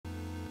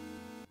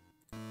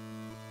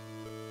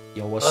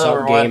Yo, what's up,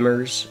 everyone.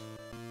 gamers?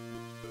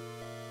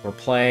 We're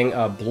playing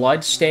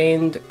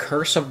Bloodstained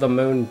Curse of the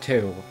Moon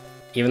 2.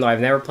 Even though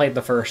I've never played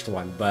the first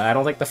one, but I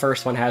don't think the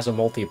first one has a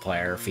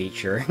multiplayer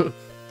feature.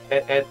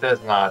 It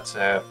does not.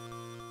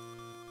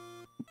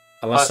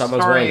 Unless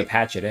someone's willing to Story,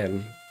 patch it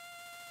in.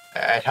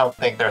 I don't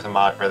think there's a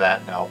mod for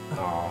that, no.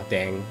 Aw,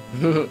 dang.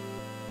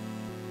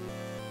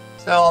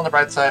 Still, on the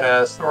bright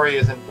side, story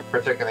isn't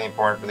particularly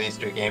important for these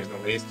two games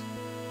at least.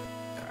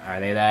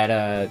 Are they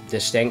that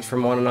distinct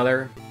from one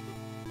another?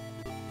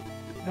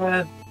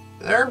 Uh,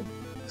 they're,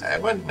 I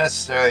wouldn't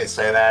necessarily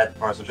say that,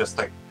 more so just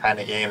the kind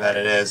of game that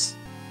it is.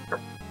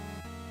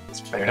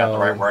 It's maybe not the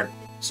right word.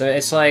 So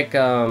it's like,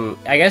 I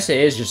guess it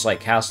is just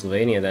like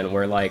Castlevania then,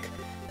 where like,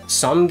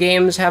 some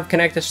games have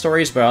connected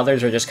stories, but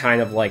others are just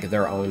kind of like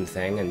their own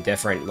thing and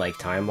different like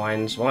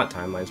timelines. Well, not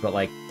timelines, but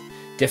like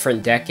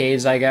different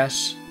decades, I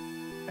guess.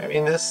 I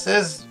mean, this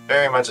is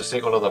very much a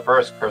sequel to the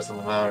first Curse of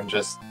the Moon, I'm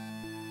just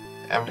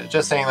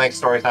saying, like,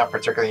 story's not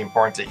particularly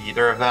important to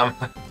either of them.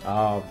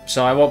 Oh,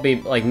 so I won't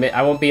be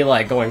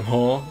like going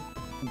huh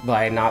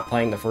by not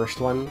playing the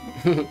first one.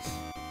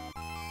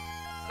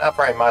 Not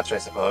very much, I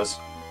suppose.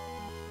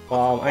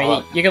 Well, I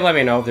mean, you can let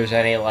me know if there's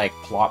any like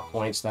plot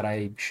points that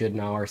I should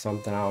know or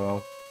something. I don't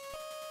know.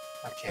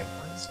 Okay,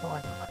 what is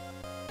going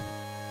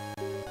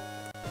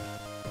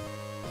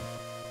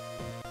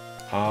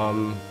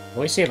on?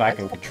 Let me see if I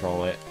can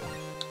control it.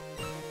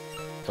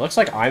 It looks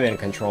like I'm in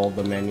control of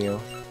the menu.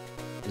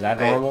 Is that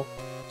normal?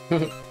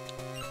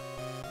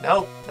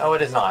 No,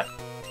 it is not.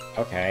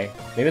 Okay.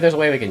 Maybe there's a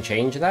way we can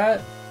change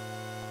that?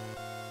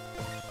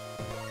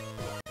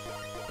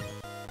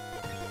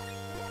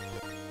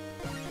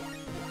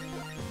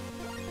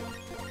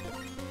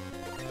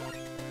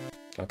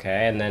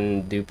 Okay, and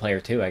then do player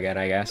 2 again,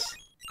 I guess.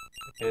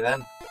 Okay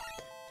then.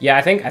 Yeah,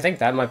 I think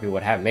that might be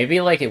what happened. Maybe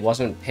like it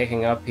wasn't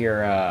picking up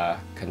your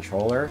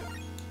controller.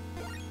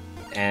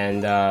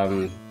 And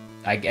then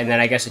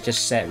I guess it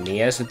just set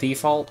me as the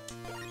default.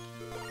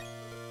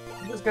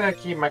 I'm just gonna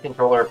keep my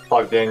controller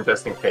plugged in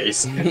just in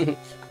case.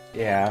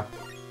 Yeah.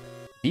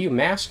 View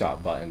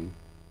mascot button.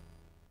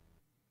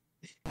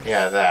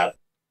 Yeah, that.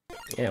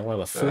 Yeah, one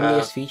of the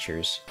funniest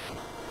features.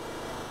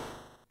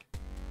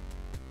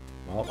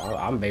 Well,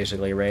 I'm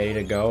basically ready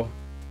to go.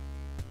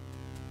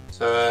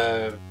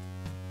 So,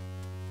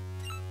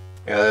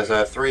 yeah,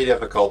 there's 3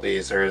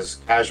 difficulties. There's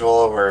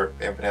casual, where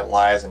infinite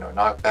lives and no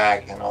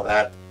knockback and all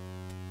that.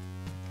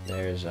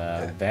 There's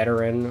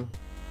veteran.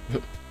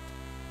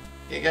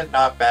 You get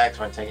knockbacks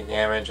when taking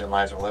damage and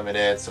lives are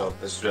limited, so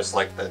this is just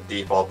like the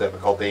default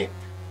difficulty.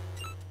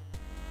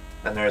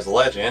 Then there's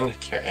legend.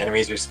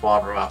 Enemies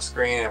respawn from off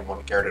screen, and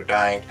one character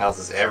dying counts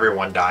as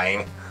everyone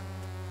dying.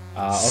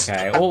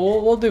 Okay.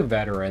 We'll do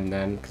veteran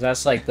then, because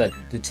that's like the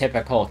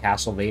typical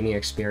Castlevania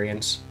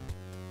experience.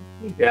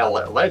 Yeah,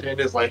 legend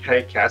is like,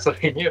 hey,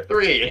 Castlevania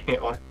 3.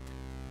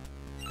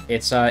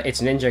 It's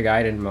Ninja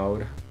Gaiden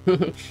mode.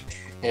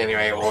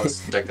 Anyway, we'll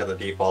just stick to the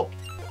default.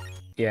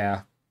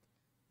 Yeah.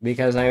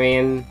 Because, I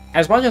mean,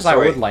 as much as I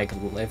would like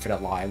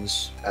infinite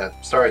lives...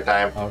 Story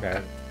time.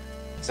 Okay.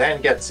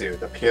 Zangetsu,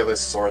 the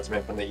peerless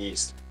swordsman from the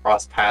east,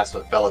 crossed paths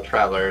with fellow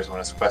travelers on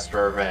his quest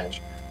for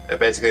revenge.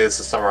 Basically, this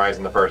is summarized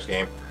in the first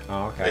game.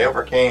 Oh, okay. They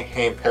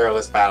overcame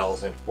perilous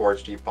battles and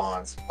forged deep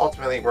bonds,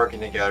 ultimately working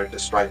together to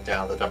strike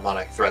down the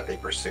demonic threat they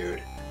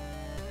pursued.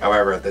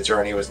 However, the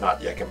journey was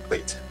not yet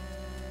complete.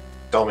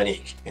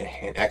 Dominique,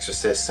 an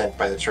exorcist sent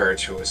by the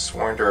church who was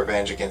sworn to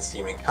revenge against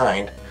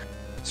humankind,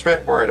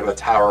 spread word of a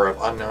tower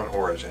of unknown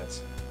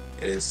origins.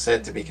 It is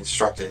said to be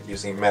constructed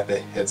using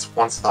methods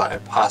once thought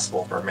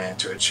impossible for man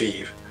to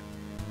achieve.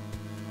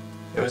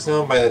 It was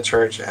known by the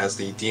church as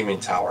the Demon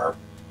Tower.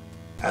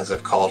 As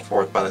if called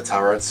forth by the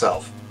tower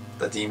itself,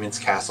 the demon's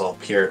castle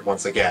appeared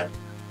once again.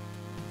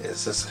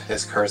 Is this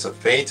his curse of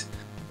fate,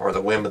 or the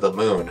whim of the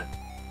moon?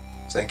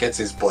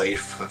 Zangetsu's blade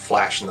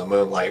flashed in the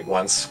moonlight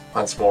once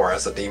more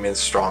as the demon's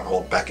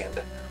stronghold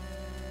beckoned.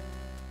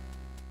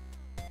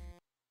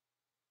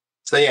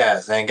 So yeah,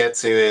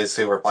 Zangetsu is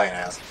who we're playing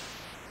as.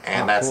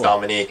 And that's cool.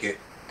 Dominique,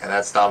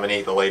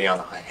 the lady on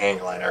the hang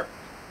glider.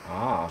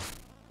 Ah.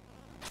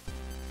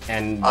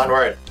 And...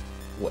 onward!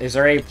 Is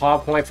there a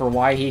plot point for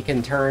why he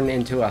can turn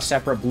into a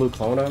separate blue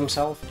clone of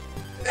himself?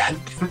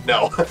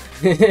 No.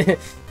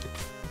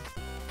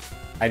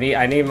 I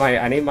need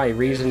my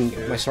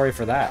reason, my story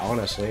for that,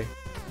 honestly.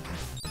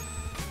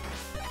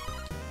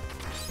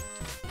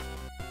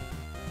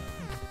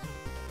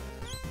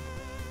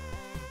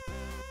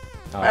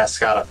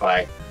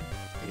 Mascotify.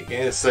 You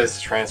can use this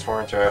to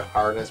transform into a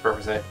hardness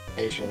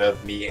representation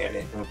of me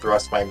and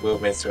thrust my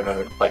movements to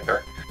another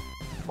player.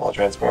 While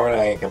transformed,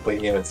 I am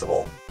completely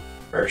invincible.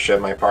 Or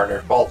should my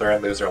partner falter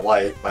and lose her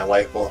life, my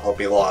life will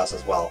be lost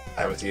as well.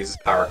 I must use this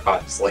power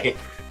cautiously.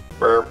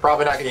 We're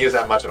probably not going to use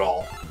that much at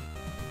all.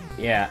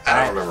 Yeah.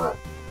 I don't remember.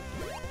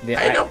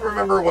 I don't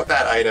remember what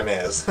that item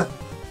is.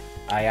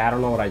 I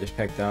don't know what I just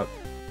picked up.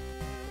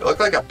 It looked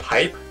like a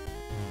pipe.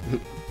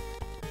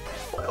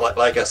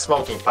 like a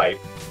smoking pipe.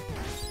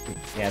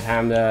 Yeah,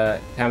 time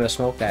to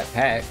smoke that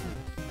pack.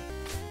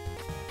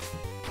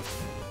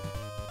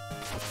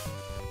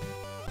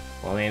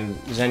 Well, I mean,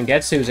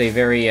 Zangetsu is a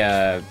very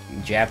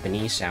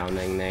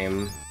Japanese-sounding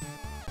name.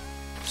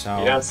 So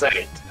You don't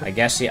say. I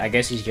guess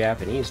he's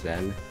Japanese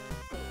then.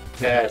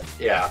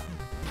 Yeah.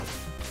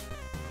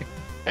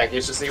 Heck,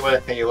 you should see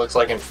what he looks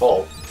like in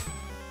full.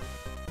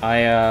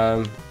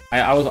 I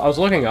was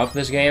looking up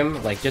this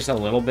game like just a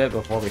little bit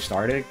before we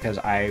started because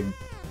I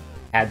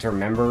had to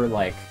remember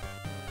like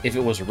if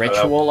it was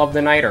Ritual of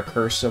the Night or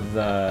Curse of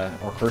the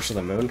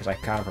Moon because I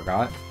kind of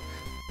forgot.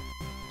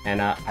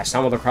 And I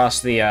stumbled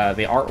across the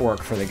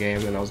artwork for the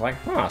game and I was like,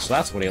 huh, so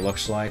that's what he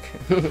looks like.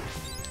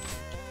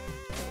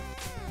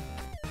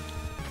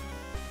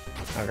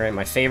 Oh great,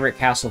 my favorite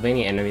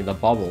Castlevania enemy, the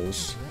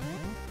Bubbles.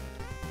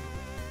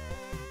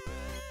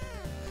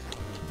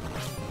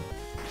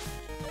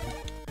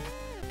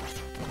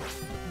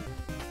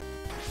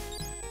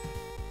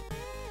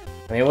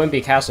 I mean, it wouldn't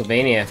be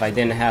Castlevania if I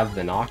didn't have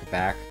the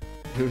knockback.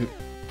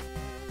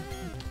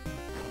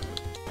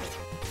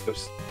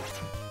 Oops.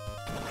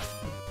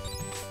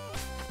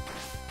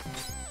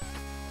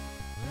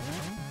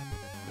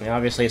 I mean,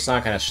 obviously it's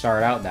not going to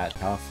start out that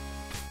tough.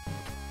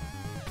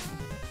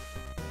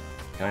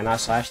 Can I not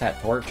slash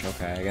that torch?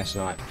 Okay, I guess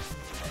not.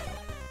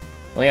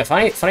 Well, yeah,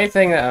 funny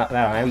thing that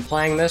I am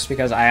playing this,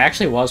 because I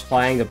actually was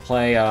planning to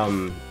play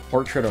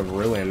Portrait of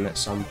Ruin at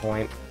some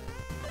point.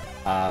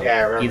 Yeah,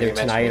 I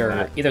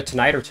remember either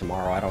tonight or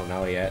tomorrow, I don't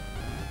know yet.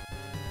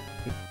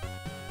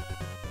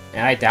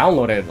 And I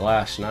downloaded it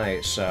last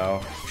night,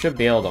 so should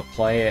be able to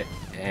play it,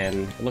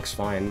 and it looks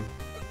fine.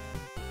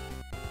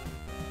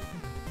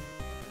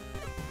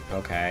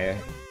 Okay,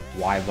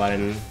 Y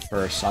button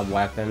for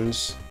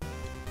sub-weapons.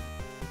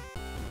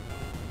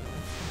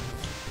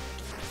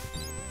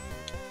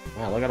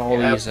 Wow, look at all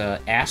these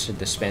acid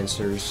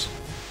dispensers.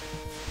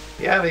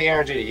 You have the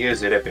energy to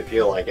use it if you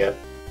feel like it.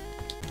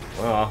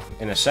 Well,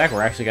 in a sec,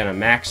 we're actually gonna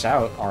max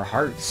out our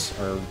hearts,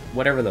 or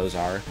whatever those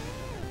are.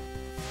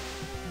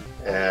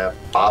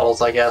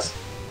 Bottles, I guess.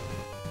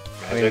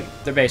 I mean,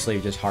 they're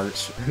basically just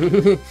hearts.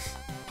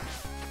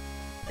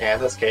 Yeah, in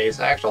this case,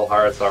 actual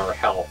hearts are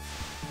health.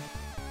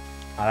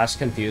 Oh, that's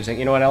confusing.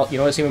 You know what else? You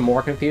know what's even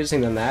more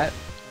confusing than that?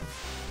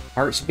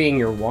 Hearts being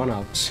your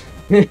one-ups.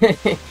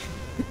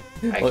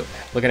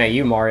 Looking at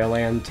you, Mario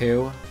Land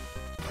 2.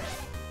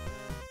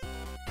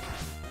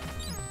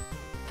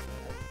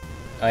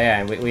 Oh yeah,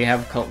 and we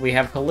have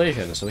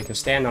collision, so we can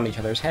stand on each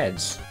other's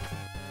heads.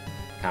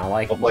 Kind of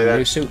like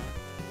new soup.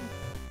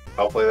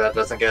 Hopefully that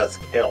doesn't get us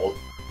killed.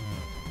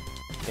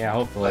 Yeah,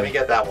 hopefully. Let me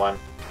get that one.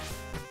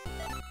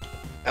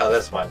 Oh,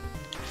 this one.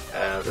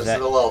 This is a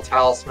little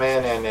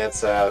talisman, and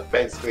it's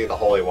basically the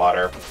holy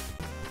water.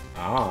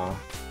 Ah.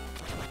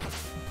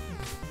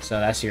 So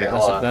that's your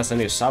that's a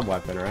new sub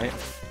weapon, right?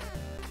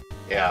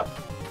 Yeah.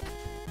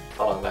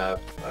 Hold on,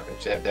 I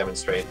can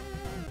demonstrate.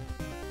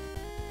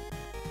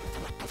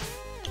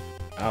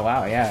 Oh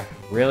wow, yeah.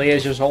 Really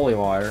is just holy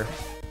water.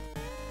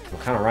 I'm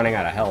kind of running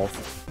out of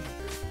health.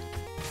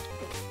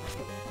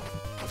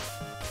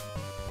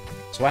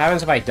 So what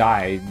happens if I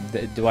die?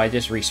 Do I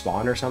just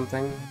respawn or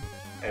something?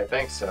 I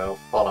think so.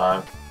 Hold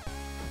on.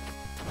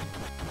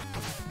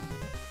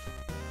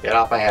 Get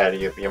off my head,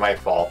 you might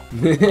fall.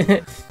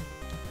 There.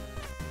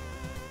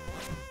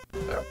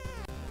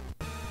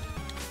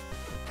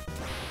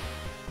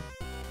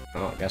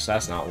 Oh, I guess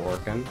that's not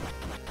working.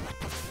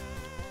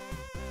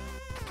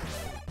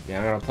 Yeah,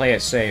 I'm gonna play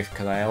it safe,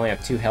 because I only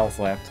have 2 health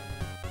left.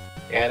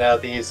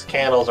 And these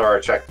candles are our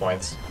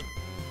checkpoints.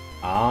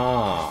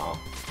 Ah,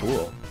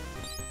 cool.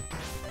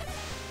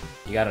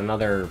 You got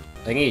another...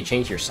 I think you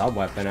change your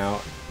sub-weapon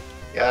out.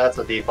 Yeah, that's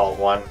a default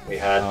one we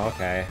had. Oh,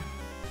 okay.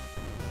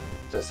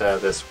 Just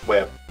this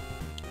whip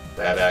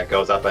that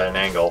goes up at an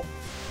angle.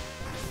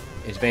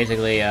 It's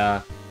basically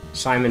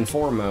Simon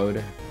 4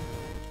 mode.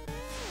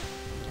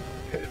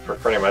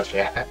 Pretty much,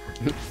 yeah.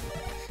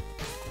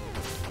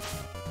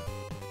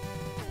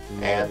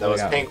 And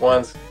those pink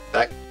ones,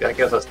 that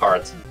gives us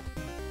hearts.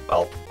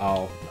 Well.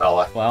 Oh.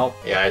 Well.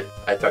 Yeah,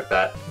 I took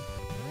that.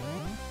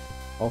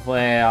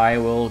 Hopefully I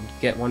will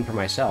get one for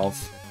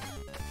myself.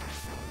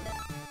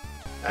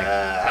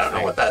 I don't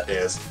know what that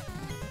is.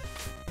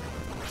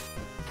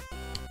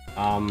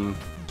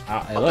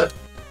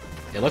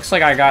 It looks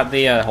like I got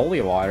the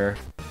holy water.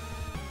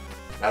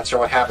 Not sure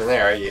what happened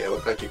there. It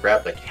looked like you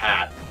grabbed the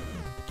cat.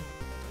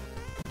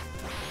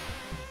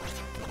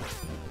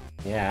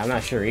 Yeah, I'm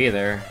not sure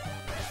either.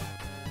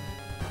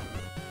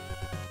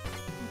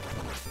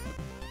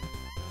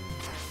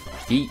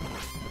 Eat.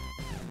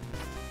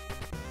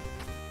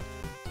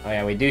 Oh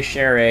yeah, we do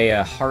share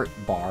a heart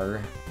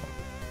bar,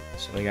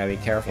 so we gotta be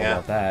careful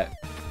about that.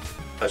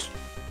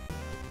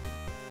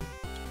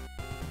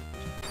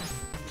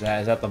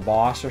 Is that the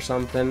boss or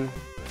something?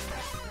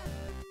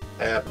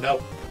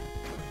 Nope.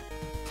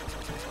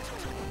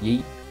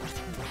 Yeet.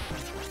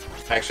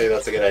 Actually,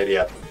 that's a good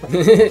idea.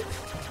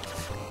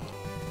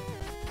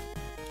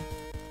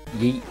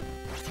 Yeet.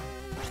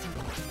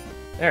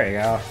 There you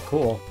go.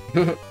 Cool.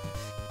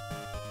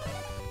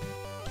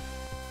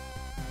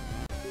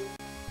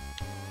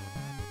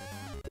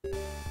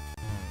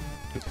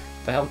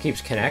 The hell keeps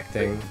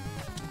connecting?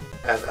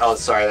 Oh,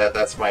 sorry,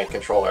 that's my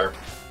controller.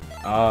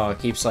 Oh, it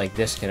keeps, like,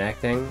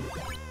 disconnecting?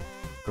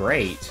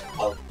 Great.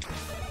 Well,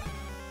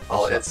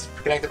 it's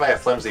connected by a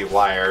flimsy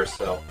wire,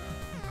 so...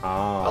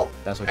 Oh,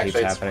 that's what keeps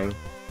happening.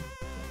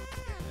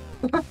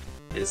 Did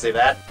you see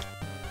that?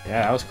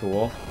 Yeah, that was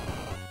cool.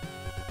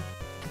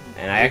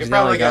 And I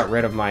accidentally got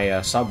rid of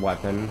my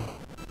sub-weapon.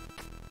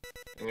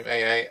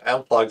 I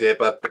unplugged it,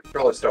 but the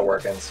controller's still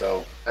working,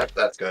 so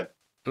that's good.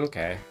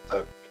 Okay.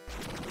 So,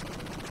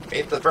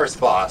 meet the first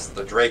boss,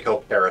 the Draco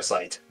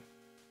Parasite.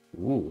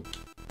 Ooh.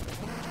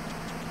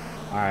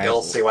 Alright.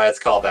 You'll see why it's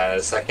called that in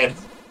a second.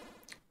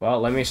 Well,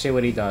 let me see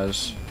what he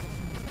does.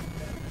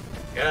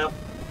 Yeah.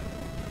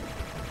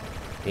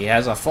 He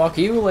has a fuck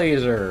you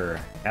laser!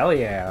 Hell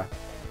yeah.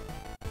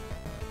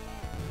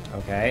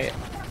 Okay.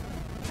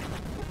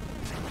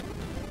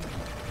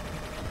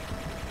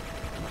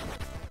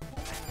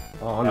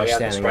 Oh, understanding now you have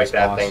to strike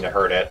that thing to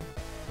hurt it.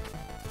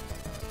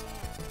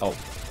 Oh.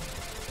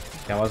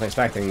 I wasn't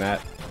expecting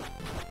that.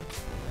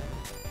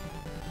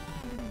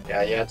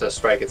 Yeah, you have to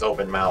strike its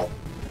open mouth.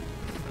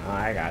 Oh,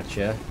 I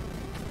gotcha.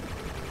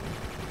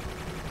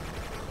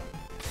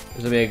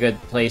 This would be a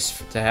good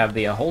place to have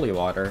the holy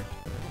water.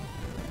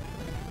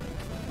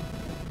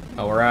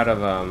 Oh, we're out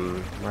of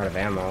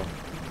ammo.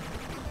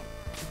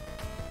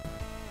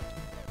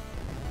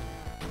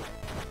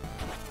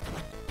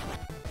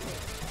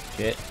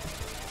 Shit.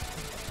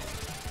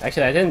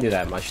 Actually, that didn't do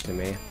that much to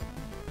me.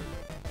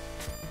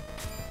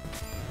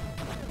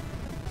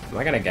 Am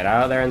I gonna get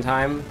out of there in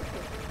time?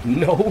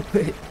 No!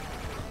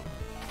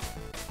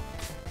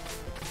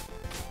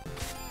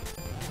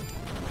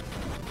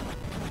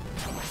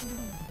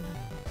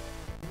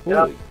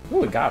 Yep.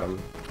 Ooh, we got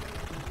him.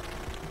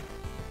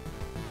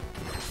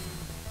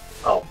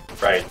 Oh,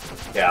 right.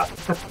 Yeah.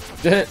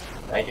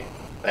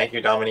 Thank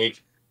you,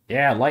 Dominique.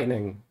 Yeah,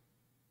 lightning.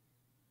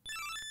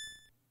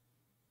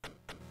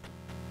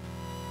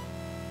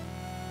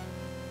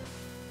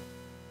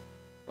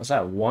 What's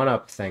that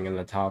one-up thing in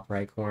the top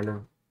right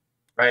corner?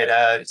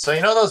 Right, so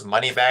you know those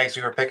money bags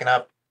you were picking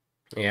up?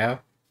 Yeah?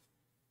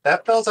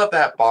 That fills up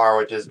that bar,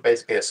 which is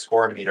basically a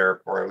score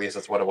meter, or at least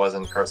that's what it was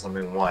in Curse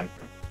Moon 1.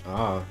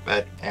 Oh.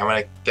 And when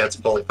it gets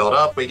fully filled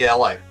up, we get a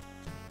life.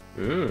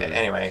 Mm.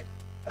 Anyway,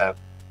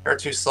 you're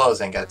too slow,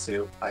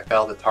 Zangetsu. I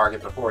failed the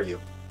target before you.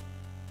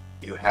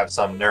 You have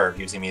some nerve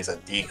using me as a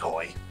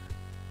decoy.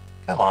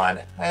 Come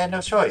on, I had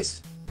no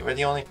choice. You were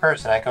the only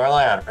person I could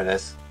rely on for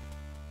this.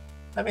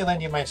 Let me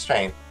lend you my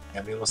strength,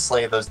 and we will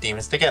slay those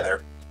demons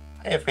together.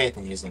 I have faith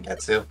in you,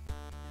 Zangetsu.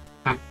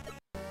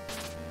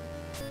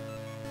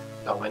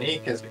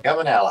 Dominique has become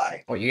an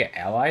ally. Oh, you get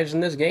allies in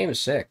this game?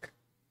 Sick.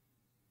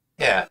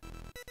 Yeah.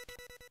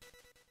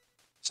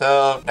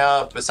 So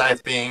now,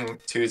 besides being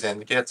two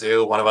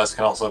Zangetsu, one of us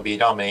can also be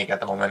Dominique at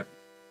the moment.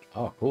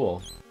 Oh,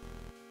 cool.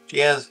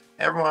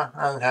 Everyone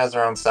has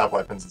their own sub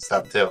weapons and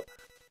stuff too.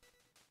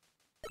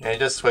 Yeah, you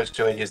just switch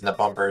to it using the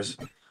bumpers.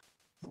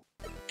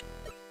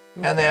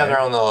 And they have their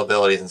own little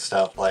abilities and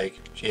stuff, like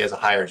she has a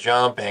higher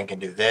jump and can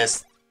do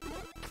this.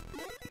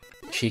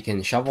 She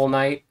can Shovel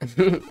Knight.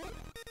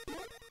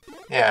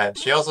 Yeah, and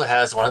she also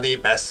has one of the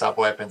best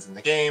sub-weapons in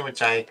the game,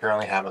 which I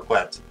currently have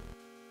equipped.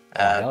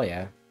 Hell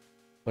yeah.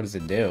 What does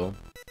it do?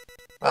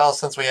 Well,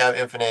 since we have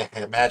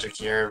infinite magic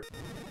here...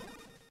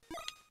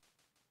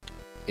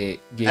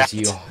 It gives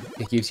you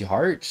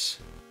hearts?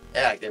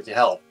 Yeah, it gives you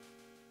health.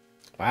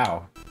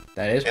 Wow.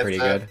 That is pretty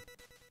good.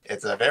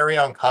 It's a very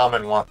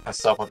uncommon one, a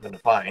sub-weapon to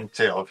find,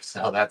 too,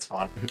 so that's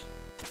fun.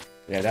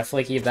 Yeah,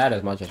 definitely keep that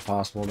as much as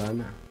possible,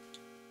 then.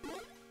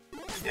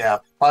 Yeah,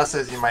 plus,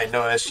 as you might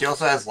notice, she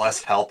also has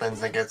less health than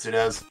Zangetsu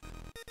does.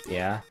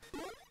 Yeah.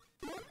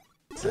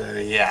 So,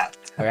 yeah.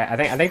 Okay,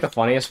 I think the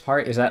funniest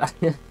part is that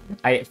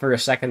for a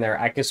second there,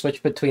 I could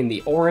switch between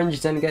the orange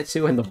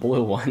Zangetsu and the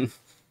blue one.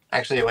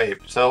 Actually, wait,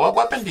 so what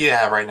weapon do you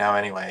have right now,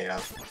 anyway?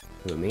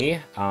 Who, me?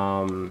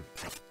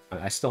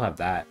 I still have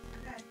that.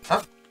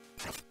 Huh?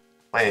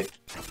 Wait.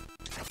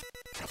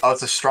 Oh,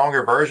 it's a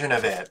stronger version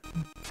of it.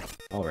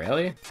 Oh,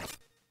 really?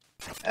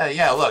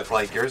 Yeah, look,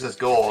 like, yours is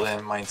gold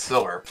and mine's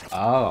silver.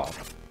 Oh.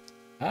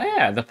 Oh,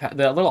 yeah,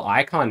 the little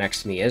icon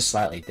next to me is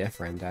slightly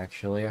different,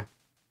 actually.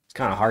 It's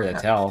kind of hard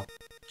to tell.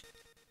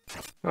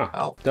 Huh.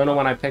 Oh. Don't know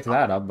when I picked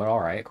that up, but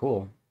alright,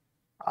 cool.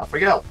 Off we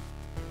go.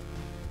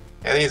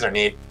 Yeah, these are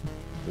neat.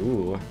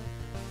 Ooh.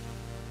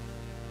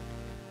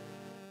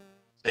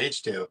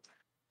 Stage 2.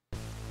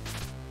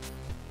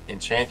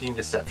 Enchanting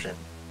Deception.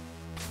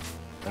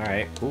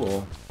 Alright,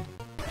 cool.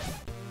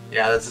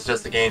 Yeah, this is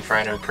just the game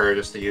trying to encourage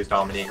us to use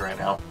Dominique right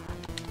now.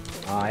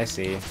 Oh, I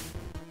see.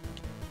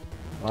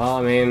 Well,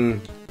 I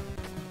mean...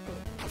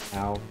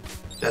 Ow.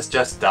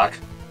 Just duck.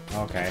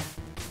 Okay.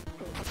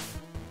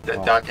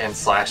 Duck and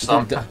slash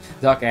some.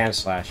 Duck and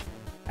slash.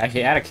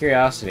 Actually, out of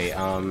curiosity,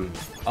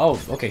 oh,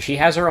 okay, she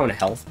has her own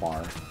health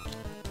bar.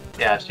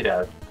 Yeah, she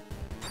does.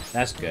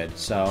 That's good,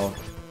 so...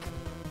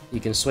 You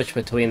can switch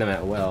between them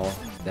at will,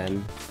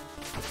 then.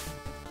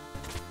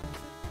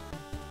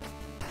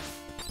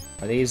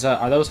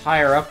 Are those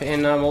higher up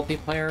in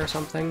multiplayer or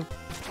something?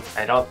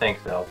 I don't think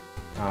so.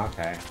 Oh,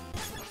 okay.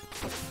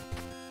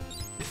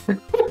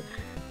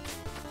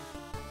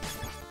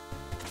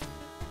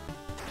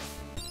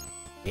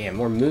 Yeah,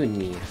 more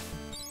moony.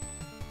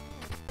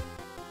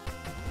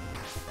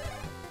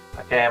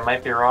 Okay, I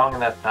might be wrong,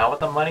 and that's not what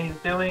the money's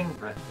doing,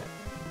 but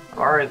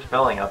or it's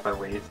filling up at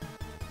least.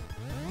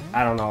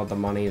 I don't know what the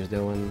money is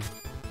doing.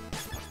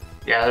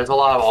 Yeah, there's a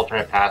lot of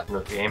alternate paths in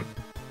this game.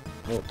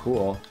 Oh,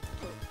 cool.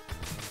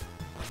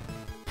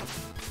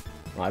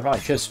 Well, I probably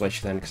should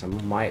switch then, because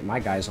my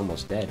guy's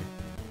almost dead.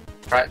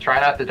 Try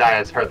not to die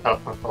as her though.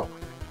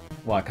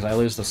 What, because I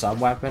lose the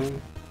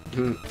sub-weapon?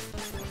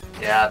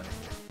 Yeah.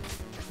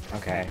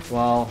 Okay,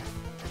 well...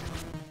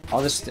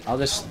 I'll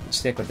just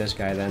stick with this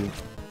guy then.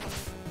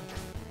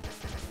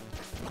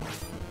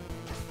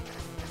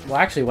 Well,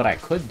 actually, what I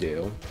could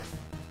do...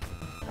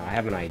 I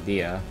have an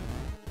idea.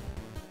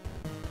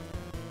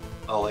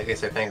 Oh, like I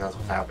said, I think that's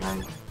what's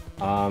happening.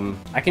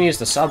 I can use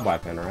the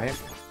sub-weapon, right?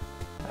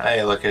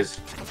 Hey, look,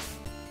 his...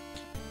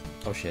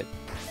 Oh, shit.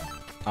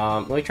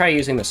 Let me try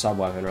using the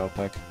sub-weapon real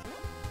quick.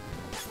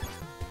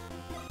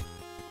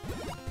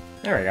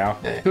 There we go.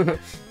 Yeah.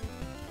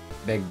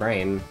 Big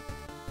brain.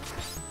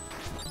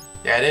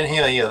 Yeah, I didn't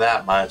heal you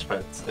that much,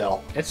 but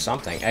still. It's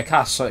something. It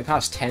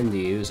costs 10 to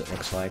use, it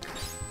looks like.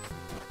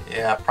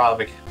 Yeah,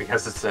 probably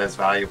because it's as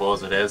valuable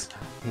as it is.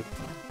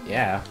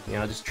 Yeah, you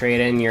know, just trade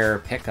in your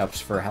pickups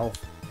for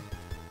health.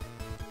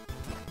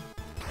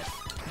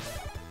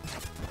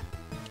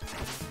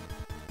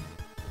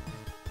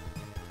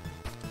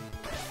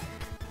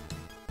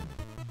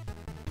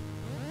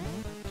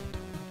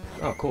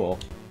 Oh, cool.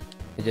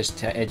 It just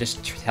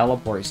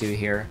teleports you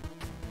here.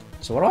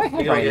 So what do I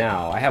have right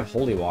now? I have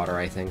holy water,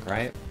 I think,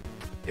 right?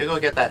 You go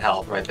get that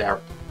health right there.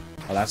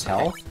 Oh, that's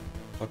health?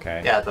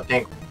 Okay. Yeah, the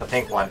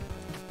pink one.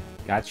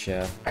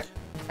 Gotcha.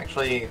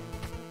 Actually,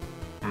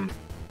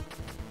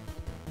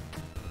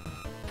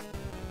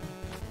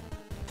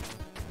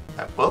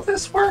 will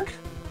this work?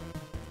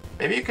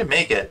 Maybe you could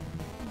make it.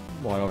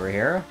 What, over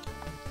here?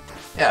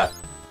 Yeah.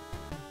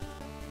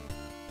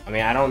 I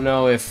mean, I don't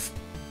know if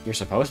you're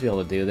supposed to be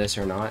able to do this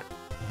or not.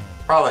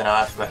 Probably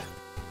not, but...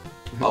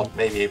 Well,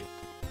 maybe.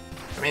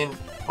 I mean,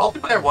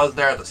 multiplayer was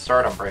there at the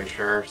start, I'm pretty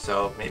sure,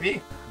 so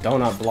maybe?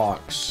 Donut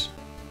blocks.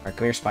 Alright,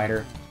 come here,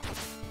 spider.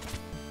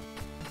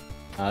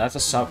 That's a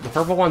sub... The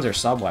purple ones are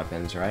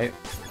sub-weapons, right?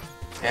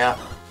 Yeah.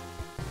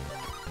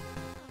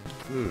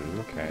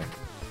 Okay.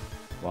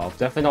 Well,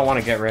 definitely don't want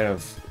to get rid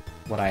of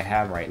what I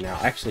have right now.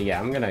 Actually, yeah,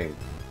 I'm gonna...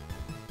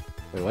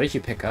 Wait, what did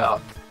you pick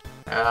up?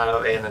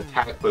 An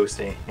attack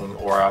boosting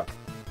aura.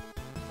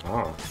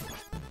 Oh.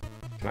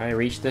 Can I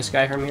reach this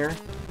guy from here?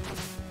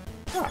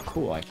 Oh,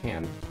 cool, I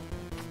can.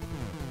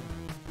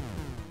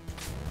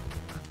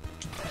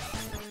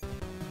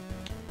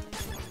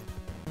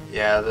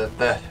 Yeah,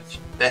 the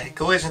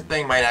collision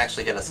thing might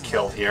actually get us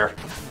killed here.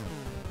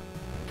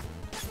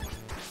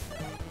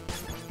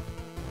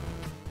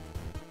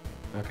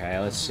 Okay,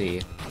 let's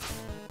see.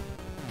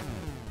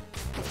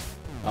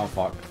 Oh,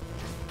 fuck.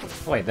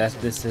 Wait,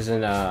 this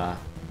isn't, Does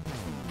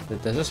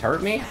this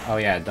hurt me? Oh,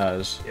 yeah, it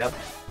does. Yep.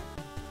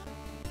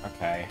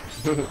 Okay.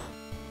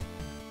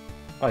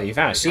 Oh, you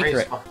found a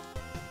secret.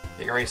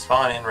 You can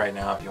respawn in right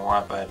now if you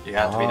want, but you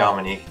have to be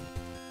Dominique.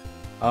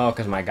 Oh,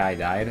 because my guy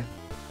died?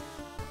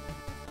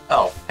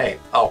 Oh, hey.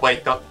 Oh,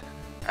 wait, don't...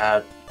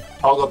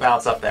 toggle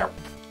bounce up there.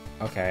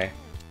 Okay.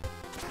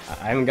 I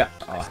haven't got...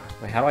 Oh,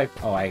 wait, how do I...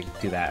 Oh, I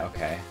do that,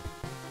 okay.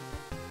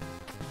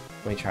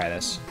 Let me try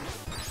this.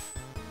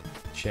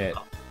 Shit.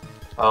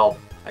 Well,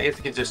 I guess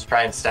you could just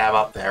try and stab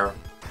up there.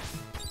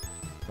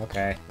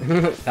 Okay.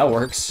 That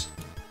works.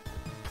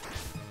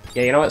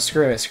 Yeah, you know what?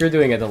 Screw it. Screw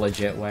doing it the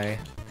legit way.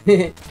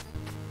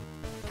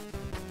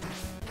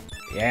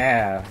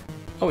 Yeah.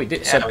 Oh, we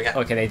did. Yeah, So,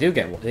 okay, they do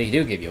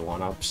give you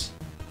one-ups.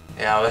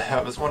 Yeah,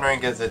 I was wondering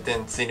because it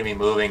didn't seem to be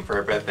moving for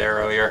a bit there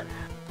earlier.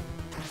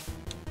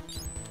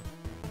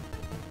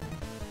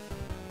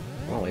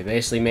 Well, we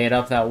basically made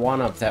up that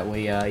one-up that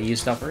we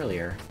used up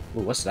earlier.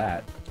 Ooh, what's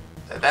that?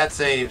 That's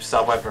a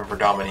sub-weapon for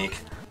Dominique.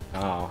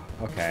 Oh,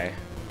 okay.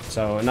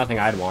 So, nothing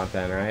I'd want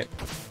then, right?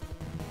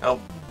 Nope.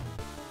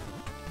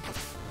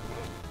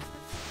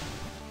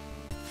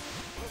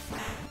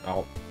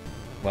 Oh.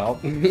 Well.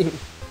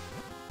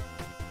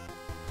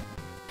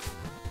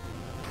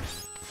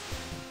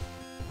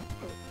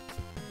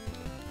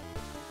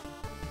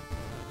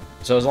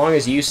 So as long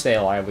as you stay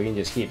alive, we can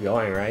just keep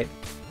going, right?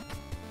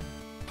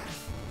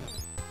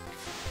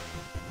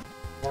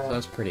 So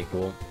that's pretty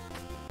cool.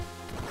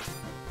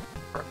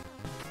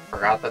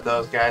 Forgot that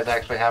those guys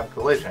actually have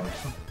collision.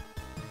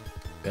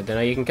 Good to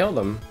know you can kill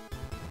them.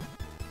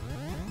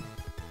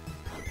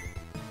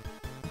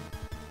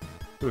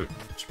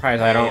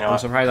 Surprised I don't. I'm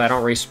surprised I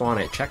don't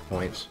respawn at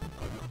checkpoints.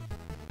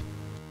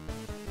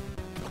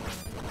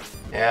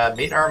 Yeah,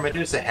 meet our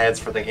Medusa heads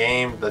for the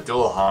game, the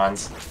Dual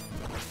Hans.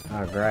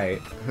 Oh, great.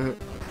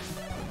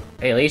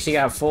 Hey, at least you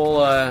got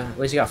full. At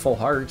least you got full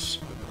hearts.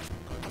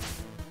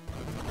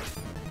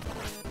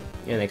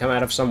 Yeah, they come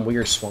out of some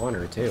weird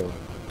spawner too.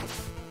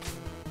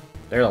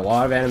 There's a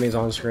lot of enemies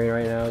on screen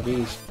right now.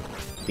 Jeez,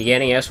 the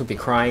NES would be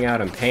crying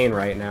out in pain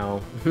right now.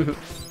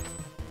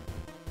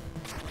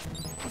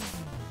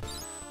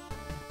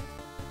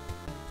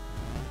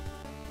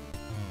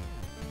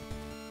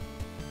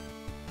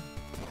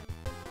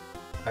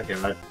 Okay,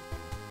 bud.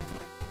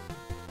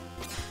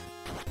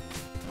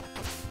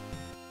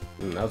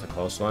 That was a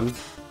close one.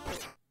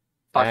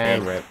 Fuck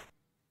And me. rip.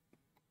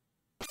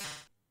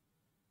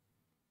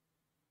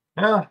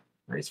 Yeah,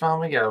 respawn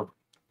we go.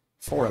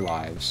 4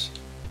 lives.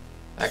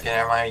 Okay,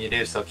 never mind. You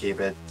do still keep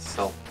it.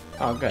 So,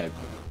 Oh, good.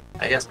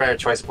 I guess better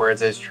choice of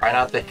words is try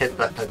not to hit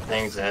the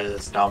things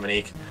as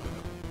Dominique.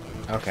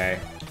 Okay.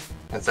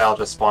 And so I'll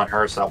just spawn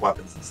her sub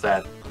weapons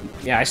instead.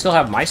 Yeah, I still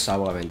have my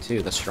sub-weapon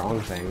too, the strong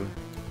thing.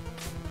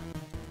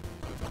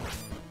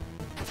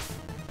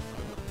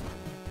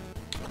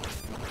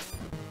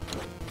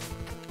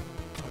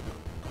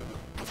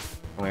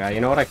 Oh my god, you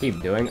know what I keep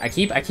doing? I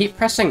keep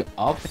pressing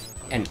up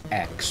and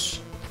X.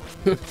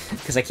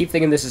 Because I keep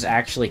thinking this is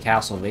actually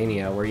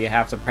Castlevania, where you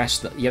have to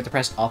press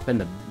up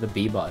and the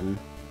B button.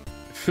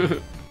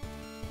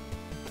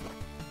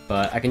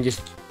 But I can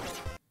just...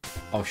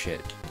 Oh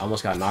shit, I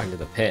almost got knocked into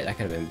the pit. That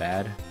could have been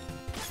bad.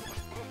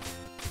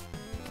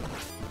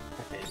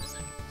 Okay,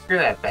 screw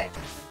that thing.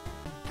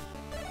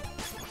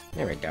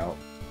 There we go.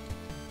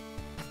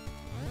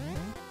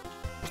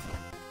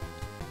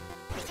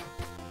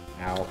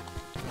 Ow.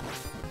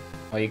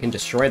 Oh, you can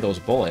destroy those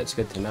bullets.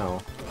 Good to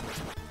know.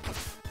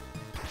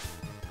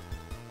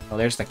 Oh,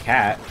 there's the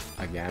cat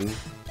again.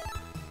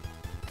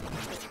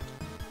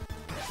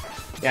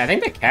 Yeah, I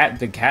think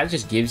the cat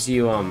just gives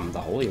you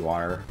the holy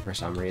water for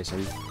some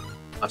reason.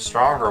 A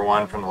stronger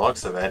one from the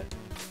looks of it.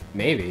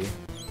 Maybe.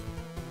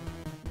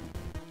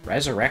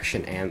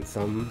 Resurrection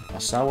Anthem.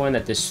 A summon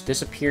that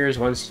disappears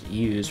once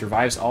used,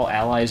 revives all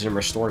allies, and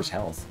restores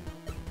health.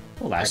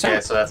 Well, that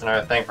Okay, so that's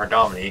another thing for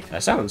Dominique.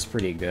 That sounds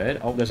pretty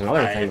good. Oh, there's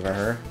another thing for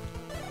her.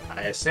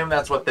 I assume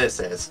that's what this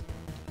is.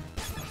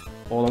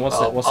 Well, then what's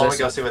I'll this?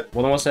 go see what...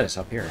 Well, then what's this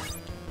up here?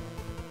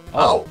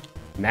 Oh!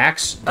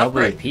 Max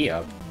Upgrade. WP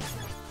up.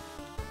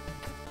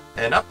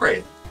 An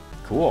upgrade.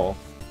 Cool.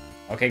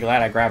 Okay,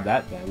 glad I grabbed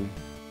that then.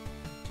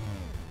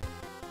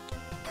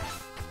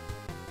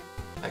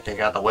 Okay,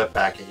 got the whip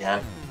back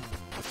again.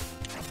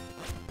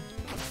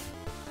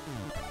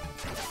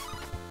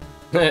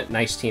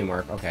 Nice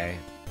teamwork, okay.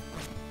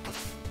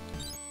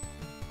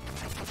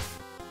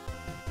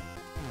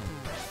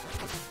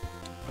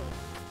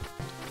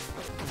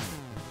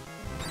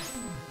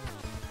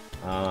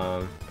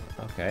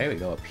 Okay, we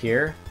go up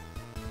here.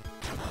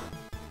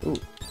 Ooh,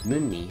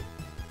 Mooney.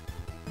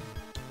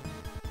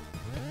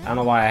 I don't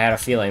know why I had a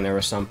feeling there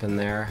was something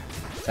there.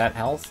 Is that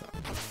health?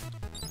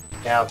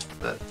 Yeah,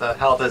 the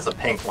health is a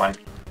pink one.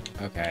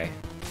 Okay.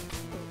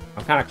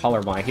 I'm kind of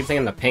colorblind. I keep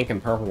thinking the pink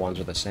and purple ones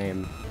are the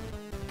same.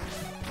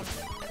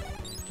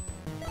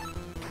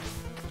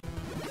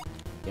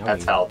 Yummy.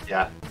 That's health,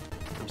 yeah.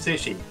 From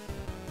sushi.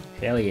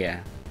 Hell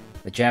yeah.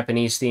 The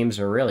Japanese themes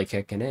are really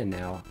kicking in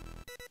now.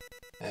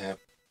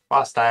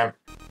 Boss time.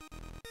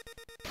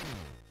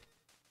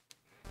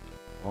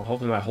 Well,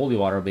 hopefully my holy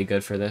water will be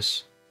good for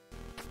this.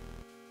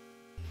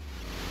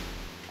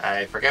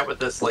 I forget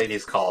what this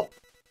lady's called.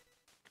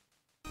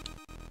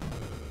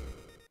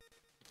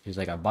 She's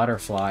like a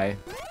butterfly.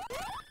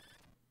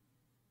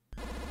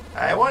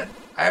 I want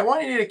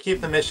you to keep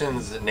the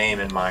mission's name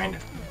in mind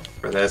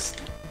for this.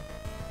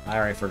 I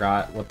already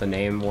forgot what the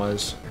name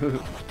was.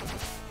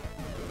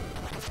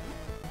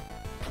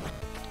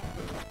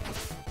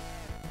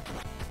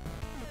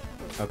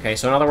 Okay,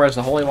 so in other words,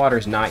 the holy water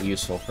is not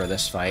useful for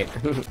this fight.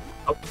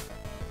 Oh.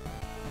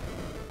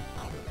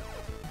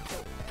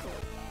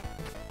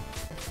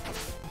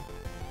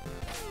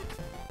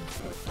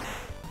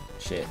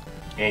 Shit.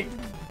 Hey.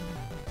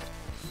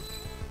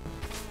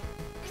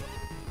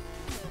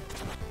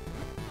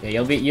 Yeah,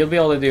 you'll be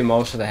able to do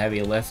most of the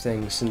heavy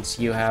lifting since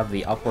you have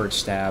the upward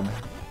stab.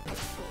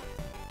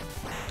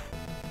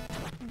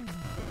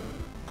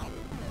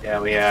 Yeah,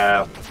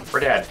 we're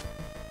dead.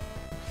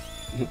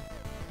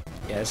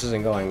 Yeah, this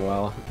isn't going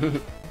well.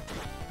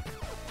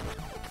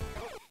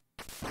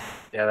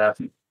 Yeah,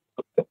 that's...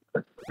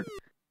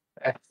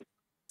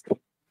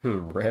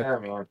 Rip. Yeah,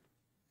 man.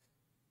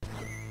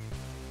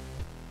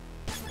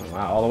 Oh,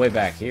 wow, all the way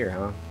back here,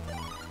 huh?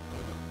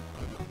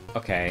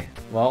 Okay.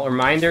 Well,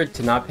 reminder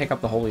to not pick up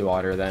the holy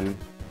water, then.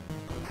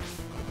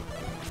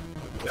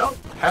 We don't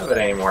have it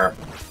anymore.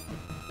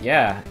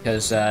 Yeah,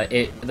 because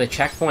the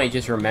checkpoint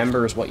just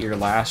remembers what your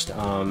last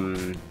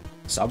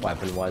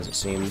sub-weapon was, it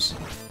seems.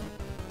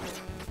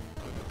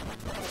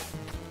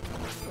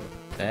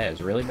 That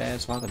is a really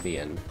bad spot to be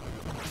in.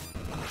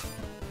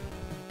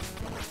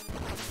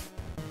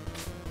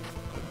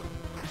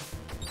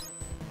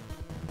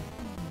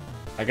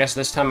 I guess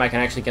this time I can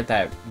actually get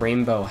that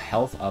rainbow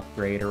health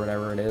upgrade or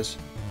whatever it is.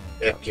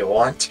 If you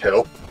want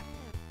to.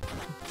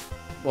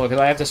 Well,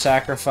 because I have to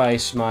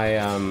sacrifice my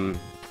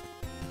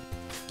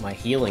my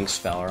healing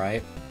spell,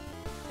 right?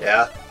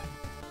 Yeah.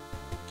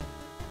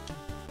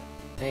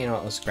 Hey, you know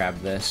what? Let's grab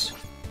this.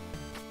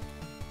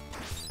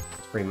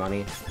 It's free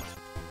money.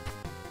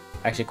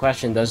 Actually,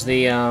 question: does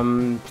the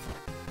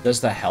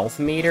health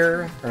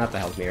meter, or not the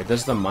health meter,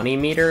 does the money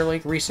meter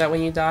like reset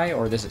when you die,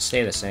 or does it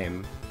stay the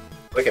same?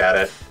 Look at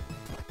it.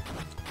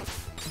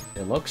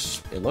 It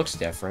looks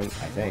different,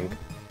 I think.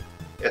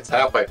 It's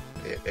halfway.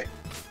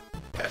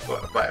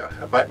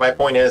 My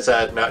point is,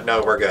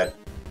 no, we're good.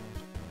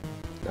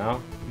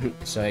 No?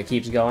 So it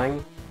keeps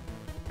going?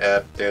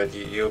 Dude,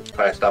 you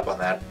pressed up on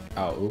that.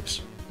 Oh,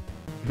 oops.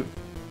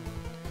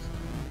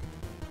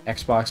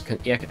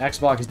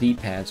 Xbox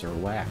D-pads are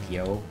whack,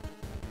 yo.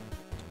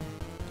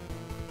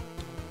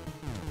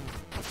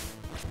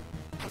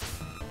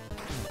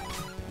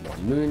 More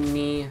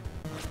Mooney.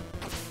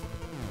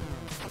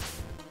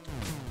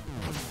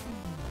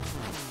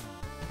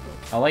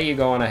 I'll let you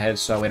go on ahead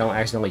so we don't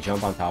accidentally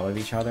jump on top of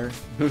each other.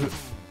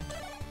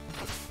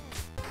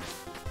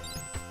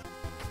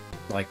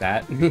 Like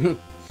that.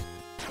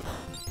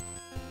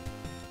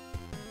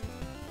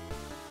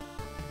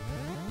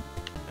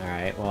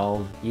 Alright,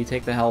 well, you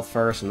take the health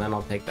first, and then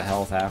I'll take the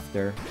health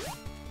after.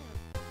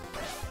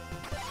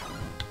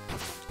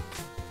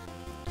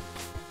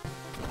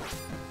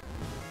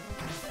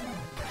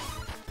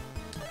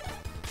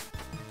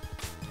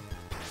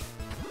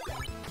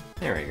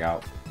 There we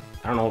go.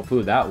 I don't know what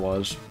food that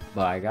was,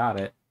 but I got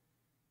it.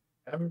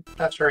 I'm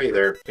not sure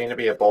either. Seemed to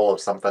be a bowl of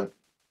something.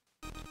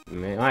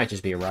 It might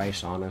just be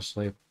rice,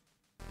 honestly.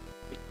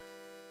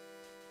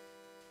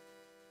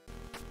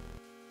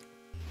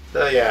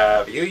 So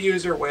yeah, you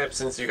use your whip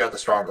since you got the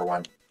stronger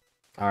one.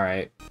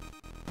 Alright.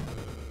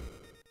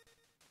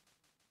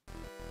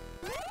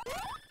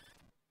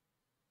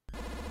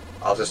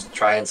 I'll just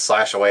try and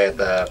slash away at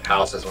the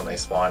houses when they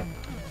spawn.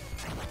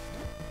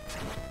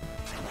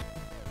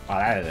 Oh,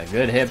 that is a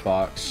good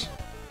hitbox.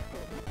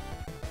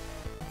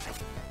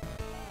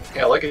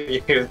 Yeah, look at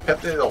you.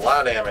 That did a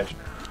lot of damage.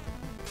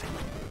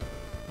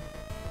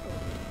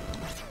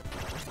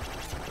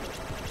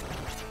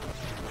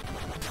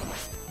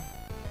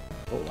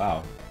 Oh,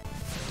 wow.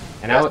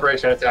 And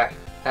Desperation attack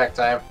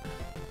time.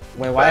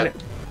 Wait, why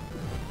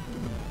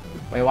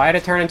did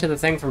it turn into the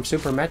thing from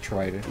Super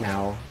Metroid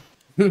now?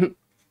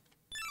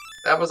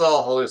 That was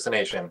all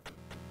hallucination.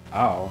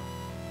 Oh.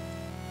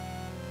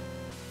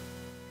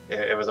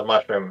 It was a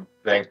mushroom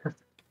thing.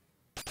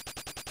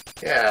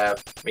 Yeah,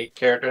 meet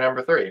character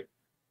number 3.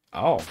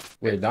 Oh,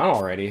 we're done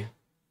already.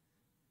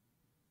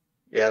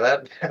 Yeah,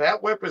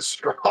 that whip is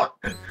strong.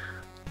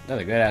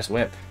 That's a good-ass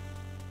whip.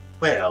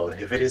 Well,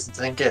 if it isn't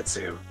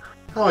Zangetsu,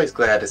 always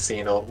glad to see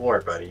an old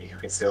war buddy who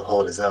can still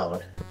hold his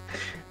own.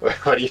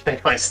 What do you think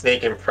of my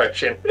snake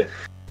impression?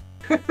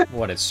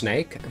 What, it's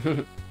Snake?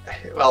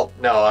 Well,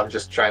 no, I'm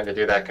just trying to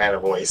do that kind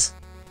of voice.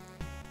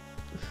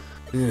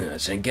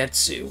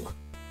 Zangetsu.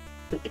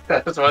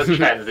 That's what I was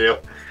trying to do.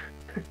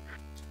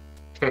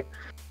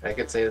 I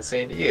could say the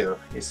same to you.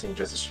 You seem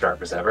just as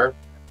sharp as ever.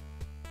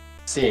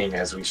 Seeing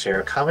as we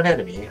share a common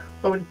enemy,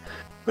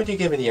 would you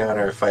give me the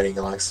honor of fighting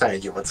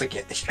alongside you once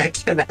again?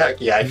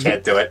 Yeah, I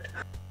can't do it.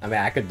 I mean,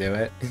 I could do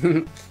it.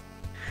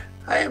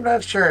 I am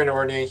not sure an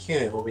ordinary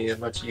human will be of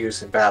much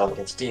use in battle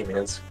against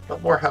demons,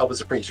 but more help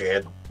is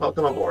appreciated.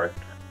 Welcome aboard.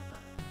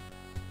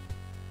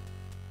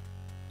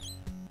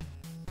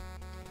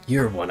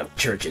 You're one of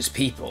Church's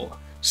people.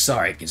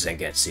 Sorry,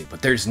 Zangetsu,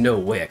 but there's no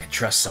way I could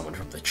trust someone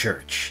from the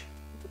Church.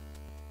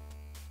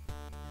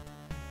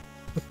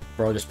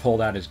 Bro just pulled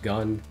out his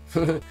gun.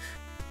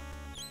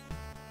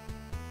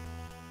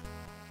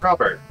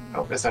 Robert,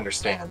 don't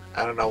misunderstand.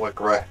 I don't know what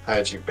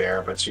grudge you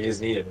bear, but she is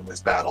needed in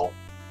this battle.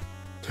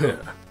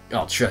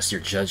 I'll trust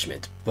your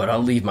judgment, but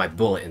I'll leave my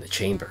bullet in the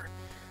chamber.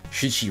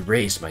 Should she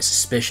raise my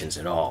suspicions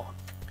at all,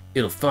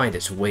 it'll find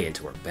its way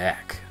into her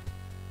back.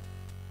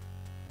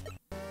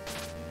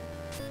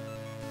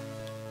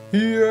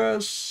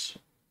 Yes!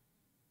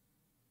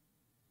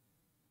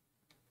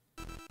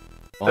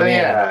 Oh,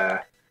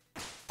 yeah.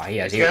 Oh,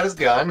 He's got his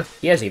gun.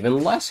 He has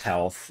even less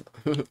health.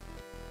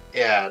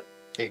 Yeah,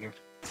 he's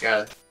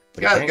got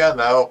his gun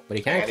though. But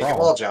he can't and crawl. he can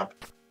wall jump.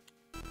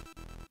 He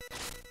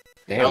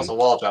Damn. can also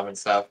wall jump and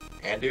stuff,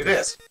 and do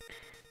this.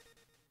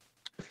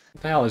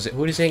 What the hell is it?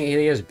 Who is saying he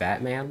is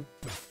Batman?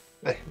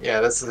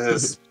 Yeah, this is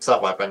his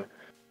sub-weapon.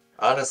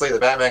 Honestly, the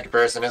Batman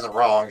comparison isn't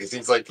wrong, because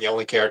he's like the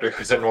only character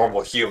who's a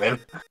normal human.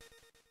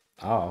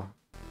 Oh.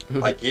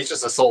 Like, he's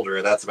just a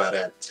soldier, that's about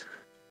it.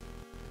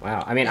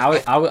 Wow, I mean, I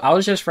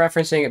was just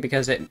referencing it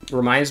because it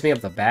reminds me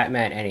of the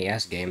Batman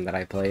NES game that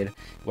I played,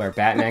 where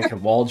Batman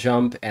can wall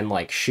jump and,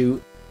 like,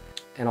 shoot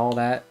and all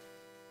that.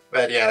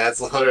 But yeah, that's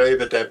literally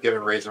the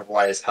dev-given reason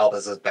why his health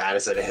is as bad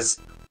as it is.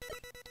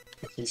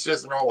 He's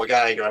just a normal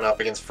guy going up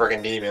against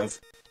friggin'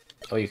 demons.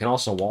 Oh, you can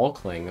also wall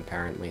cling,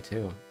 apparently,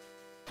 too.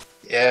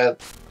 Yeah.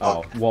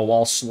 Oh, well,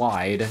 wall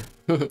slide.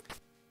 But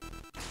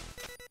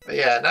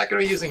yeah, not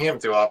gonna be using him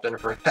too often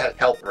for that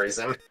health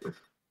reason.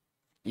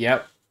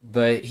 Yep.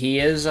 But he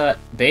is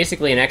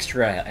basically an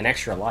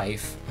extra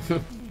life.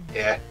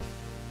 Yeah.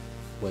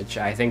 Which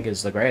I think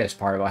is the greatest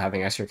part about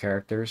having extra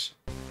characters.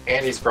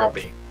 And he's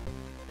grumpy.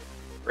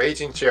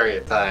 Raging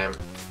Chariot time.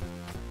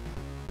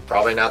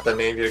 Probably not the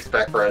name you'd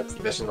expect for a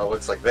mission that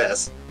looks like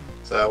this.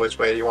 So which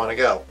way do you want to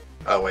go?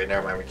 Oh wait,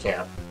 never mind, we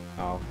can't.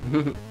 Oh.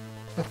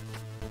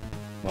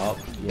 Well,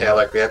 yeah,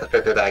 look, we have to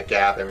fit through that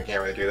gap and we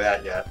can't really do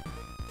that yet.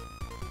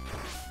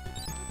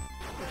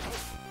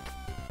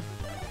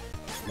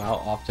 Well,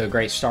 off to a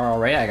great start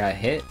already. I got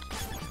hit.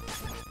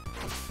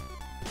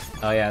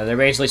 Oh yeah, they're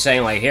basically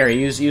saying like, here,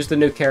 use the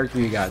new character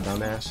you got,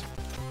 dumbass.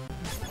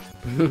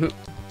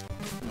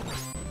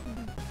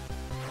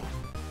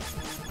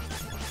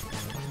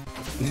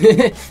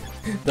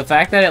 The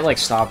fact that it like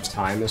stops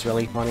time is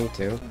really funny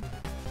too.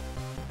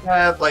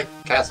 Yeah, like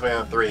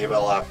Castlevania 3, but a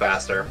lot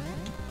faster.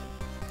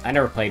 I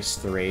never played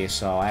 3,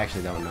 so I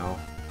actually don't know.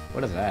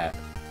 What is that?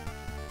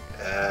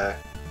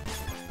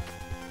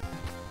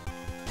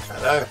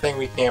 Another thing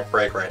we can't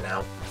break right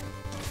now.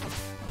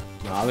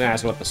 No, I'm gonna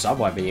ask what the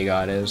sub-weapon you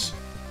got is.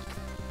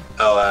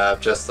 Oh,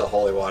 just the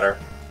holy water.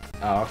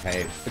 Oh,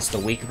 okay. It's the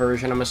weak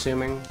version, I'm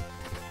assuming?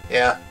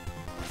 Yeah.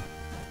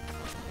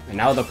 And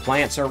now the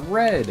plants are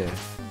red!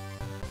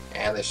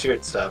 And they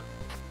shoot stuff.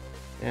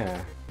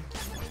 Yeah.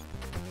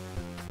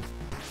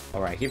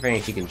 Alright, keep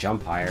forgetting she can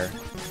jump higher.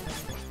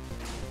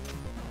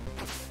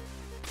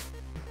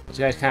 Those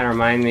guys kind of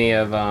remind me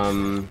of,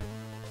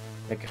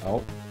 like,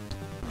 oh.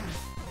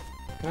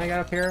 Can I get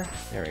up here?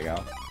 There we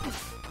go.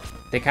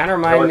 They kind of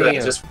remind me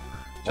of...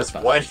 Just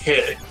one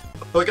hit.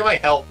 Look at my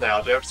health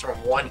now, just from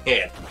one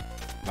hit.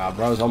 Wow,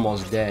 bro's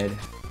almost dead.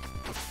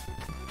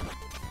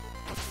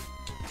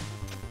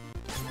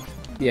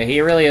 Yeah,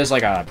 he really is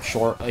like a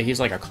he's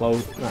like a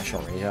not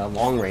short range, a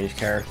long range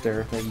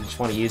character that you just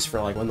want to use for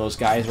like when those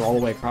guys are all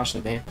the way across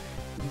the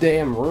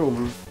damn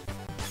room.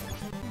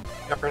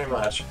 Yeah, pretty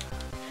much.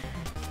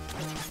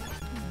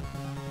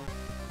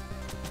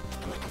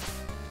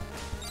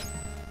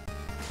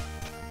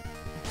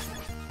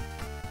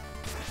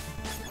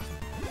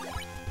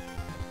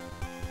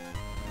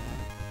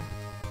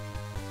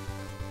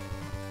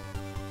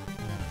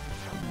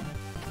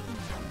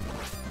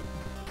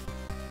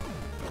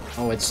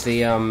 Oh, it's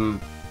the,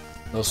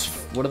 those,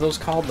 what are those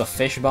called? The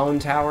fishbone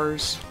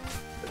towers?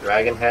 The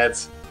dragon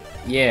heads?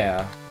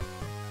 Yeah.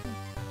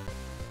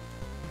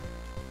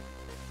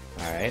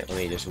 Alright, let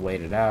me just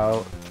wait it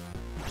out.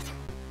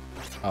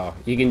 Oh,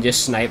 you can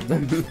just snipe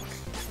them.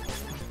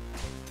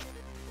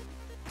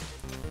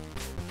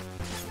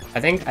 I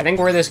think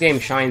where this game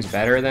shines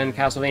better than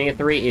Castlevania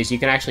 3 is you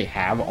can actually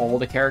have all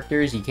the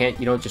characters. You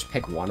don't just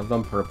pick one of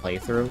them per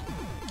playthrough.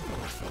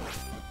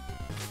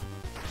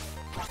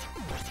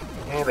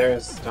 Hey,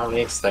 there's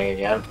Dominique's thing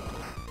again.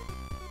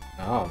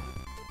 Oh.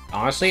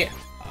 Honestly...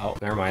 Oh,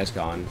 never mind, it's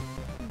gone.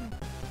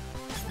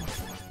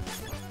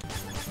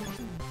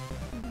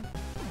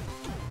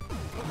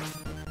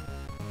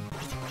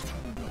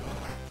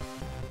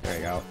 There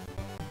we go.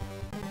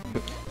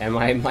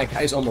 And my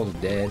guy's almost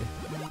dead.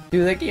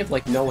 Dude, that gave,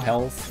 like, no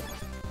health.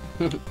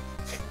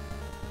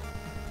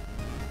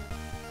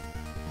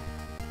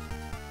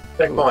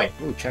 Checkpoint.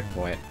 Ooh,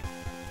 checkpoint.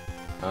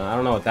 I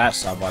don't know what that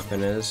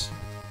sub-weapon is.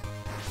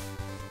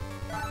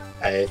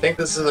 I think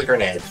this is a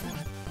grenade.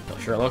 Well,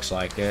 sure looks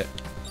like it.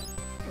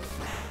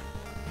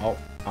 Oh,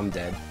 I'm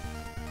dead.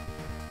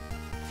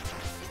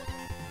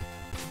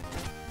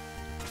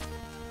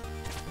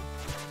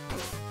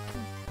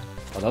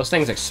 Oh, those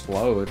things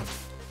explode.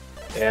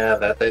 Yeah,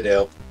 that they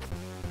do.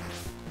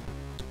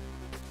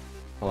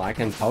 Well, I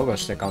can pogo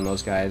stick on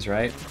those guys,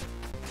 right?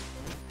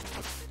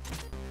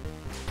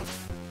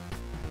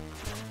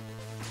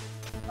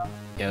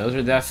 Yeah, those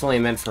are definitely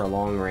meant for a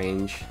long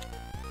range.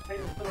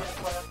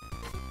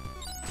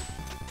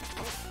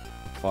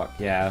 Fuck,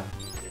 yeah.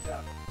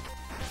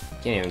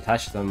 Can't even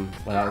touch them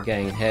without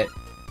getting hit.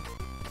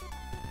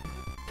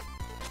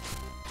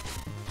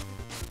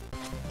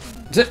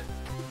 Zip!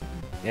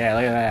 Yeah,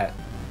 look at that.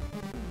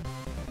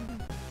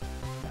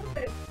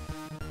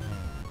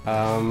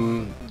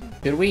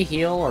 Did we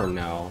heal or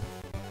no?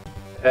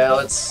 Yeah,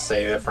 let's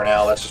save it for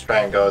now. Let's just try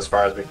and go as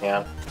far as we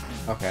can.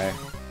 Okay.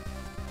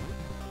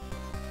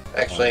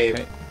 Actually,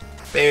 okay.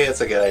 Maybe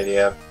it's a good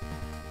idea.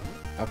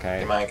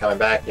 Okay. You mind coming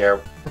back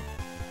here?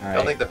 I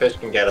don't think the fish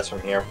can get us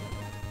from here.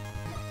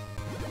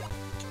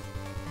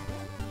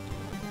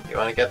 You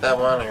want to get that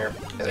one, or...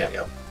 Yeah, there you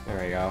go.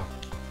 There we go.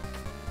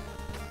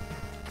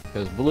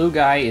 Because Blue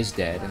Guy is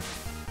dead.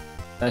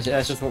 That's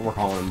just what we're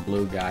calling him,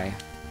 Blue Guy.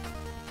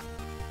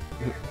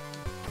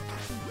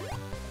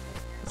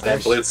 Zen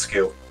Bloot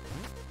Scoop.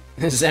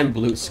 Zen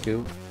Bloot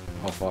Scoop.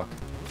 Oh fuck.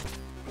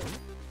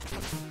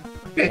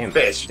 Damn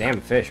fish.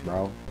 Damn fish,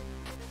 bro.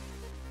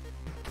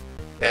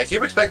 Yeah, I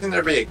keep expecting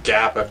there to be a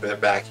gap up in the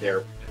back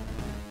here.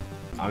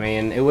 I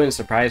mean, it wouldn't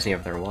surprise me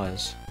if there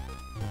was.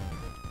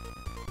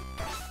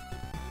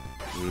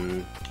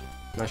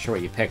 Not sure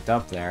what you picked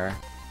up there.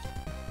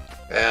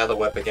 Yeah, the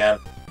whip again.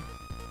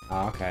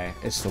 Oh, okay.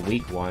 It's the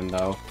weak one,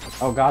 though.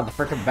 Oh god, the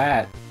frickin'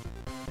 bat!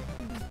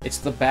 It's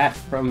the bat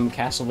from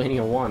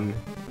Castlevania 1.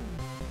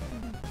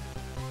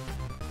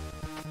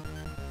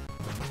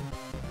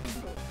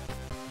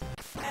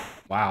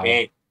 Wow.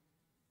 Hey.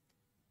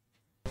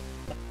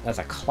 That's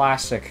a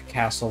classic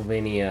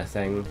Castlevania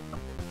thing.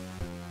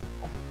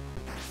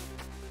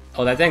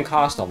 Oh, that didn't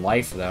cost a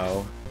life,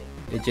 though.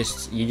 You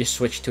just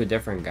switched to a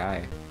different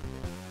guy.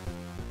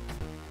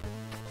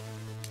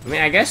 I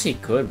mean, I guess he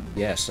could,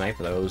 yeah, snipe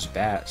those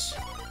bats.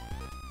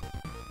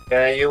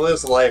 Yeah, you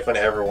lose life when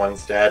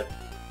everyone's dead.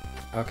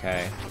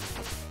 Okay.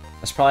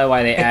 That's probably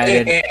why they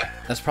added...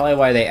 That's probably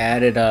why they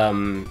added,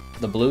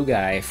 the blue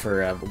guy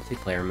for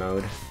multiplayer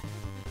mode.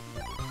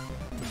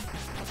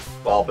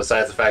 Well,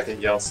 besides the fact that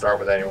you don't start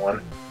with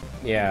anyone.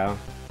 Yeah.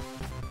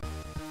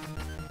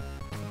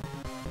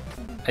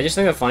 I just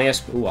think the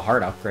funniest... Ooh, a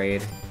heart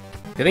upgrade.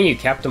 Good thing you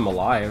kept him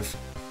alive.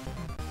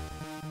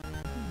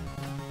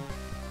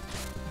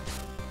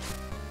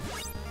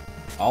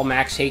 All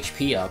max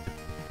HP up.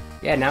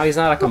 Yeah, now he's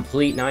not a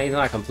complete... Now he's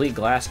not a complete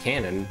glass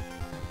cannon.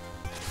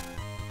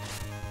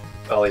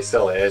 Well, he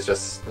still is,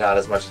 just not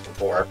as much as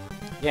before.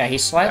 Yeah,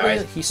 he's slightly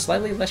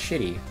less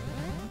shitty.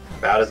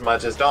 About as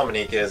much as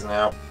Dominique is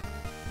now.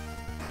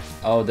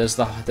 Oh, does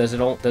the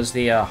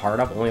heart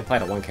up only apply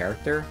to one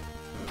character?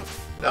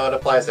 No, it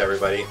applies to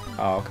everybody.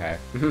 Oh, okay.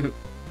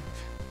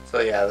 So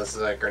yeah, this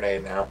is a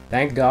grenade now.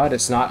 Thank God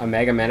it's not a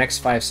Mega Man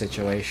X5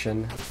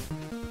 situation.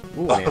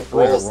 Ooh, man,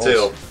 rolls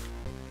too.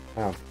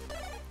 Oh.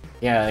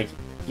 Yeah, like,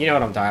 you know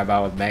what I'm talking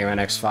about with Mega Man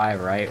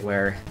X5, right?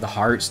 Where the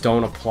hearts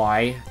don't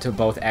apply to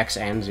both X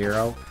and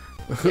Zero.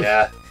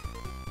 Yeah.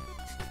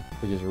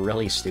 Which is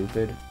really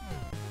stupid.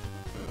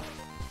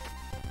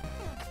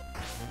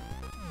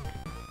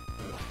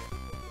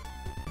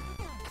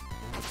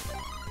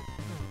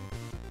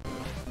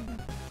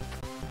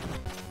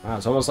 Wow,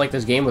 it's almost like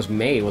this game was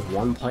made with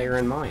one player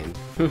in mind.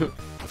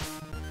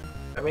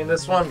 I mean,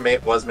 this one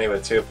was made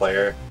with two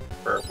players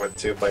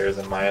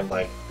in mind,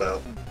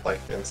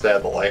 instead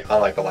of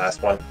unlike the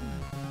last one.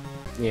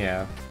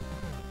 Yeah.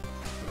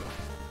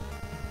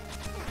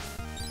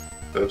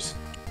 Oops.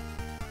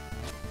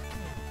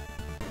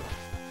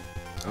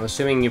 I'm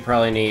assuming you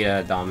probably need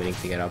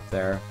Dominique to get up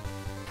there.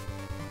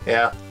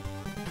 Yeah.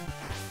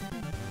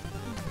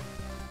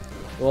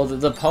 Well,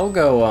 the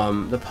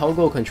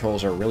pogo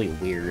controls are really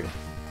weird.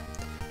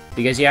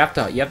 Because you have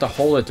to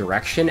hold a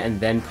direction and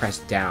then press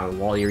down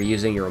while you're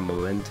using your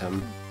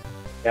momentum.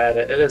 Yeah,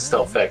 it is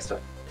still fixed.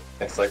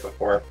 It's like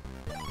before.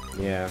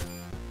 Yeah.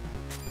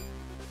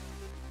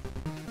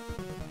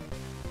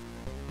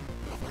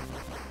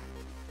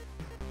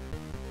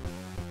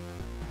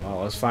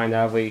 Well, let's find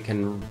out if we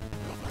can...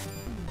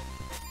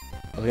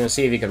 I was gonna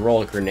see if you can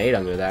roll a grenade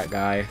under that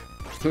guy.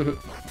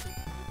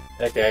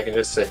 Okay, I can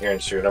just sit here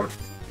and shoot him.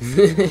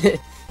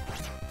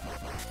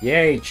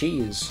 Yay,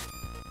 cheese.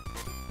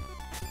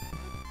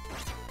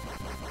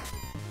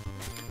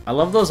 I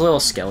love those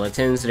little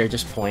skeletons that are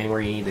just pointing where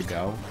you need to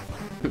go.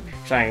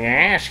 It's like,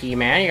 yeah, ski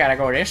man, you gotta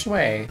go this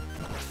way.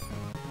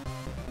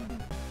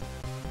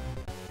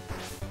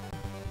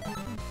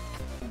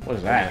 What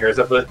is that? Here's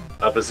a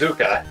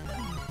bazooka.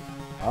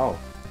 Oh,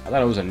 I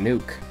thought it was a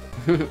nuke.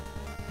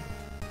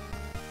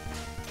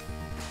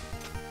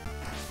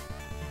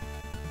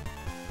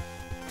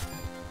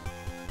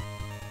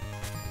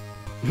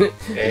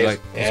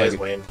 He's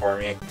waiting for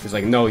me. He's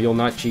like, no, you'll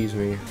not cheese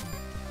me.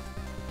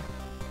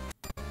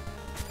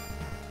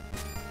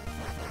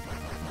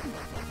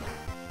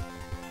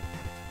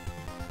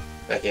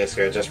 Okay,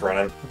 so you're just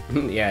running.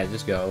 Yeah,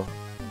 just go.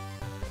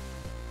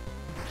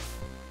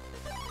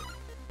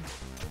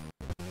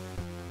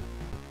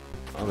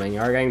 Oh man, you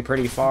are getting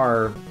pretty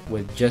far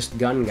with just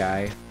gun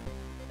guy.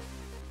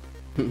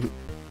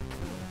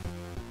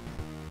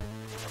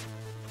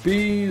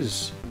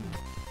 Bees!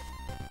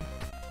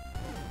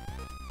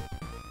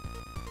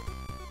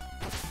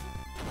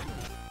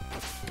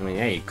 I mean,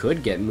 yeah, you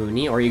could get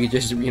Mooney, or you could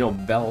just,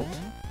 belt.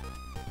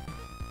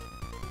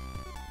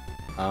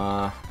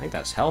 I think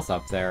that's health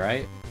up there,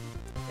 right?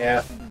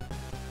 Yeah.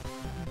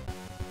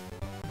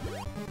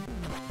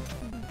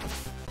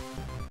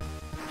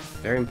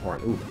 Very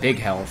important. Ooh, big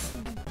health.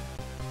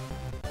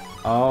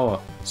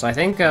 Oh, so I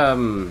think,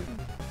 actually,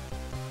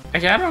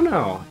 I don't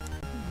know.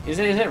 Is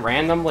it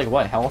random, like,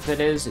 what health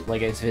it is?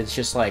 Like, if it's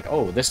just like,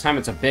 oh, this time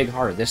it's a big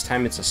heart, this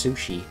time it's a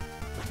sushi.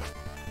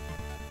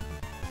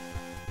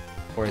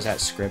 Or is that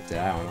scripted?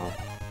 I don't know.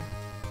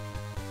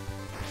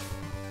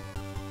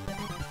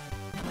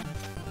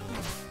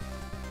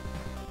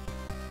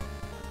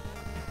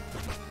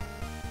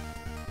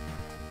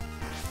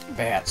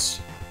 Bats.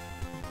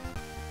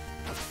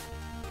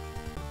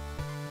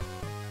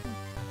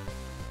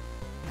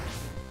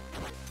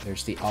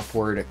 There's the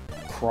upward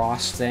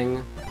cross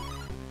thing.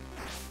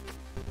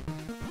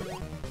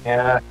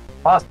 Yeah,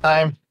 boss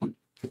time.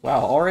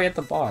 Wow, already at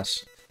the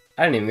boss.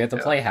 I didn't even get to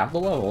play half the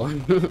level.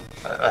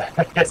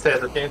 Like I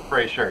said, the game's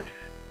pretty short.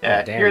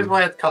 Yeah, oh, here's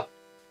why it's called.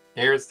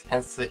 Here's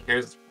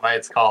why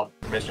it's called.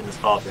 The mission is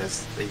called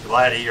this: the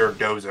Gladiator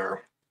Dozer.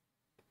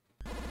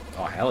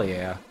 Oh hell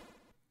yeah!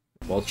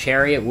 Well,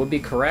 Chariot would be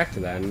correct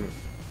then.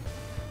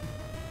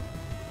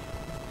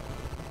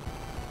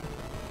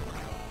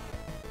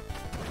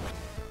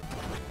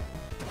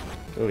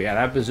 Oh yeah,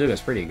 that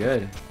bazooka's pretty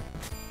good.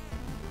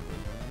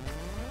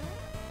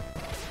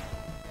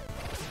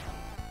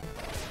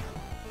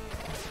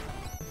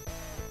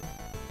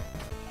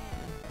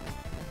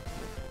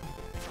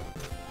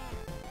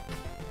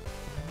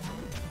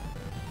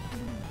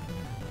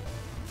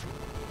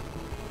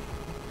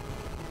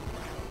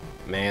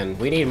 Man,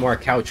 we need more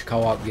couch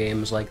co-op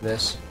games like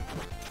this.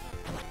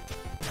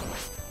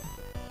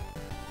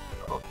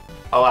 Oh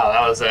wow,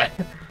 that was it.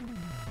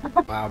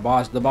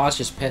 Wow, the boss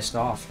just pissed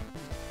off.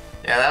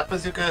 Yeah, that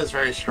bazooka is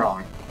very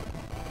strong.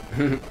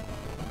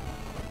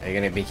 Are you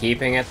gonna be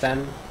keeping it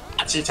then?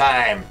 Hachi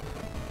time!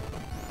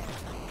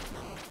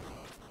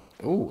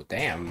 Ooh,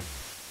 damn.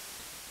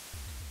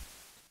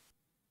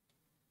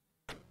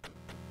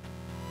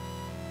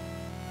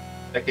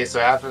 Okay,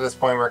 so after this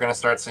point, we're gonna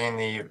start seeing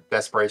the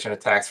desperation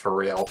attacks for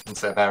real,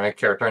 instead of having a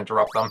character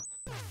interrupt them.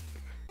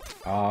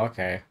 Oh,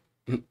 okay.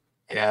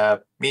 Yeah,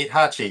 meet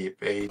Hachi,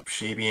 a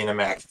chibi in a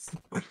mech.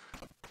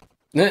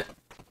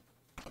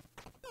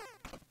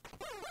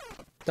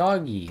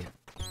 Doggy.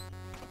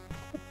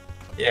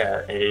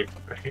 Yeah, a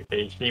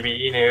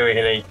chibi Inu in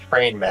a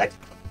train mech.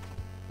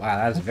 Wow,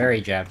 that's very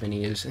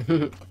Japanese.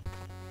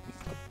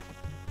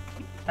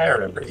 I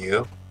remember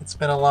you. It's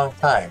been a long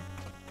time.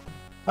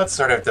 What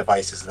sort of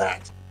device is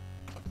that?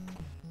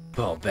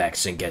 Fall back,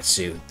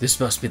 Sengetsu. This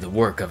must be the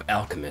work of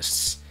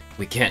alchemists.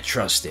 We can't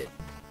trust it.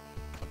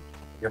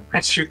 You're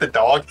gonna shoot the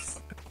dog?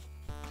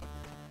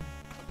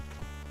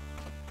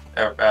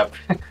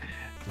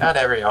 Not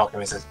every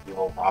alchemist is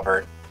evil,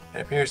 Robert. It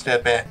appears to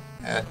have been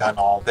done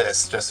all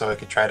this just so it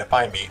could try to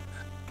find me.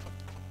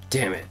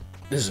 Damn it.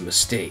 This is a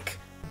mistake.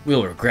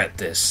 We'll regret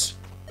this.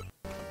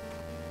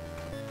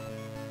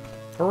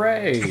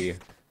 Hooray!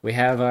 We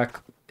have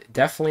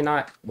definitely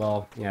not,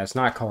 well, yeah, it's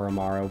not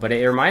Koromaru, but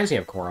it reminds me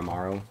of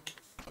Koromaru.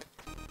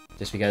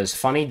 Just because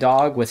funny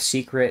dog with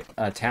secret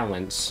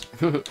talents.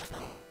 So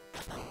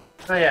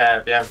yeah,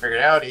 if you haven't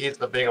figured out, he's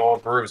the big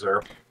old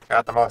bruiser.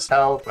 Got the most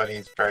health, but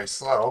he's very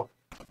slow.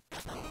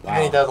 Wow.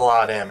 And he does a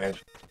lot of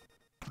damage.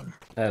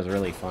 That is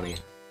really funny.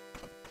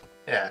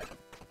 Yeah.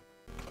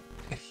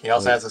 He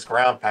also has this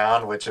ground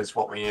pound, which is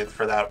what we needed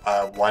for that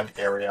one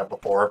area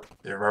before.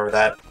 Do you remember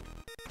that?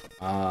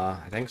 I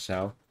think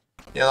so.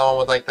 You know the one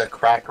with like the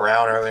cracked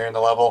ground earlier in the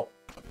level?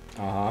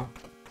 Uh-huh.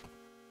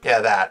 Yeah,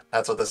 that.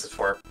 That's what this is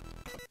for.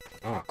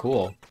 Oh,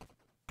 cool.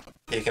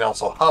 You can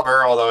also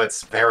hover, although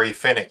it's very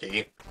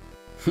finicky.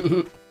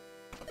 And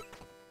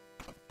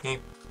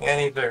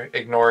you to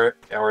ignore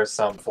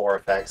some floor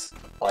effects,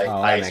 like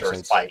ice or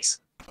spikes.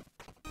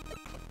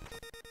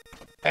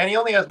 And he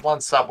only has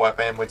one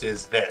sub-weapon, which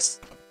is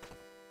this.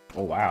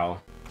 Oh, wow.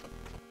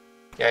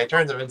 Yeah, he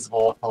turns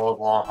invincible,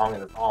 holds long hung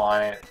in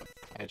on it,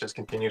 and it just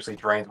continuously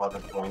drains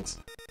weapon points.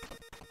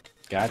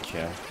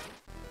 Gotcha.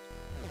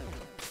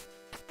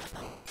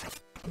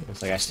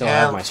 Looks like I still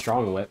have my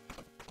strong whip.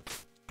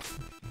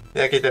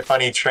 Yeah, get the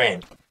funny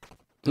train.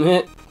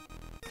 Yeah,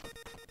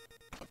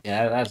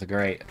 that's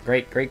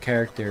great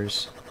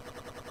characters.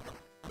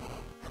 Oh,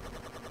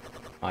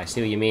 I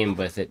see what you mean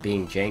with it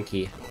being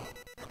janky.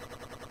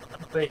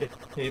 I think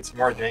it's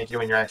more janky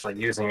when you're actually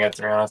using it,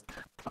 to be honest.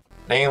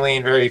 Mainly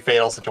in very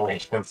fatal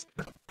situations.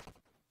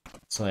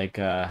 It's like,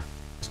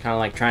 it's kind of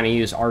like trying to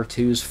use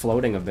R2's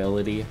floating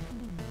ability.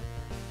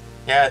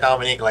 Yeah,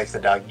 Dominique likes the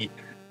doggy.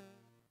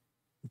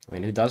 I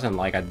mean, who doesn't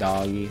like a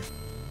doggy?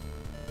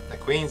 The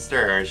Queen's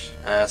Dirge.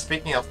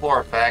 Speaking of floor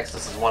effects,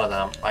 this is one of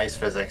them. Ice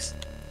physics.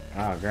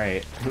 Oh,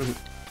 great.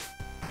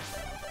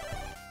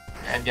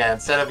 And yeah,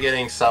 instead of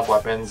getting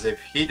sub-weapons,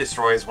 if he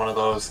destroys one of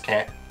those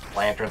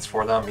lanterns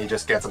for them, he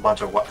just gets a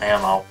bunch of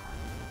ammo.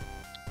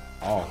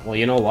 Oh, well,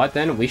 you know what,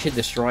 then? We should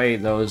destroy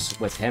those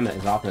with him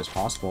as often as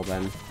possible,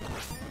 then.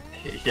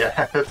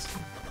 Yeah.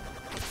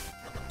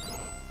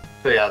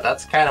 So yeah,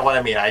 that's kind of what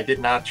I mean. I did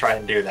not try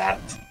and do that.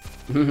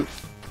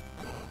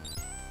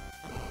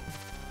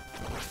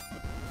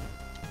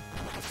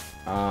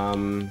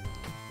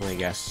 I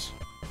guess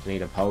we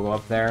need a pogo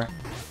up there.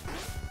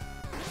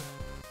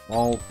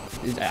 Well,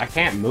 I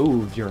can't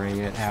move during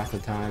it half the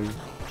time.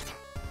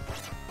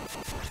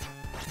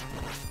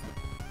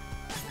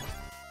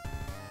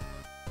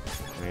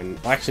 And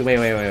well, actually,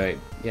 wait.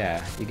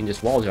 Yeah, you can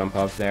just wall jump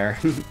up there.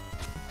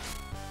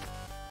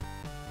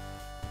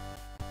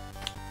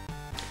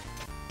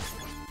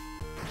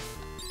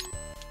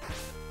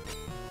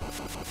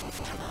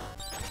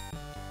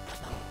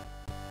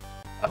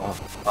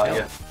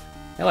 Yeah.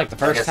 Yeah, like the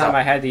first time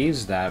I had to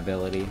use that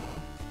ability.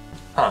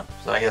 Huh?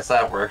 So I guess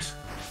that works.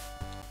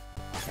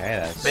 Okay,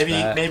 that's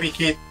maybe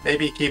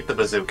keep the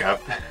bazooka.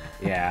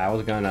 Yeah, I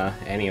was gonna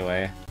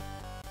anyway.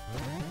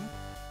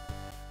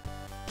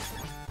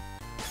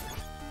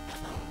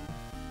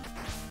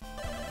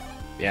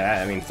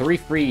 Yeah, I mean, three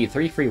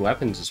free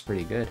weapons is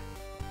pretty good.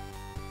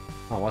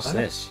 Oh, what's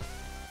this?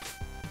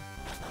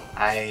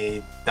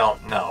 I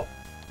don't know.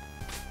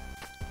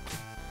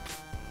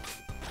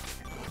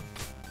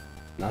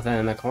 Nothing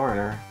in the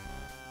corner.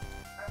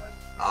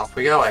 Off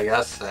we go, I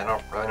guess. I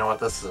don't really know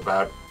what this is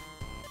about.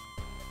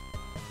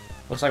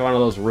 Looks like one of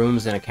those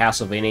rooms in a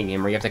Castlevania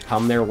game where you have to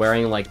come there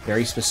wearing, like,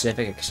 very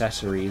specific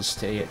accessories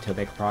to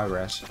make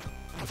progress.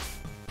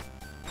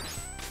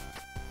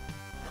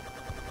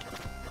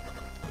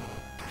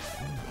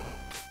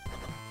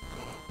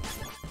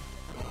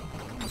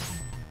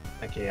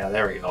 Okay, yeah,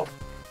 there we go.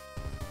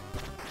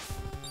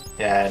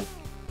 Yeah, and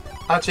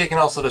Hachi can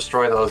also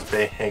destroy those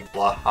big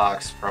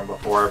blocks from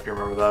before, if you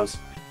remember those.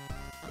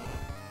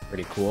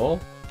 Pretty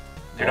cool.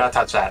 Do not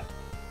touch that.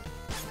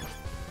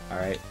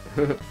 Alright.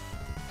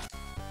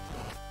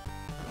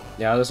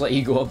 Yeah, I'll just let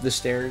you go up the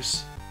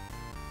stairs.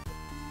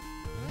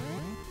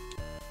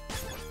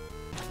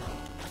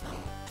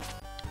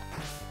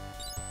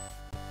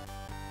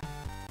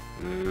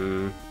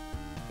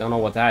 Don't know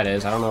what that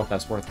is. I don't know if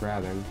that's worth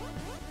grabbing.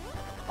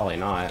 Probably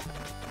not.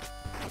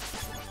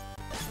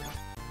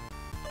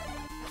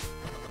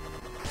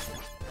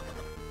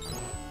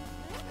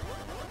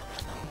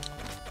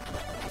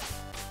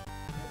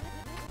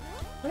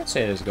 I'd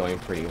say it is going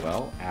pretty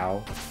well.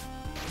 Ow.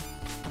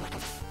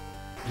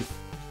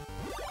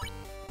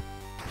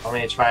 Want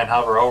me to try and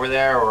hover over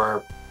there,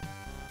 or...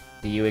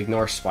 Do you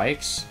ignore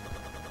spikes?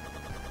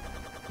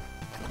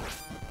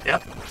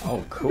 Yep.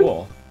 Oh,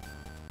 cool.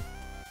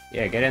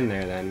 Yeah, get in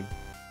there then.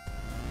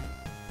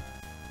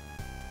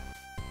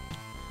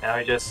 Now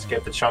we just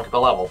skip the chunk of the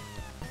level.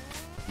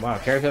 Wow,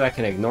 character that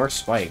can ignore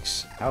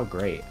spikes. How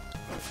great.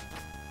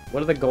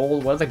 What do the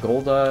gold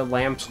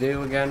lamps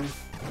do again?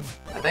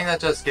 I think that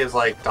just gives,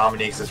 like,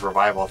 Dominique's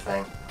revival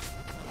thing.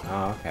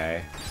 Oh,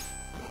 okay.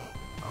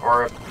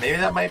 Or maybe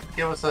that might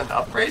give us an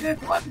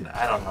upgraded one?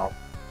 I don't know.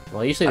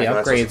 Well, usually the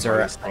upgrades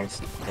are...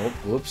 Oh,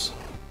 whoops.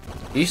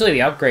 Usually the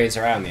upgrades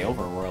are out in the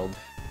overworld.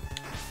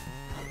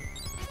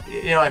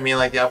 You know what I mean?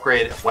 Like the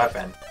upgrade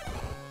weapon.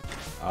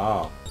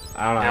 Oh.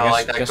 I don't know, You know,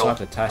 I guess we'll have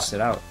to test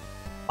it out.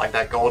 Like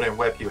that golden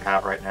whip you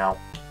have right now.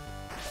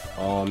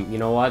 You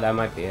know what? That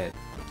might be it.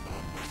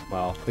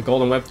 Well, the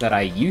golden whip that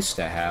I used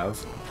to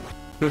have.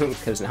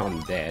 Because now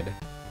I'm dead.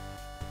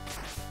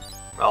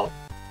 Well,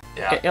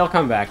 yeah. It'll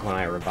come back when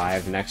I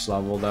revive next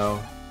level, though.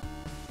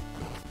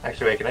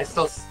 Actually, wait, can I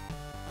still...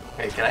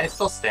 Hey, can I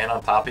still stand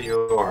on top of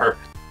you, or...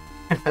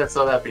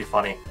 So that'd be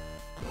funny.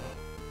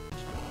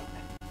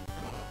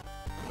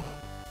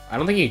 I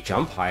don't think you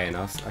jump high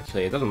enough.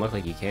 Actually, it doesn't look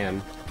like you can.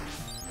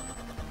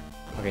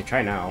 Okay,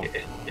 try now.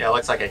 Yeah, it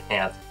looks like I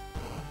can't.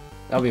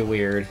 That'll be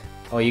weird.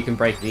 Oh, you can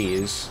break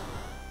these.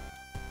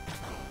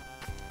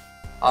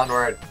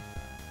 Onward.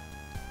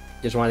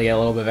 Just wanted to get a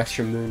little bit of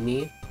extra moon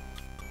knee.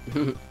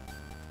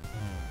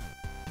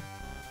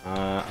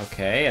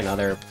 Okay,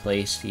 another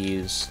place to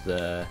use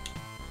the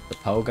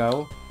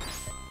pogo.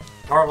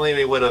 Normally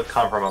we would have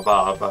come from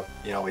above, but,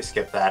 you know, we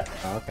skipped that.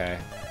 Okay.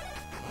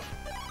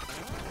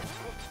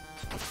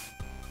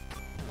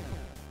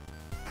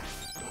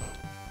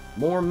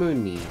 More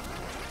moon knee.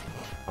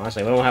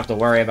 Honestly, we don't have to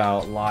worry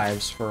about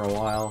lives for a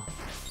while.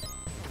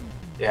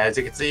 Yeah, as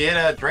you can see,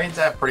 it drains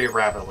that pretty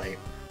rapidly.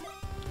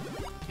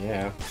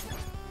 Yeah.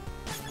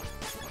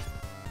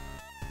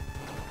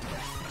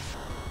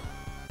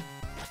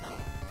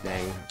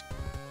 Dang.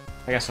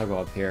 I guess I'll go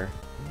up here.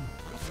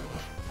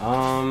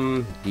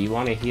 Do you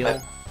want to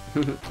heal?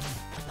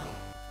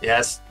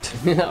 Yes.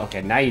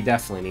 Okay, now you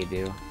definitely need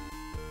to.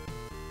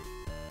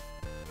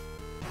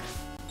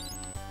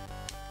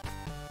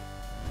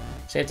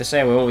 Safe to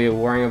say we won't be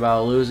worrying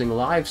about losing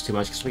lives too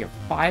much because we have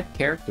 5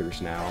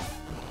 characters now.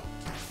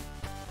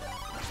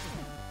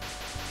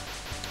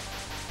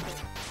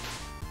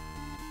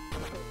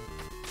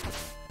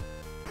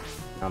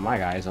 Now my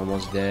guy's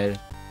almost dead.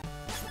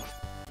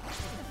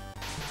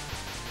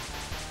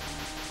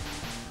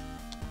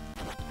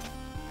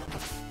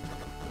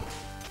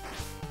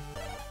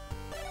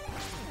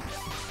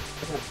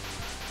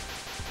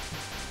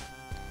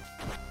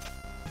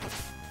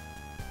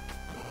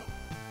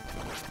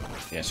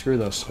 Yeah, screw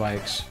those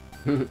spikes.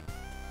 Yeah,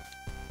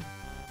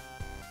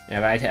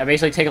 but I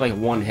basically take like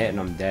one hit and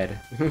I'm dead.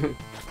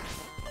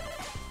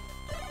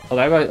 Oh,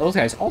 those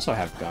guys also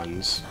have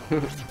guns.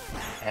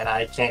 And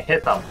I can't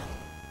hit them.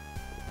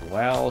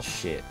 Well,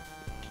 shit.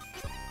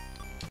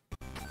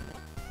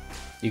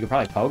 You could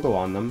probably pogo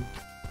on them.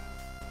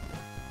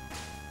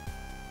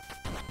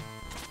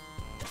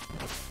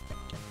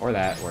 Or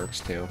that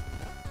works too.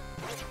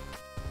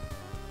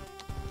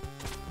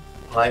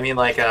 Well, I mean,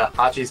 like,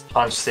 Hachi's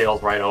punch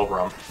sails right over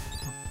him.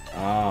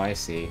 Oh, I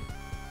see.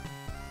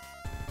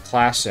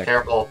 Classic.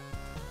 Careful.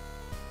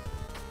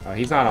 Oh,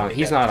 he's not on.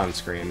 He's not on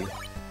screen.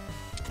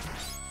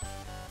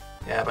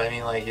 Yeah, but I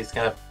mean, like, he's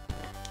gonna...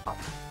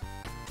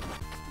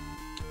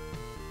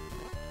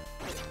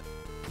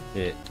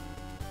 Shit.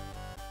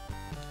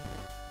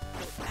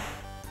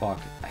 Fuck.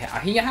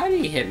 How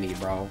did he hit me,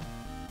 bro?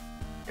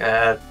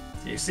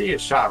 You see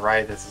his shot,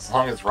 right? That's as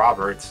long as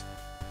Robert's.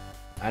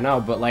 I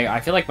know, but like, I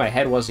feel like my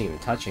head wasn't even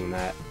touching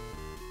that.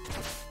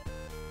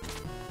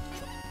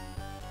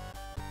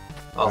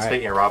 Well,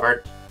 speaking of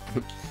Robert,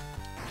 you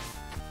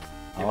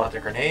want the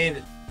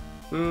grenade?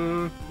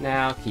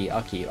 Nah, I'll keep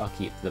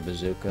the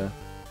bazooka.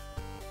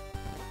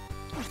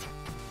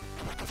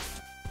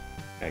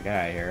 Okay, get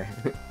out of here.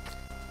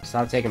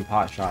 Stop taking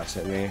pot shots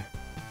at me.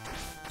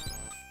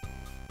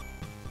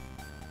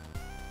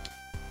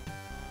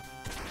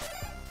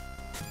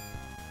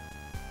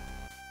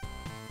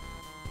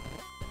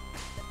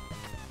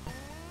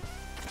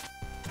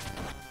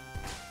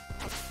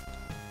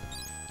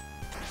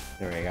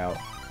 There we go.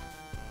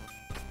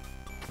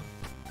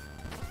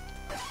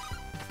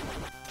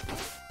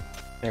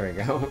 There we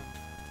go.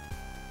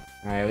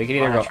 Alright, we can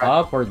either go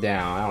up or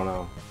down, I don't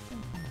know.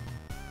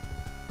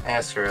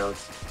 Screw.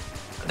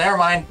 Never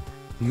mind.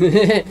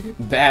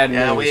 Bad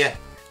news.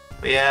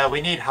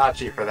 We need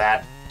Hachi for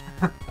that.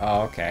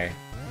 Oh, okay.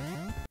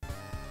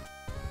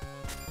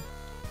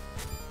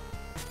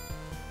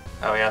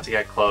 Oh, we have to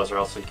get close or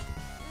else we...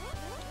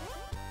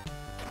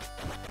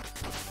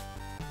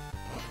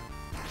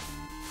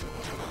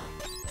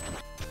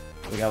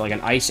 We got like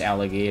an ice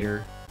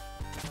alligator.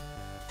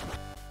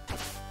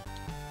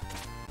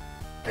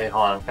 Hey,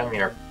 hold on, come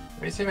here.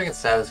 Let me see if I can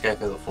stab this guy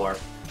through the floor.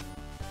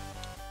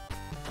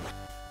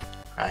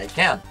 I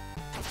can.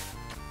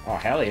 Oh,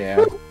 hell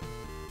yeah.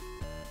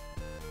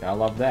 I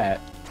love that.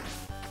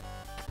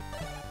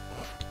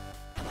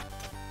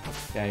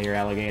 Get out of here,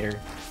 alligator.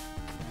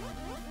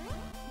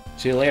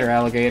 See you later,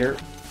 alligator.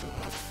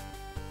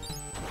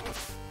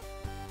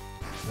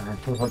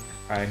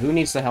 Alright, who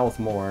needs the health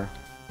more?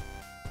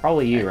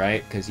 Probably you,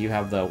 right? Because you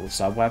have the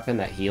sub-weapon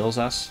that heals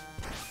us.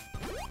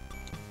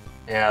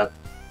 Yeah.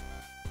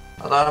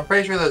 Although I'm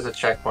pretty sure there's a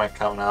checkpoint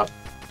coming up.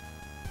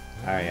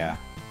 Oh, yeah.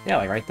 Yeah,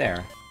 like right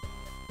there.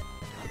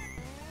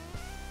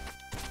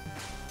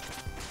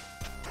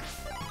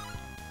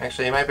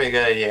 Actually, it might be a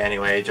good idea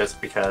anyway, just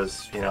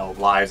because, you know,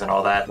 lives and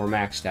all that. We're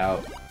maxed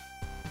out.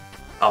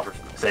 Oh, for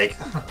fuck's sake.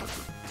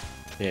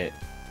 Shit.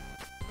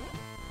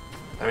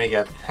 Let me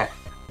get...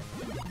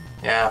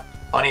 yeah,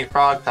 funny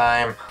frog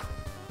time.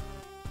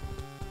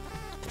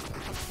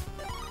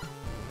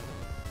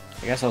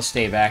 I guess I'll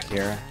stay back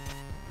here.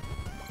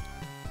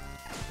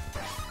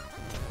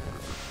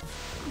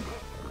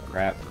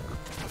 Crap.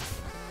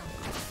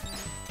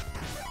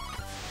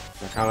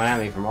 They're coming at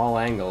me from all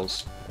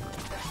angles.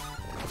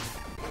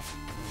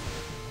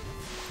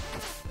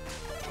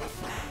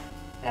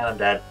 And I'm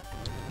dead.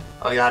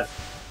 Oh god.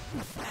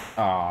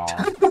 Aw,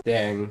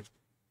 dang.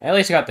 I at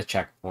least got the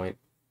checkpoint.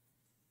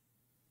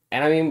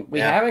 And I mean, we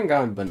haven't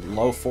gone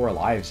below 4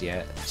 lives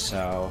yet,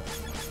 so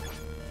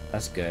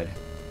that's good.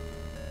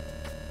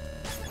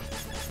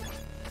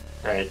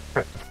 Right.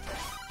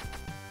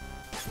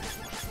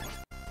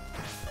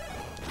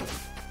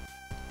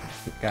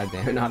 God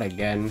damn it, not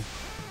again.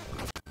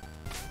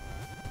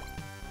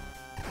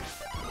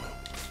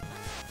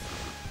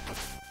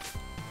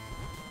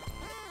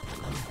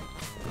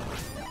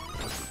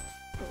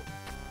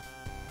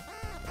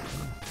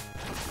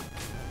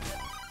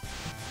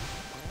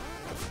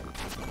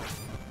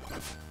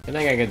 I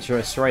think I could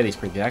destroy these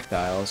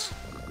projectiles.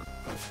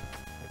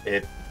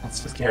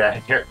 Let's just get out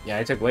of here. Yeah,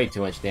 I took way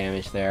too much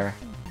damage there.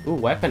 Ooh,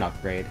 weapon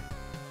upgrade.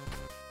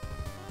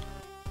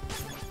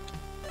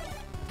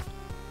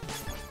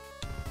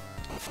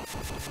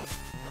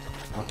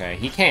 Okay,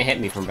 he can't hit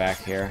me from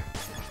back here.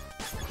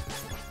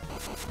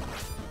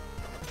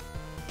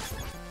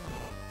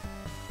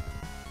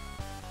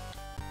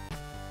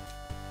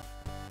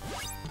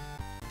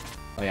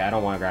 Oh yeah, I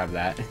don't want to grab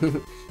that.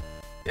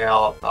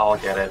 Yeah, I'll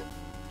get it.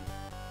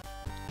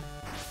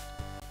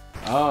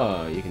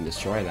 Oh, you can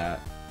destroy that.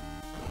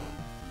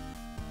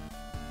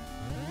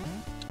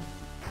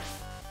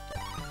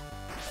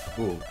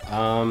 Ooh,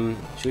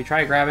 should we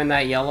try grabbing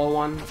that yellow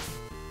one?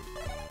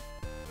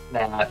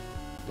 Nah.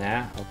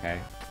 Nah? Okay.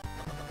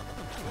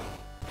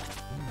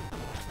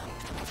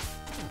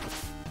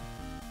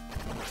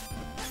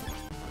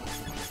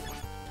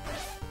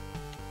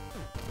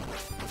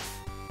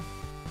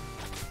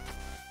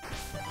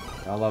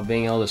 I love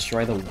being able to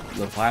destroy the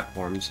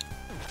platforms.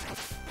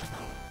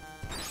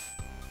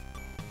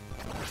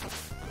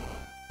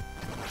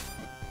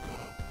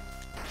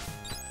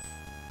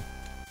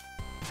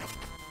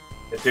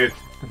 Dude.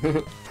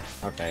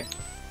 Okay. I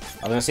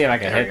was gonna see if I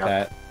can hit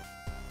that.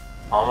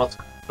 Almost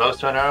close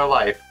to another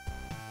life.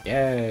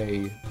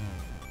 Yay.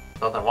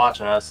 Something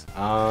watching us. Yeah.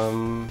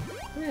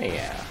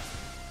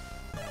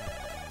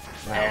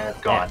 Wow. And it's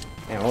gone.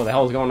 Yeah, what the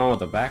hell is going on with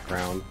the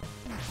background?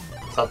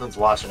 Something's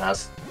watching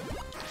us.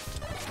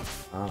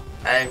 Oh.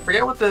 I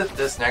forget what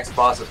this next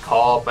boss is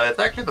called, but it's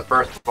actually the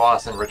first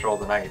boss in Ritual of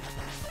the Night.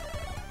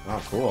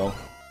 Oh, cool.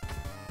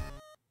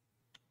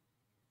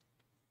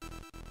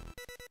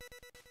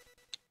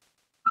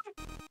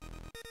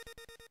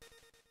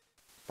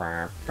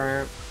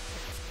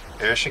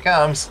 Here she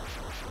comes.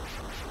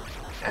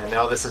 And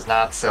no, this is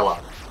not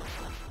Scylla.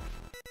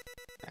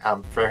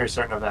 I'm very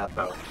certain of that,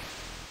 though.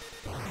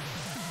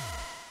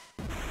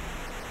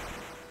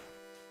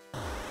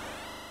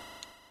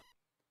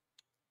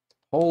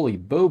 Holy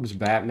boobs,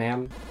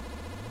 Batman.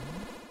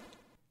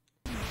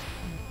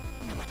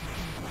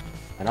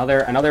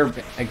 Another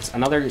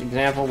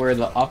example where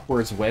the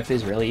upwards whip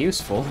is really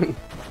useful.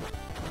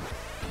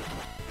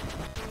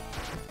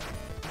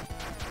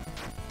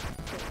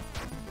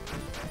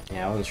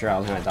 Yeah, I wasn't sure I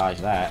was gonna dodge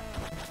that.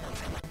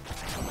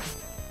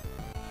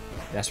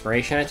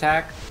 Desperation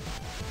attack?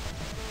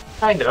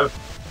 Kind of.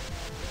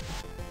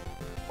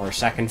 Or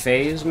second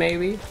phase,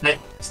 maybe?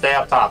 Stay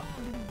up top.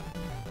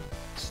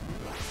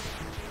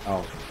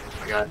 Oh. Oh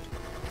my god.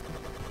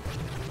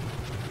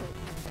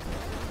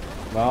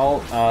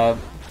 Well,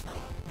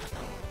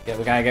 yeah,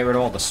 we gotta get rid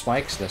of all the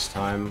spikes this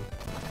time.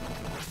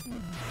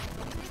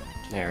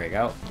 There we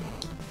go.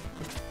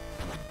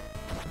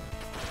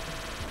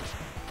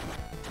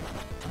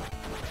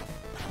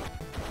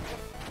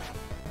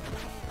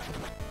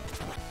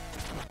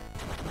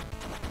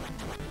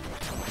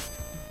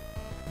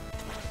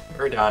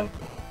 We're done.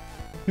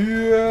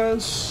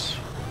 Yes!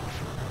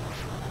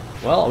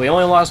 Well, we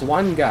only lost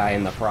one guy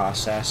in the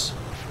process.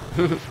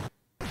 And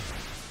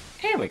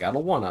we got a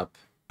 1-up.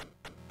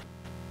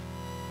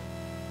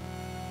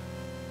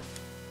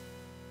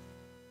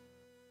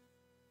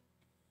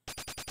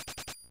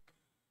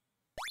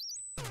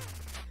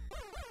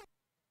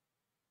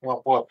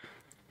 Whoop, whoop.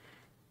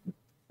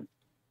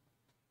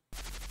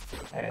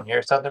 And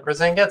here's something for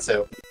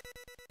Zangetsu.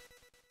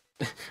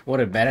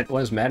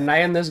 Was Meta Knight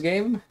in this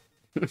game?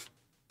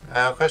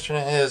 Question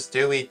is,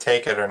 do we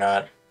take it or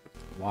not?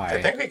 Why?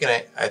 I think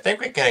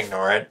we can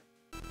ignore it.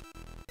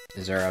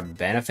 Is there a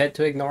benefit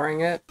to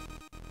ignoring it?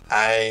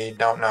 I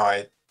don't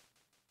know.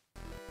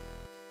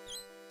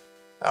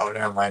 Oh,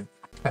 never mind.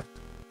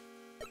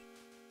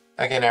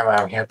 Okay, never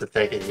mind. We have to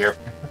take it here.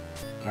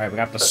 All right, we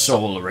got the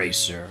Soul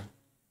Eraser.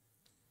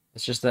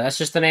 That's just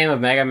the name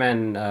of Mega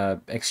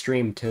Man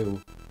Extreme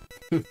 2.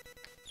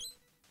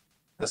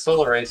 The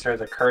Soul Eraser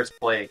is a cursed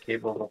blade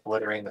capable of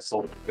obliterating the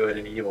soul of good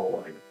and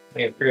evil. I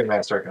think Freedom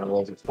Master can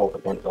lose its full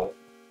potential.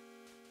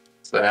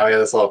 So now we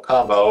have this little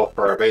combo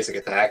for our basic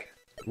attack.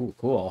 Ooh,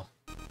 cool.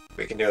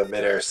 We can do a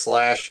mid-air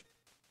slash.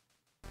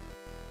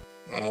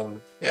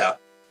 And yeah.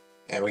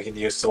 And we can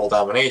use Soul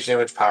Domination,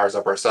 which powers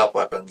up our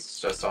sub-weapons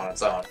just on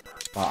its own.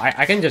 Well,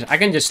 I can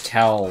just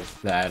tell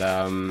that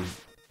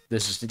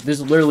this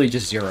is literally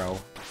just Zero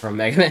from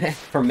Mega Man.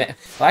 Well,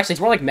 actually, it's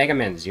more like Mega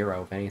Man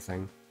Zero, if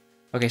anything.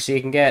 Okay, so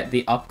you can get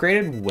the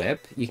upgraded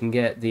whip. You can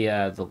get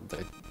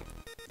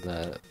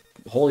the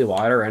holy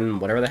water and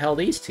whatever the hell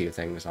these two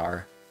things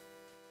are.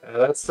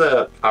 That's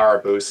the power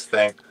boost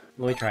thing.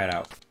 Let me try it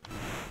out.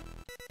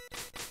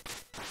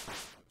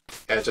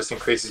 And it just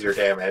increases your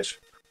damage.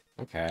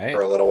 Okay.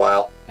 For a little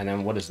while. And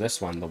then what is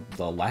this one?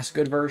 The less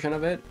good version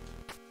of it?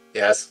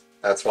 Yes,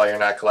 that's why you're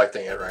not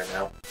collecting it right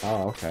now.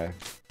 Oh, okay.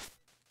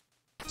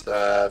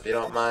 So if you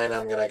don't mind,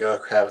 I'm gonna go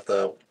have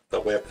the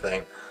whip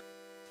thing.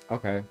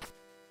 Okay.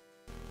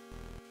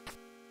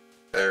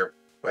 There.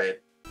 Wait.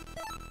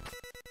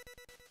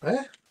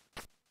 Eh?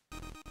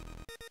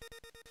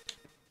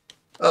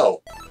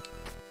 Oh.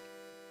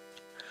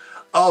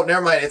 Oh,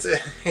 never mind. It's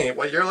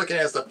what you're looking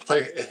at is the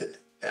player.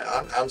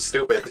 I'm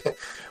stupid.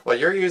 What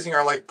you're using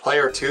are like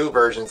player 2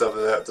 versions of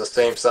the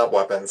same sub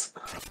weapons.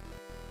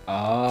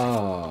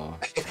 Oh.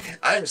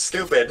 I'm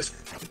stupid.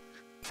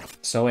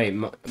 So wait,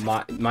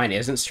 mine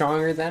isn't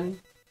stronger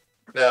then?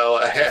 No,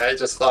 I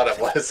just thought it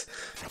was.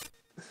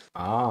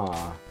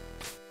 Ah.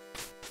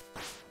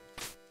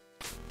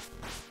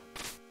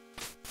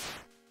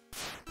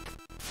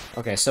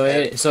 Okay, so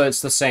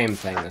it's the same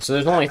thing. So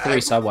there's only 3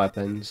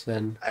 sub-weapons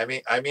then. I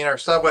mean our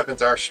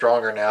sub-weapons are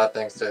stronger now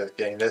thanks to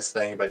getting this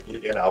thing, but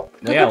you know.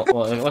 Yeah,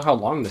 well, look how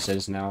long this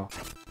is now.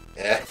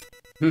 Yeah.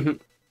 And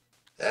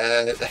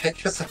I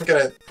guess I'm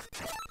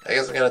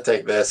gonna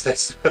take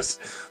this.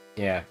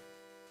 Yeah.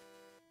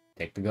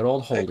 Take the good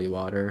old holy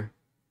water.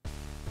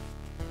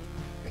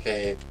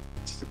 Okay.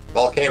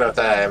 Volcano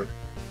time.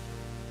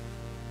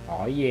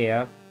 Oh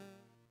yeah.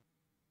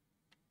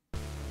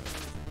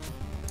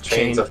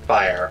 Chains of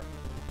Fire.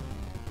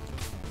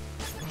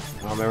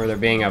 I remember there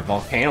being a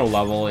volcano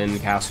level in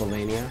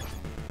Castlevania.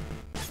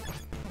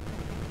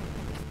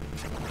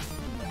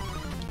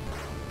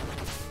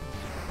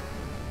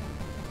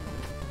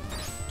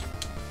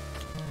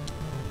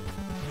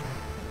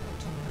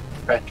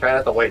 Try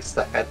not to waste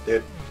that,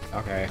 dude.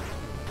 Okay.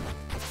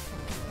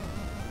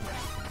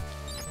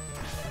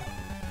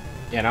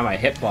 Yeah, now my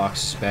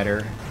hitbox is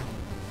better.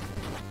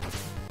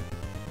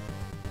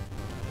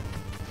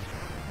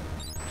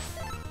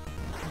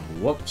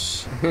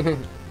 Whoops.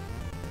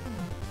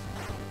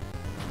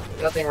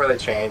 Nothing really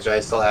changed. I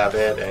still have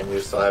it, and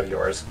you still have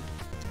yours.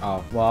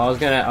 Oh, well,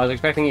 I was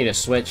expecting you to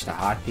switch to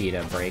hotkey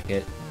to break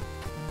it.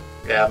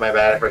 Yeah, my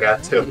bad. I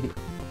forgot to.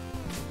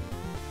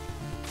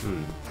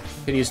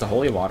 Could use the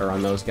holy water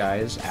on those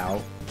guys.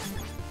 Ow.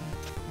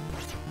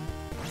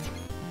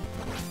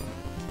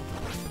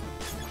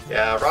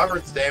 Yeah,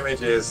 Robert's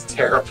damage is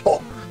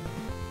terrible.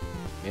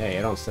 Yeah,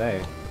 you don't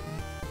say.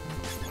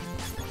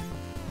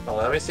 Well,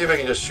 let me see if I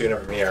can just shoot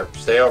him from here.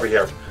 Stay over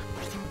here.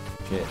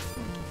 Shit.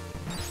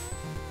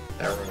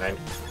 Never mind.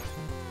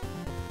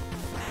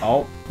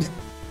 Oh.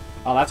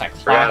 Oh, that's a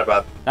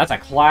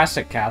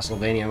classic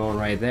Castlevania mode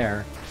right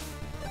there.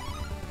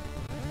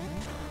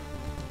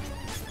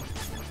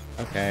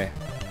 Okay.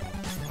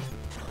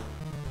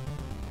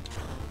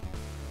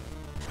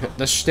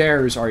 The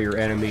stairs are your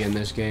enemy in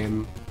this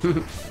game.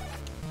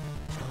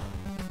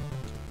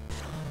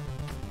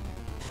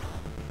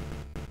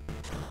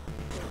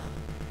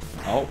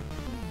 Oh.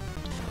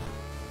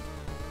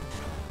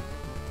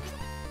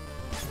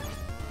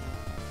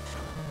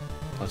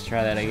 Let's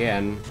try that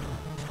again.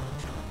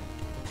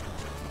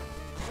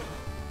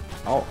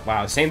 Oh,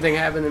 wow, same thing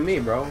happened to me,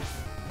 bro.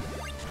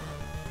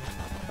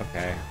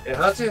 Okay. Yeah,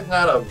 Hatsu's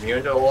not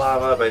immune to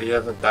lava, but he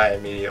doesn't die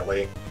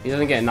immediately. He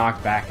doesn't get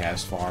knocked back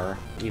as far,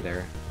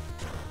 either.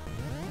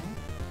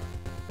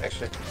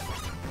 Actually.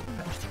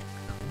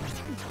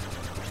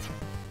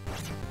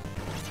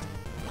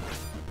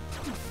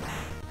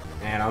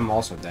 And I'm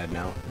also dead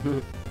now.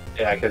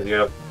 Yeah, because you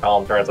have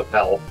column turns of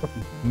health.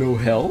 No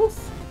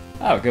health?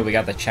 Oh, good, we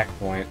got the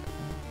checkpoint.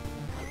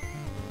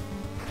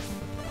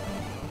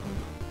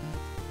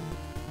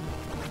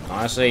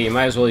 Honestly, you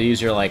might as well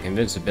use your, like,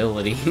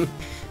 invincibility.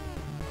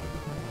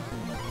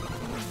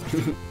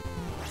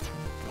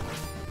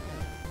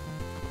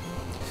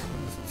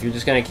 If you're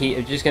just gonna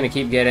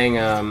keep getting,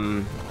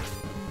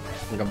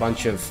 Like a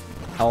bunch of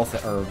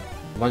health, or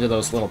a bunch of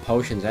those little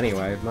potions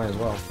anyway. Might as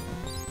well.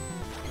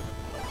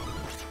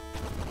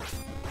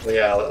 Well,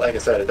 yeah, like I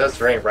said, it does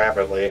drain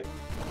rapidly.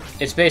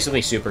 It's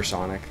basically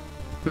supersonic.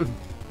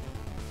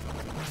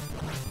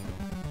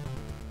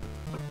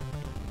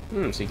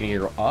 So you can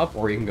either go up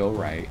or you can go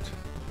right.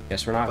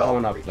 Guess we're not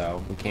going up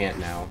though. We can't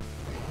now.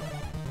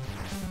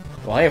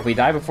 Well, hey, if we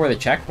die before the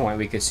checkpoint,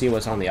 we could see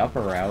what's on the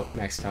upper route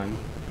next time.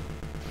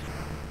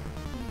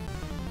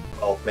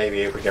 Well,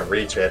 maybe if we can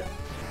reach it.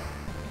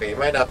 We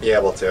might not be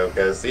able to,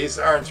 because these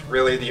aren't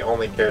really the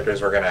only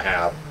characters we're gonna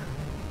have.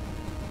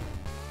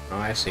 Oh,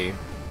 I see.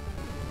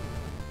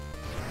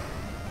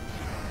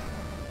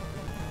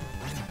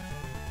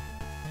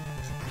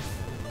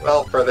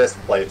 Well, for this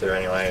playthrough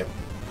anyway.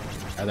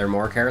 Are there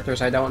more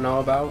characters I don't know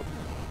about?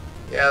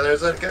 Yeah,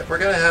 we're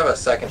gonna have a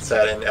second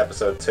set in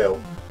episode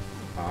 2.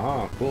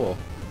 Oh, cool.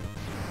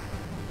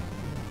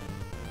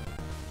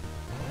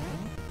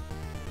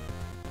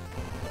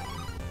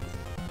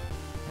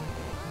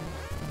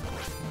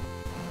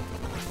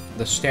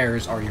 The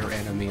stairs are your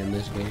enemy in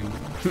this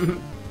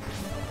game.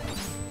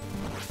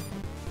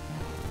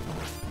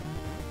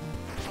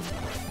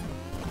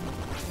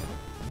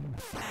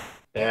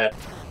 Yeah.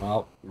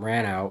 Well,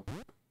 ran out.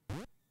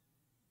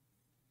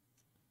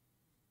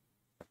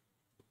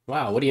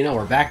 Wow, what do you know?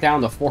 We're back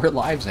down to 4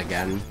 lives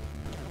again.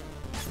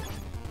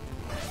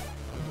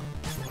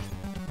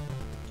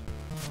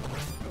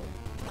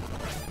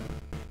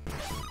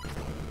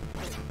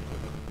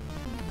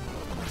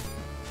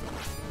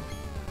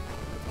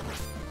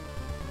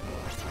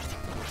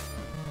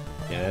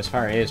 Yeah, this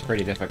part is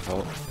pretty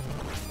difficult.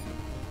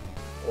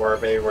 Or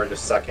maybe we're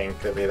just sucking.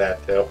 Could be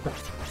that too. The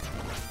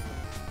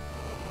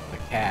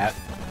cat.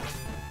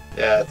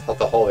 Yeah, it's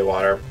the holy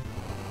water.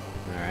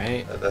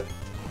 Alright.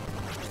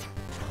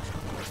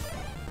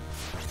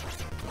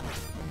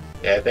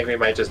 Yeah, I think we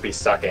might just be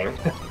sucking.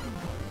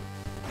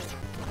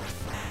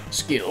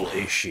 Skill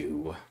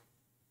issue.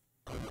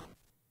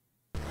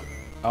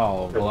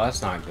 Oh, well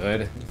that's not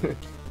good.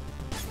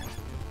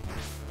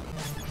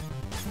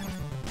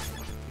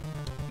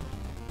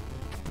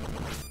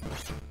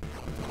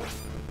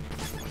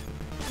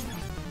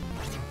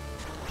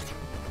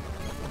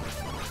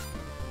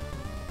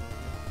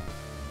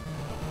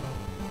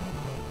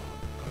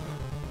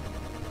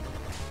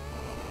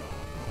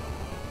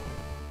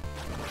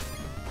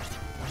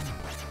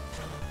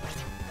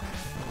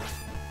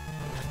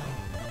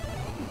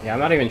 Yeah, I'm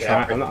not even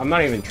trying. I'm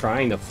not even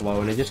trying to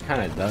flow, and it just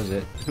kind of does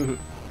it. And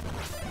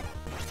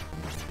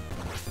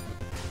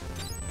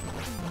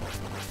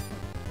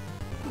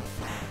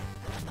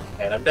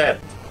I'm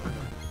dead.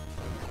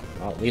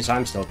 Well, at least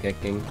I'm still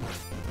kicking.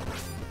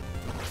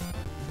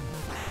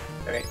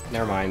 Okay.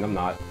 Never mind, I'm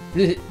not.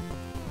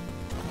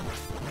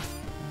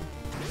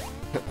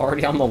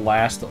 Already on the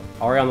last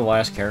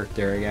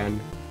character again.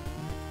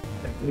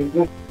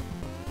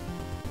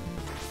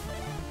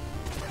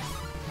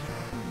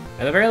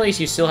 At the very least,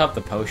 you still have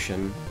the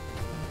potion.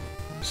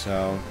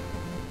 So,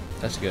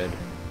 that's good.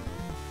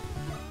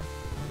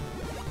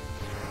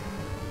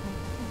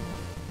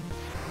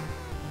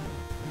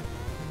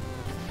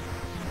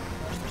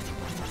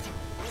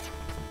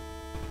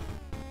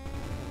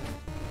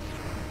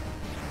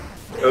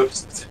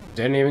 Oops.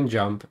 Didn't even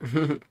jump.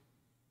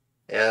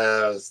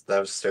 Yeah, that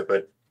was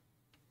stupid.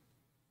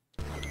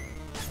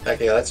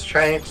 Okay, let's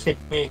try and keep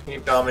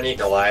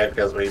Dominique alive,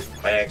 because we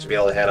might actually be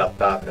able to head up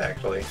top,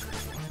 actually.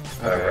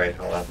 Okay. Oh, right,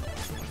 hold on.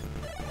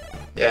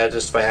 Yeah,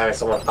 just by having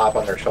someone hop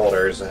on their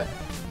shoulders. Oh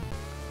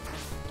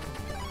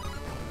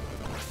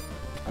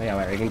yeah,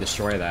 wait, we can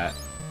destroy that.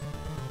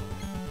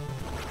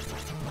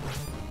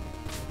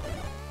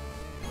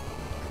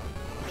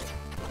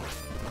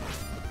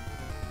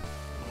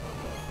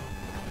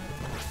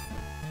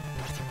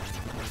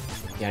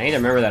 Yeah, I need to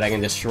remember that I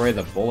can destroy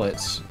the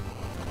bullets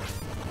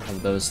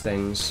of those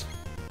things.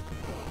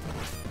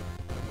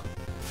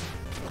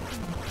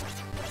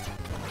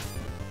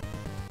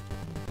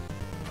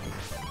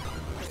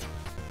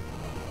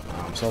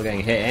 Oh, I'm still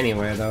getting hit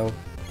anyway, though.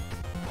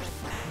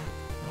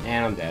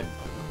 And I'm dead.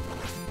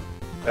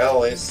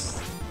 Well,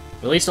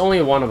 At least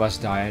only one of us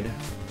died.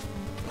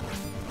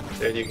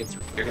 dude, you can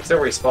still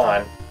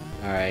respawn.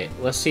 Alright,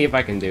 let's see if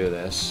I can do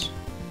this.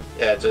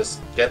 Yeah, just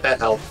get that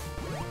health.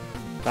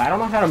 But I don't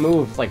know how to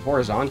move, like,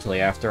 horizontally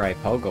after I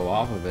pogo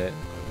off of it.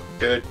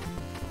 Dude,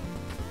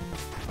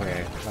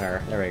 Okay,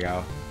 there we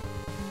go.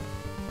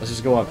 Let's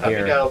just go up up you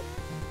here. go.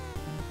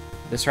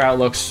 This route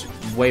looks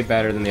way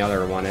better than the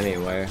other one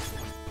anyway.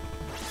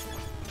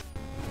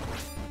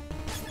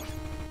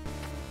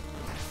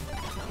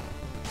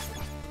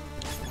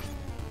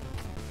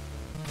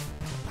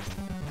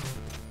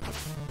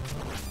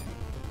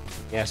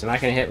 Yes, and I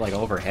can hit, like,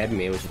 overhead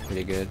me, which is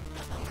pretty good.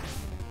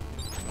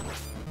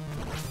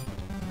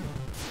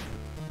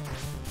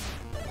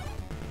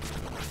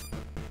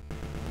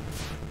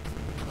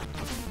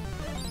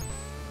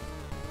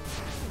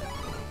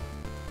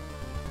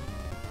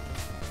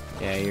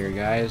 Yeah, here,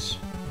 guys.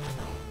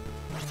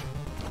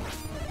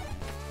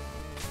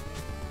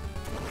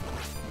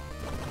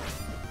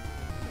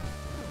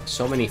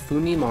 so many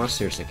Fumi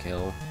monsters to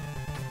kill.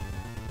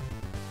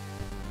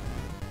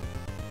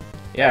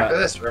 Yeah, After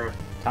this room.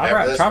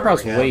 Top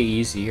Route's way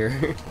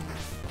easier.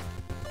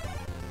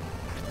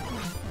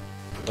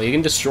 Well, you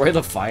can destroy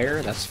the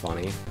fire? That's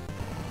funny.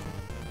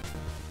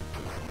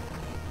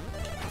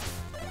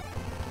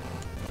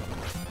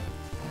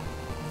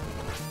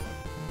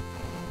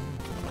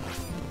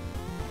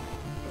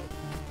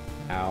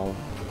 Ow.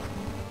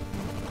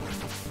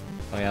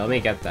 Oh yeah, let me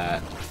get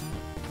that.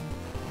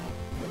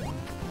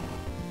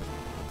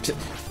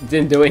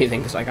 Didn't do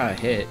anything because I got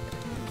hit.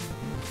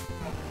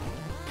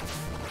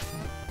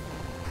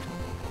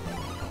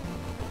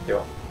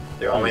 Do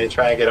you want me to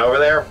try and get over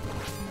there?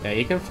 Yeah,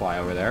 you can fly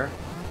over there.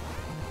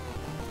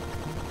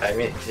 I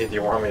mean, do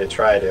you want me to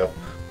try to?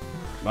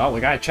 Well,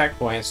 we got a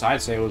checkpoint, so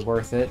I'd say it was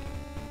worth it.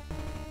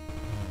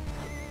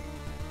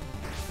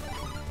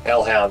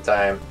 Hellhound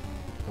time.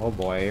 Oh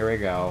boy, here we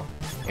go.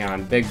 Hang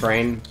on, big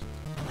brain.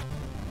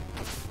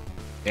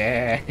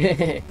 Yeah.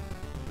 Hey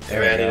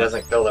man, he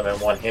doesn't kill them in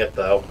one hit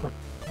though.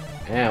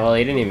 Yeah, well,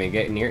 he didn't even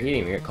get near. He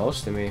didn't even get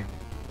close to me.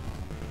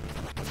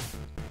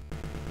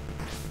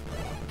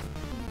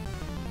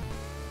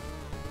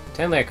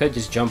 Technically, I could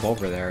just jump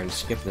over there and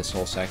skip this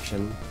whole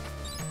section.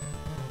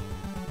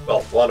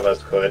 Well, one of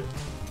us could.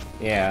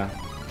 Yeah.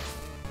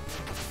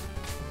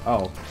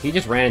 Oh, he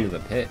just ran into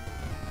the pit.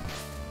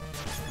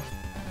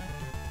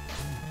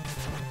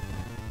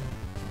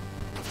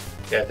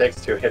 Yeah, it takes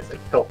 2 hits to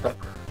kill him.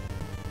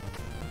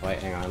 Wait,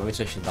 hang on. Let me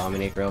switch to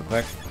Dominique real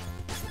quick.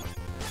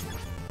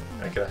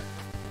 Okay.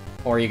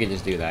 Or you could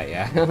just do that,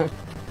 yeah.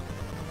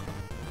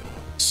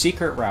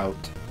 Secret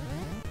route.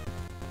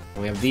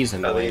 And we have these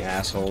annoying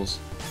assholes.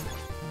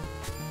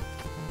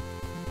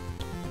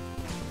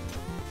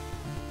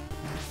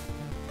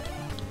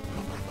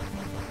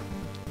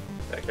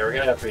 Okay, we're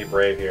gonna have to be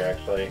brave here,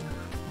 actually.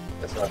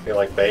 Let's not feel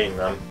like baiting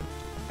them.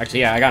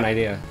 Actually, yeah, I got an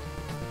idea.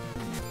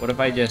 What if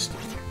I just...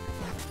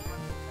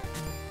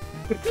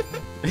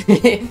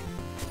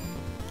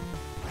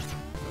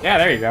 Yeah,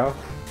 there you go.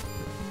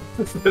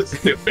 That's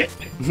stupid.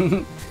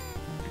 And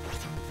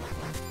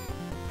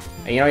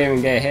you don't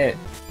even get hit.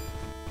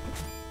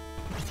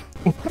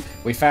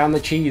 We found the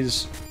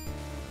cheese.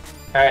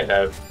 Kind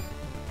of.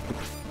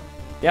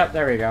 Yep,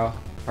 there we go.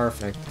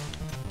 Perfect.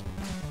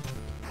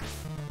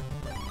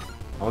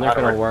 I wonder if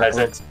it'll work.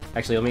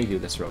 Actually, let me do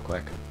this real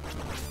quick.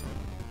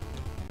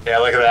 Yeah,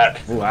 look at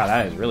that. Ooh, wow,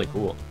 that is really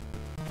cool.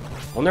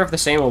 I wonder if the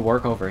same will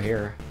work over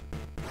here.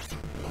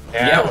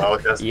 Yeah, well,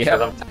 because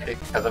yeah.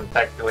 I'm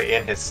technically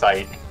in his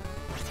sight.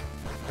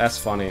 That's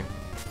funny.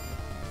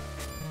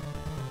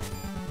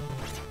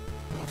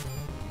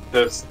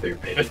 That's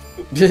stupid.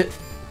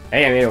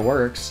 Hey, I mean, it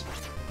works.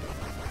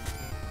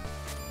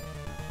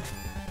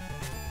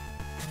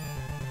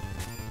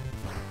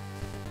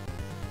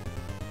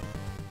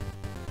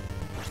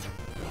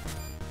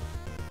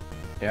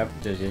 Yep,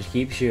 just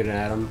keep shooting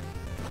at him.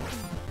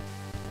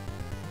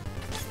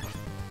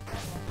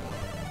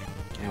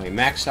 And we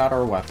maxed out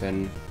our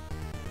weapon.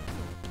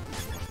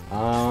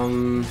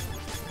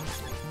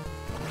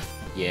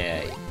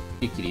 Yeah,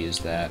 you could use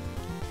that.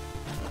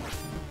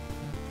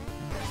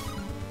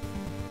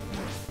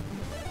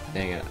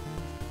 Dang it.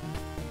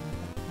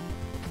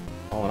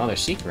 Oh, another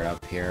secret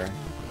up here.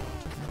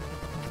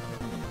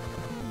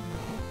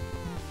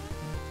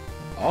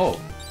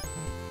 Oh.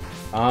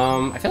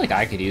 I feel like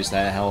I could use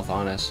that health,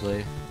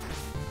 honestly.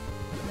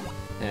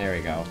 There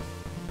we go.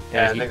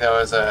 Yeah, I think that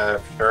was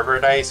a Ferber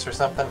dice or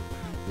something.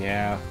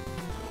 Yeah.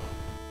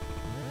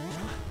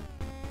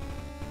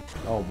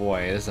 Oh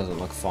boy, this doesn't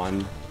look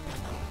fun.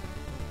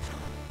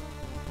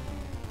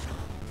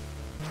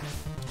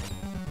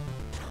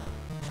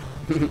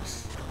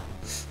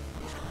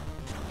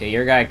 Yeah,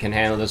 your guy can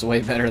handle this way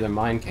better than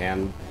mine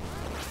can.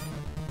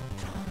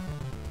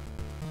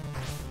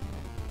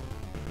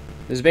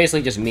 This is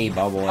basically just me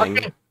bubbling.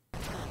 Okay.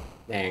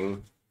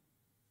 Dang.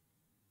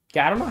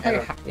 Yeah, I don't know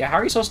how how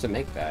are you supposed to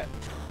make that?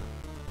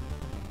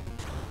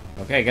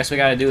 Okay, I guess we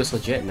gotta do this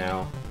legit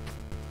now.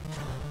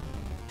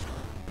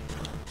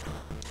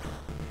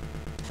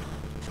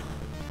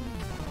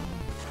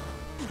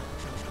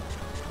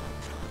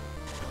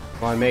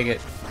 Come on, make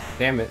it.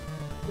 Damn it.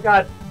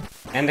 God.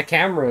 And the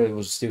camera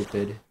was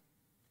stupid.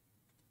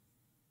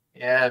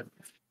 Yeah.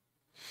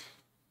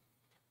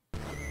 I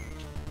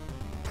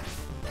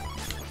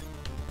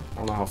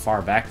don't know how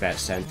far back that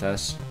sent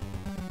us.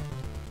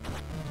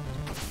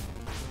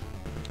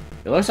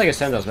 It looks like it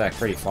sent us back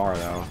pretty far,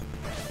 though.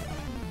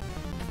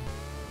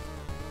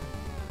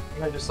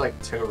 Just like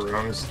 2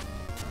 rooms.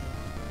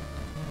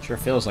 Sure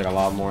feels like a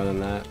lot more than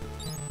that.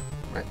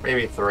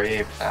 Maybe 3.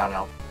 I don't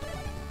know.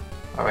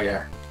 Over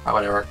here. Oh,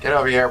 whatever. Get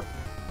over here.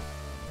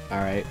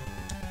 Alright.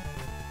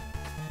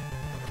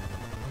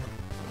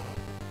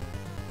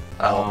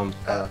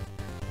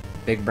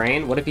 Big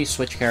brain? What if you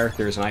switch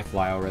characters and I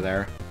fly over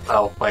there?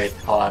 Oh, wait.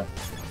 Hold on.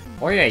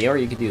 Or yeah, or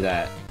you could do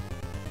that.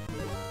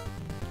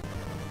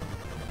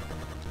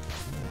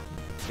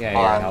 Yeah,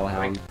 yeah,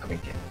 Hellhound. How do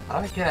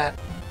I get at?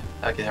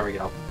 Okay, there we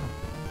go.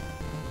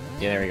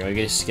 Yeah, there we go. You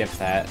can just skip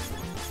that.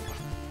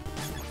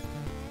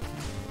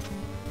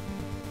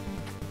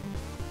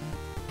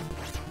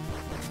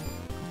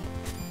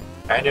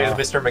 I knew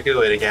Mr.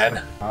 Magoo it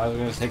again. I was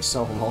gonna take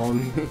so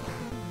long.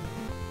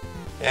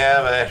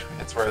 Yeah, but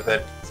it's worth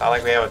it. It's not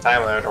like we have a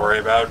time limit to worry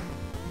about.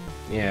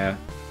 Yeah.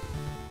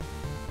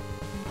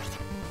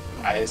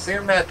 I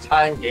assume that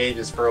time gauge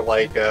is for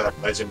like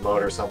legend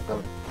mode or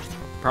something.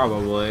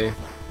 Probably.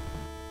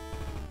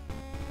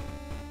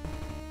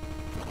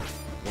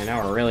 And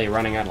now we're really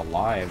running out of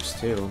lives,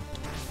 too.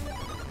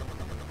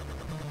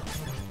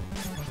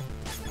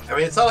 I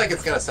mean, it's not like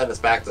it's gonna send us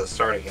back to the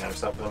start again or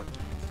something.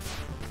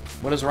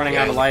 What does running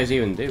out of lives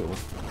even do?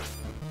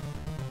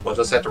 We'll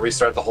just have to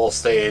restart the whole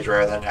stage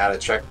rather than add a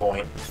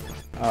checkpoint.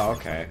 Oh,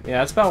 okay. Yeah,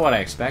 that's about what I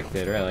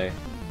expected, really.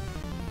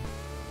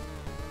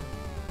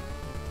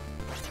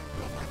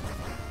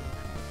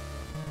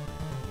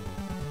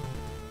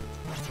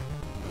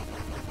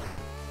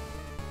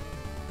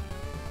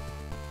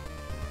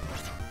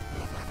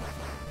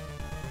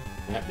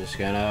 Yep, just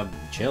gonna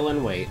chill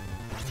and wait.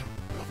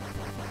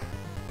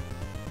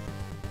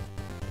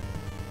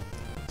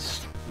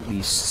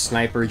 These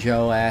Sniper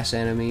Joe-ass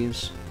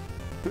enemies.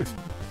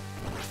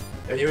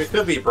 I mean, we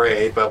could be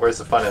brave, but where's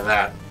the fun in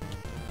that?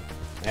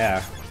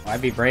 Yeah, why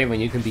be brave when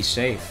you can be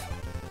safe?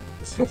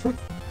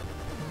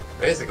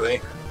 Basically.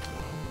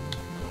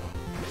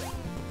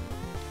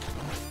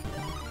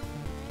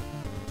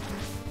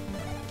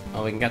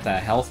 Oh, we can get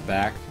that health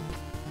back.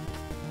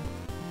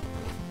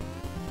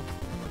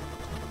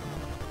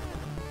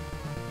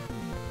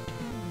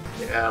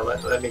 Yeah,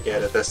 let me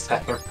get it this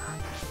time.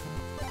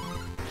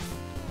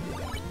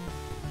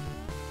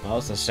 Well,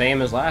 it's the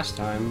same as last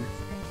time.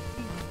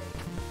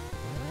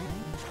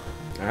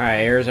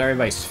 Alright, here's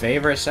everybody's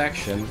favorite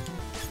section.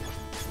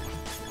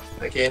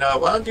 Okay, you know,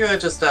 why don't you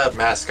just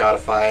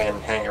mascotify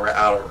and hang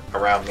out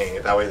around me?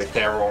 That way the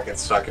camera won't get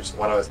stuck if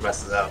one of us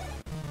messes up.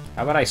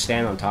 How about I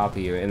stand on top of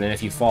you, and then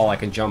if you fall, I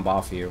can jump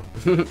off you?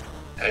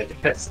 I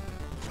guess.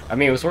 I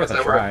mean, it was worth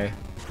a try.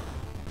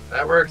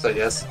 That works, I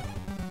guess.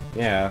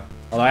 Yeah.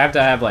 Although I have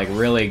to have, like,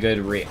 really good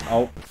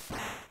Oh.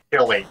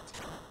 You're late.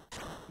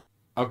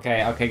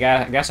 Okay, I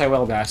guess I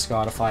will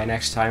mascotify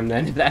next time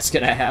then, if that's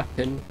gonna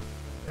happen.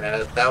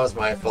 That was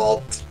my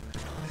fault.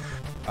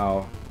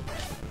 Oh.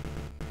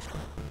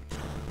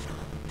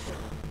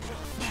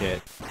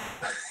 Shit.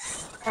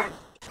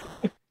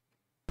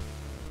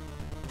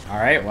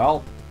 Alright,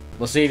 well,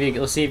 let's see if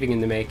you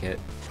can make it.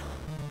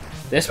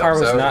 This part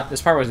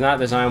was not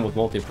designed with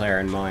multiplayer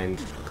in mind,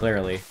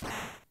 clearly.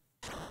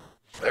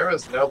 There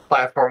was no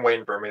platform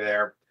waiting for me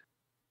there.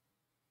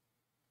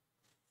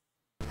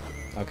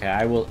 Okay,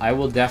 I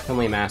will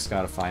definitely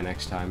mascotify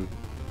next time.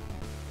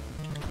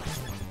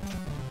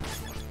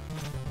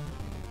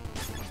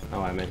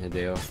 Oh, I meant to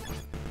do.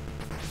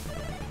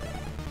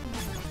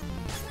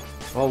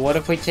 Well, what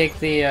if we take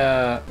the,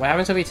 what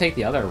happens if we take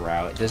the other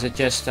route? Does it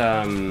just,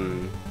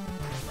 It'll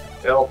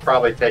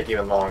probably take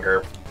even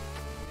longer.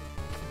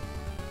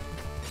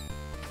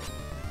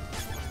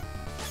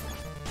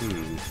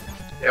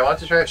 Yeah, why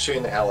don't you try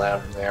shooting the hell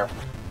out from there?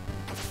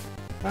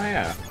 Oh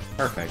yeah,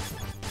 perfect.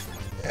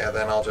 Yeah,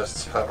 then I'll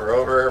just hover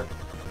over.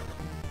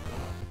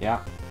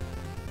 Yeah.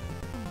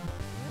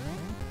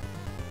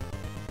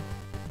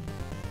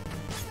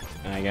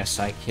 And I guess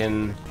I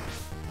can...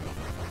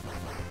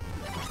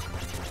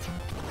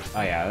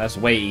 Oh yeah, that's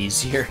way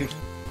easier.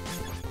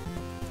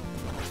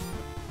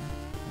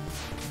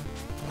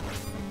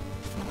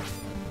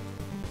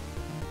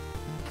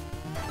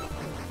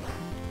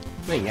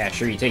 I mean, yeah,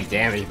 sure, you take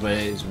damage, but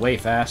it's way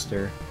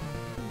faster.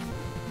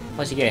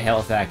 Plus, you get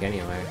health back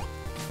anyway.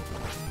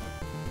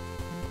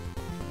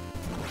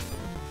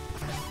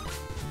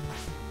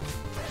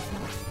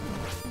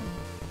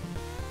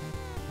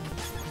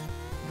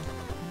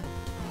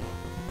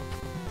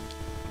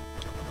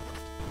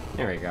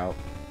 There we go.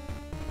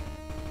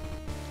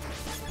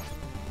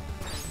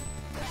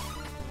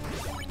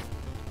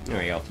 There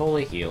we go,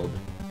 totally healed.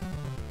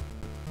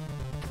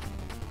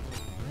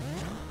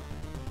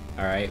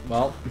 Alright,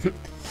 well,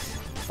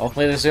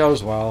 hopefully this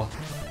goes well.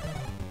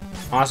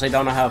 Honestly,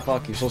 don't know how the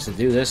fuck you're supposed to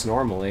do this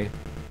normally.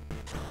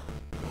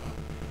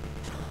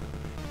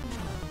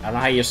 I don't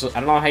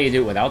know how you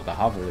do it without the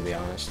hover, to be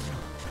honest.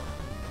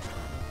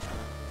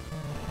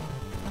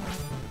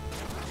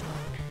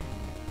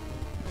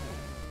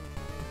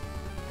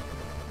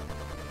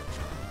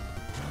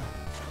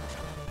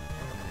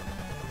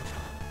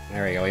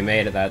 There we go, we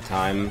made it that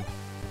time.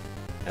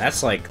 And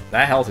that's like,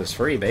 that health is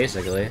free,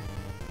 basically.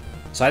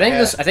 So I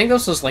think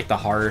this was like the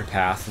hard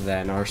path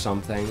then, or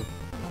something.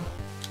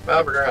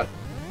 Well, we're gonna...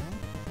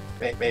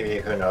 Maybe,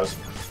 who knows.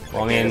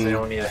 Well, I mean... They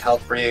don't need a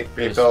health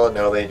refill?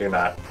 No, they do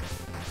not.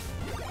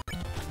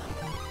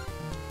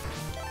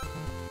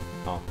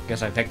 Oh,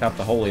 guess I picked up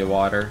the holy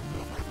water.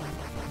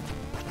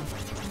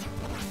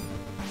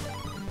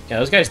 Yeah,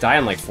 those guys die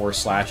in like 4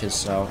 slashes,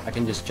 so I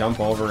can just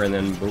jump over and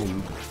then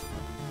boom.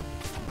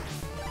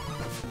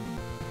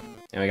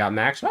 And we got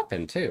max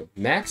weapon, too.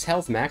 Max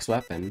health, max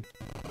weapon.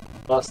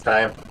 Plus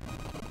time.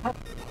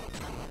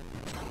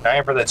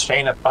 Time for the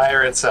chain of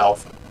fire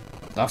itself.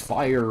 The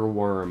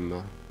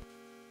fireworm.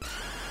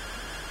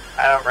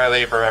 I don't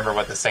really remember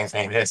what this thing's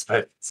name is,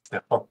 but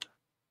still.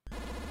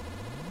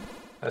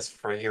 This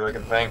freaky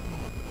looking thing.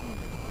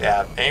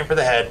 Yeah, aim for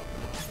the head.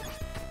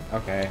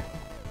 Okay.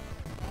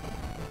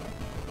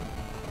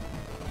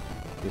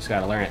 Just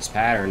gotta learn its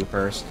pattern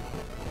first.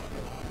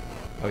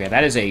 Okay,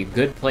 that is a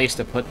good place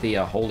to put the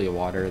holy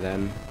water,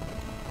 then.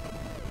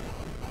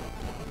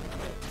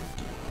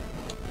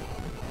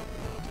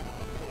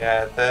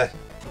 Yeah,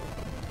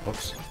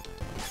 Whoops.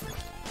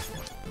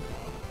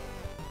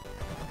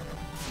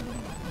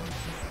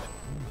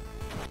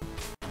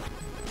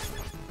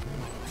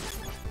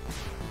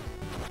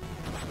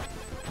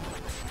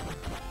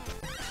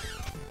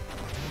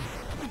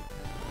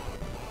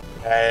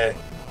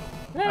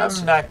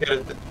 I'm not good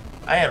at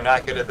I am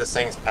not good at this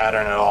thing's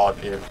pattern at all,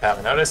 if you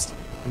haven't noticed.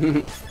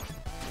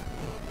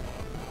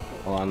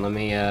 Hold on, let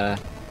me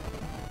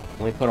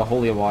put a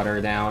holy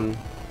water down.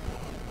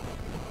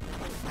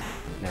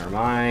 Never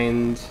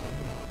mind.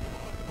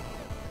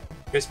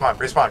 Respawn,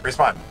 respawn,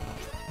 respawn.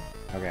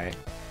 Okay.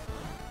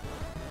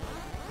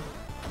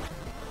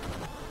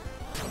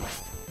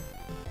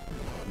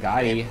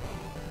 Gotti.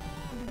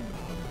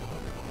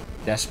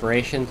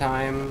 Desperation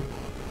time.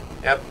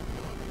 Yep.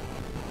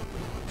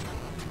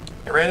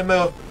 Get ready to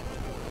move.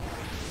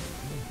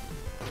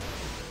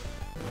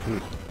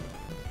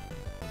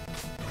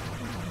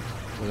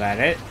 Was that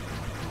it?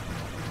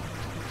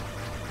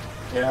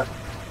 Yeah.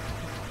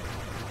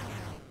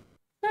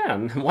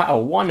 Man, wow,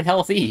 1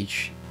 health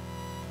each.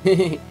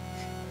 I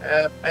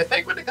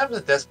think when it comes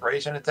to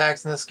desperation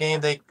attacks in this game,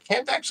 they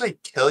can't actually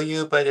kill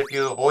you, but if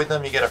you avoid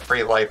them, you get a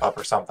free life up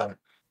or something.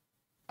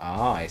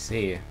 Oh, I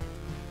see.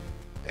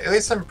 At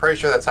least I'm pretty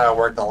sure that's how it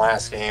worked in the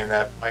last game.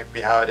 That might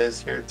be how it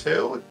is here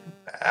too.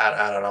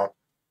 I don't know.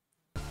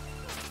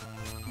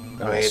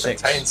 Level Wait, the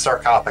 6. Titan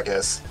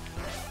sarcophagus.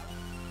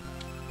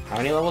 How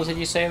many levels did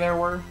you say there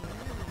were?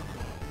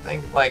 I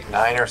think like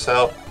 9 or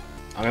so.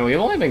 I mean, we've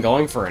only been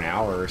going for an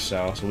hour or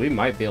so we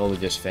might be able to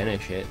just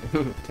finish it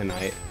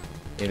tonight.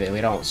 If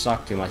we don't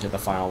suck too much at the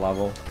final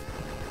level.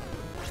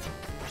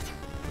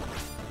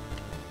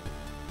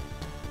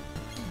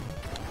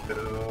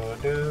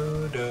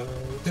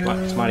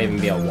 This might even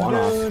be a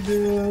one-off.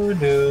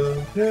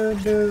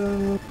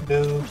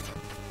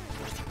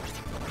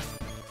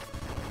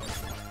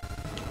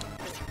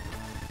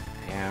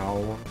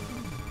 Ow.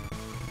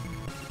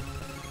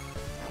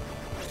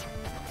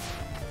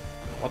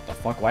 What the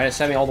fuck? Why did it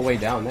send me all the way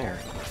down there?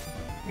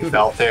 You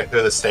fell through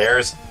the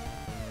stairs?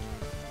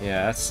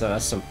 Yeah,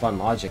 that's some fun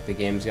logic the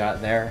game's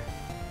got there.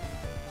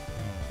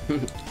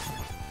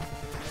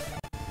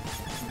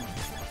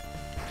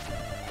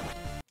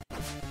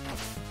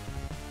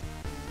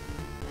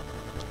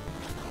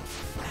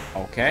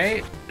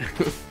 Okay.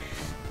 That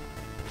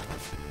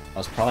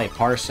was probably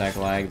parsec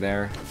lag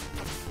there.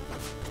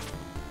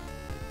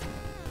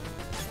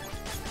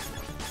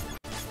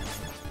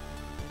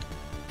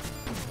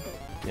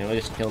 Yeah, we'll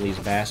just kill these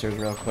bastards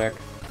real quick.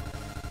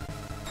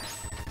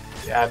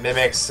 Yeah,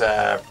 mimics,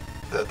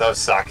 those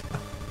suck.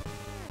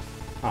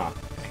 Huh.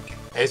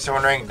 In case you're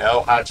wondering,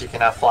 no, Hachi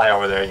cannot fly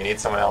over there. You need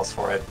someone else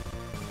for it.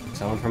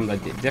 Someone from the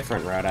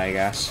different route, I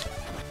guess.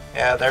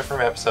 Yeah, they're from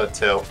episode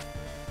 2.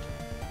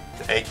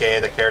 AKA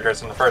the characters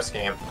from the first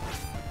game.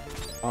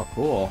 Oh,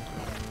 cool.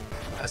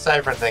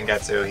 Aside from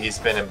Tengetsu, he's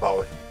been in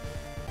both.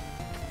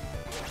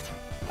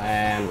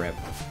 And rip.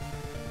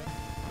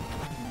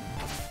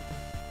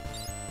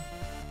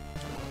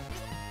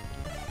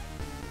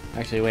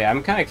 Actually, wait,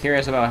 I'm kind of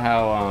curious about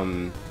how,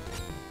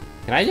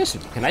 can I just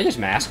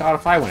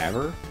mascotify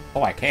whenever?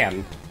 Oh, I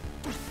can.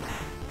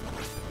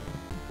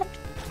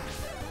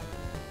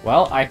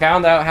 Well, I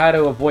found out how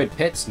to avoid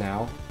pits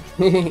now.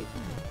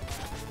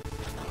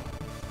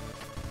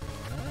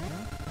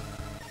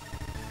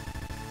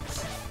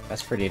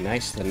 That's pretty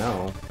nice to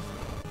know.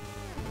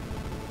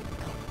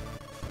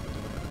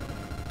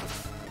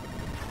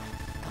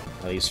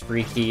 Oh, these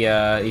freaky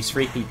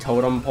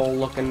totem pole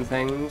looking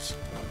things.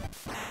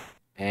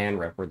 And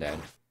rip, we're dead.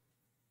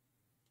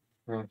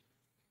 Well,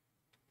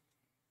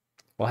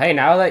 hey,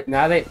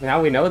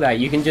 now we know that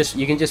you can just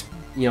you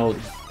know,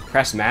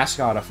 press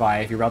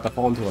mascotify if you're about to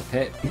fall into a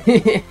pit.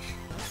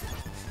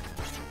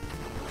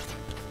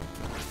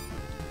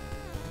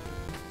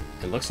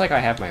 It looks like I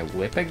have my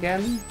whip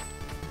again.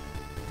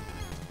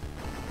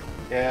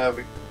 Yeah,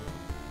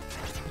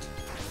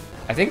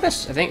 I think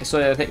that's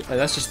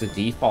just the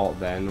default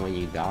then when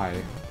you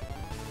die.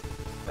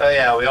 Oh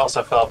yeah, we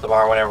also fill up the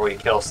bar whenever we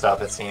kill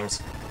stuff, it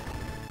seems.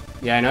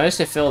 Yeah, I noticed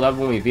it filled up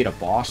when we beat a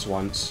boss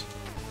once.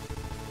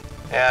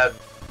 Yeah,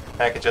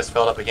 heck, it just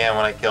filled up again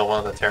when I killed one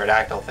of the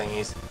pterodactyl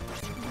thingies.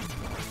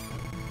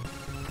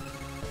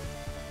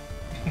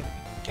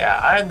 Yeah,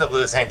 I'm the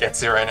blue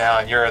Zangetsu right now,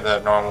 and you're the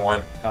normal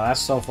one. Oh, that's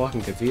so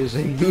fucking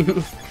confusing.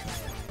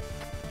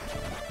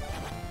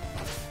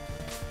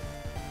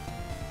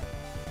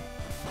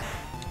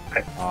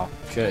 Oh,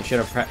 should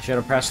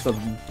have pressed the,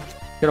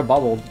 should have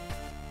bubbled.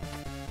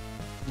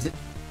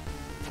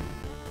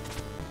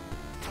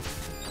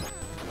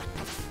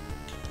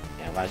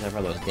 Yeah, watch out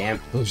for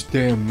those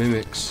damn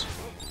mimics.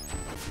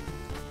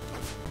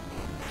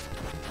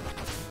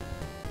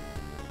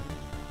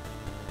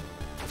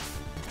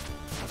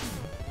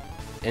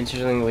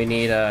 interesting we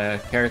need a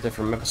character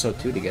from episode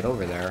 2 to get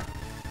over there.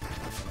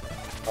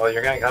 Well,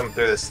 you're gonna come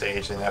through this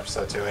stage in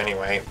episode 2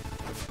 anyway.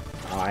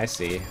 Oh, I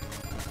see.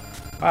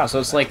 Wow, so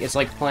it's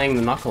like playing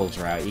the Knuckles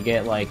route. You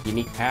get like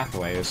unique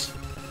pathways.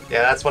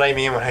 Yeah, that's what I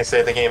mean when I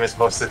say the game is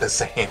mostly the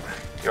same.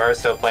 You are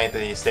still playing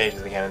through these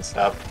stages again and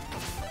stuff.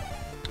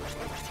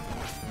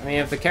 I mean,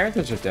 if the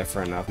characters are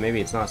different enough, maybe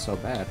it's not so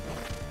bad.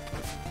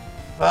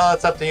 Well,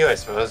 it's up to you, I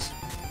suppose.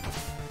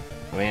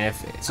 I mean,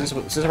 since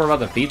we're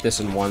about to beat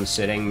this in one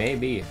sitting,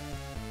 maybe.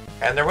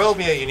 And there will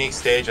be a unique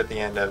stage at the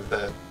end of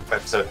the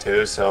episode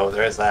 2, so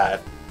there is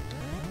that.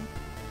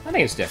 I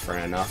think it's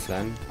different enough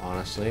then,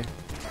 honestly.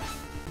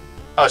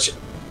 Oh shit.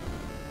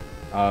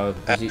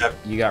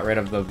 You got rid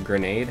of the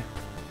grenade?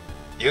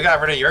 You got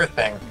rid of your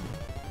thing.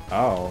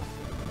 Oh.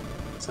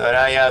 So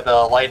now you have the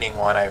lightning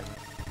one.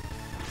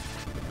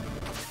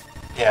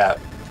 Yeah.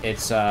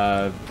 It's,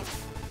 reminds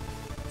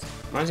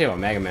me of a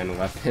Mega Man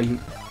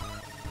weapon.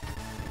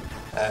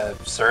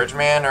 Surge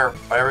Man, or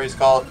whatever he's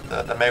called,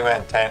 the Mega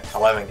Man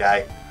 11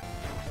 guy.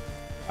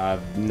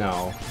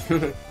 No.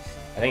 I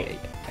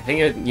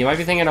think you might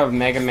be thinking of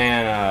Mega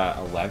Man,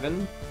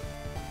 11?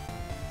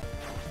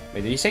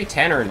 Wait, did you say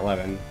 10 or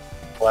 11?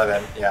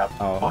 11, yeah.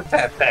 Oh. What's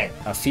that thing?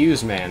 A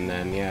Fuse Man,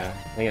 then, yeah.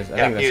 I think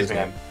that's Fuse his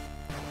Man. name.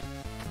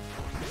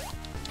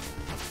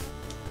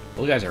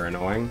 Those guys are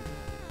annoying.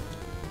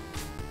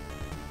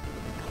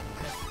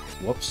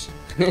 Whoops.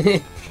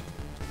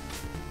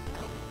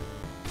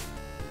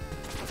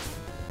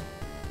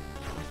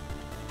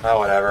 Oh,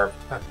 whatever.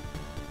 What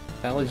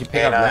the hell did you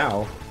pick up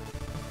now?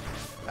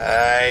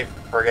 I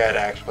forget,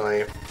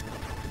 actually.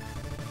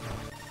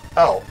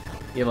 Oh.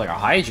 You have like a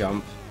high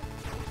jump.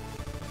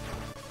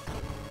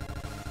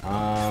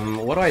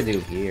 What do I do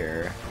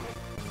here?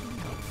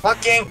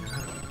 Fucking!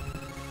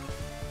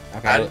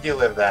 Okay. How did you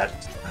live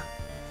that?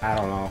 I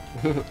don't know.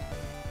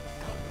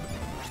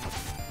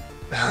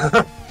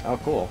 Oh,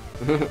 cool.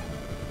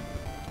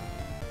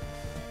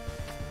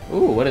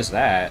 Ooh, what is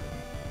that?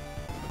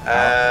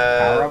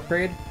 Power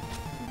upgrade?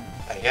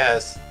 I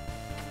guess.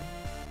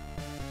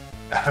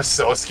 I was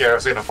so scared I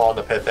was gonna fall in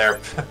the pit there.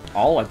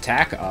 All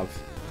attack up.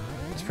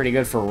 It's pretty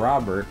good for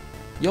Robert.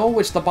 Yo,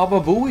 it's the Baba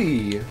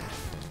Booey!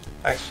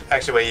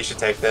 Actually, wait, you should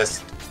take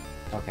this.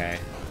 Okay.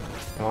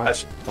 Come on,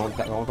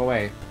 don't go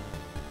away.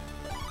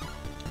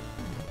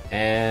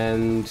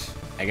 And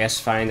I guess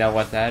find out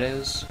what that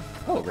is.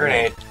 Oh,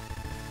 Grenade.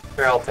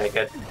 Here, I'll take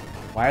it.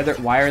 Why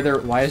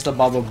is the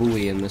Baba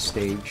Booey in this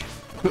stage?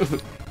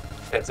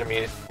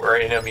 We're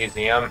in a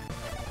museum.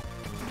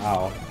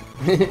 Oh.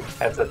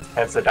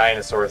 hence the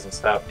dinosaurs and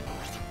stuff.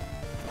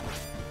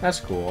 That's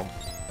cool.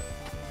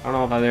 I don't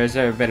know if there's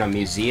ever been a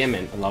museum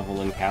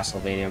level in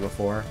Castlevania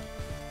before.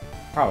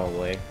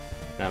 Probably.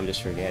 No, I'm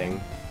just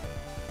forgetting.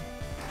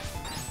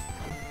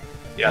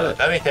 Yeah,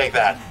 let me take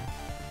that.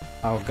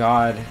 Oh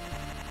god.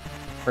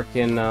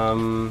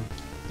 Frickin'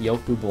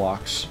 Yoku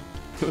blocks.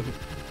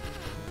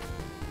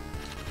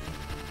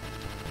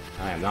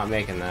 I am not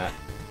making that.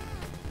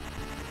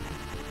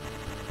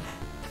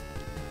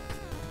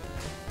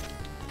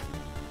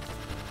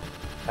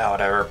 Now,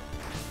 whatever.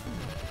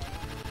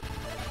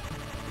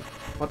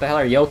 What the hell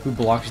are Yoku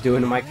blocks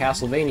doing in my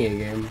Castlevania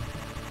game?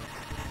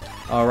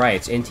 Oh right,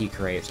 it's Inti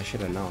crates. I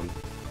should have known.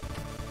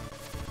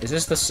 Is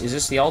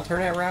this the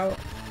alternate route?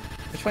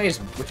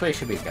 Which way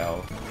should we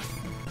go?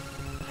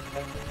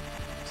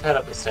 Let's head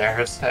up the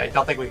stairs. I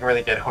don't think we can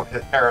really get over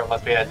there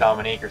unless we had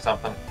Dominique or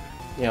something.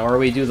 Yeah, or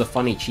we do the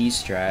funny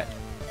cheese strat.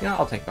 Yeah,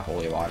 I'll take the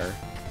holy water.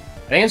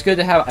 I think it's good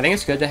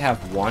to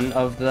have one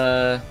of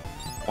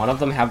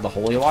them have the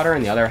holy water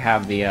and the other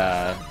have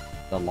the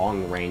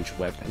long range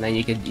whip, and then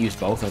you could use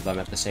both of them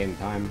at the same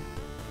time.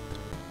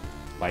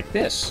 Like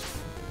this.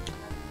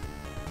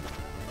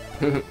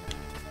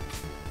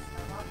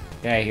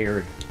 Yeah,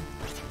 here.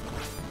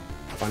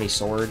 Funny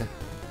sword.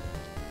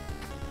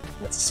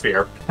 That's a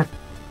spear.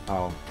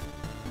 Oh.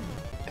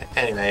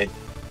 Anyway.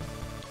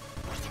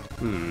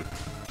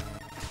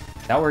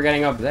 Now we're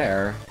getting up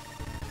there.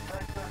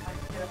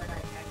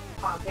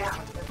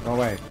 Oh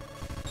wait.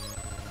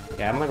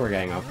 Yeah, I don't think we're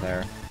getting up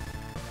there.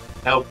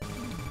 Nope.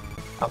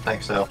 I don't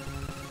think so.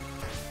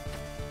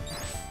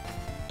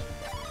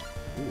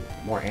 Ooh,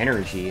 more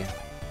energy.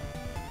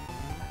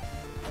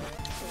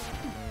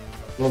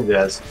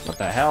 Yes. What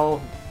the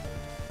hell?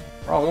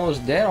 We're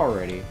almost dead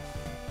already.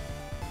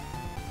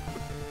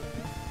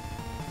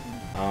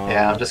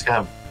 Yeah, I'm just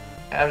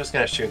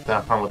gonna shoot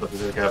them with the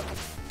bazooka.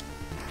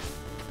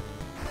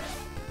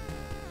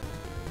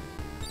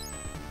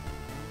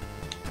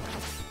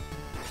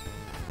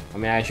 I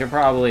mean, I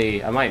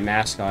might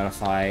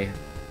Mascotify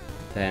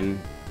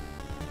then,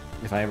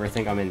 if I ever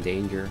think I'm in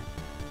danger.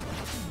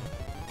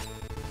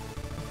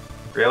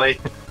 Really?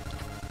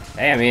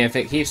 Hey, I mean, if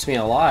it keeps me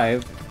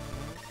alive.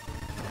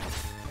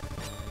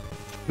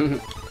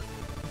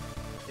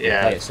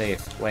 Yeah. Play it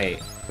safe. Wait,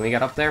 can we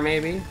get up there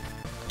maybe?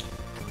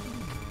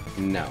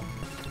 No.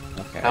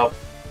 Okay. Nope.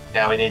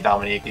 Yeah, we need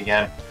Dominique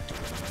again.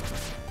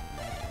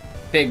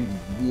 Big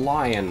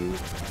lion.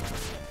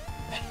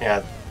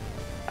 Yeah.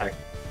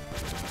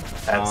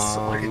 That's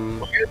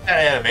look at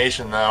that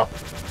animation though.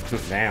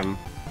 Damn.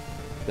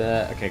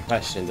 Okay,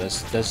 question.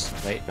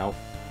 Wait, nope.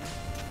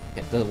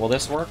 Will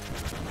this work?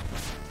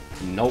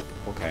 Nope.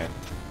 Okay.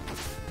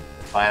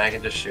 Fine, I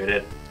can just shoot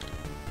it.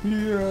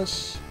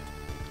 Yes.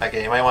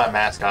 Okay, you might want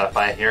Mascot to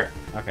fight here.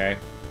 Okay.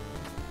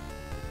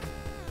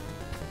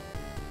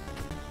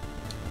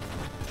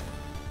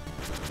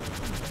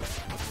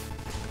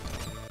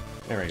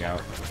 There we go.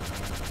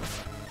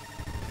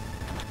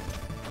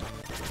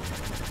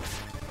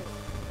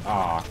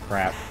 Aw,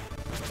 crap.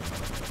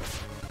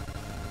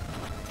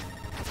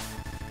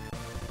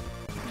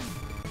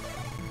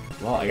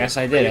 Well, I guess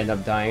I did end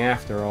up dying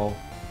after all.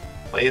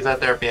 Please let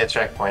there be a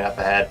checkpoint up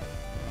ahead.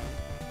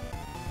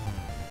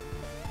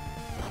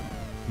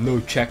 No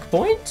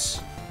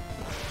checkpoints?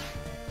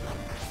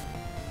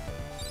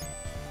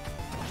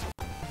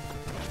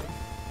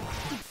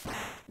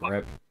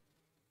 Rip.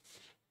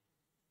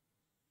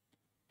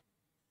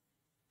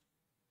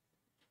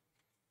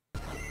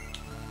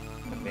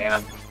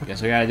 Man.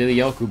 Guess we gotta do the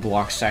Yoku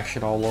block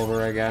section all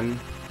over again.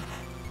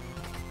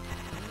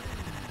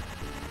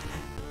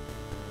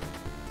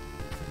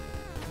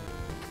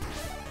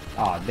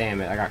 Aw, oh,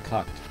 damn it, I got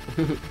cucked.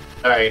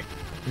 Alright.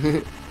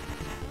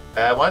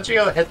 Why don't you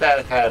go hit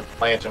that head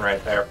lantern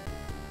right there?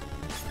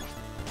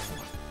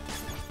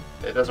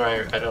 It doesn't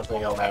really, I don't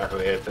think it'll matter who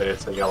hits it,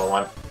 it's the yellow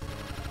one.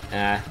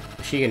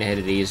 She can hit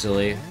it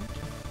easily.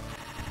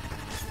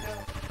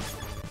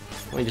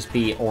 Let me just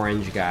be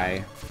orange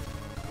guy.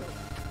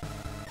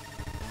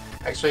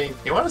 Actually,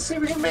 you want to see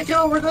if we can make it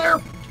over there?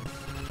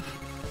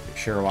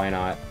 Sure, why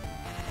not?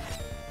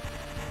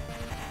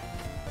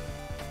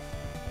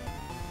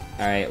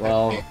 Alright,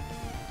 well,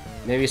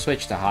 maybe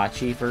switch to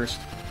Hachi first.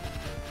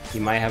 You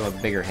might have a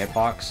bigger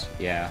hitbox.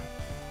 Yeah.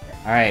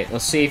 Alright,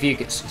 let's see if you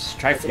can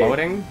try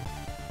floating.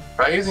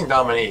 Try using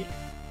Dominique.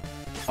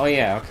 Oh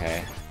yeah,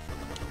 okay.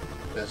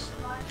 Because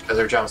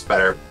her jump's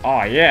better.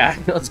 Oh yeah,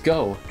 let's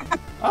go.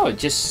 Oh, it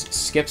just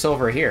skips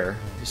over here.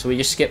 So we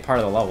just skip part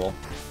of the level.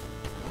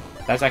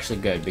 That's actually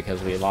good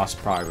because we lost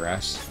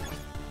progress.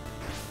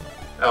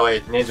 Oh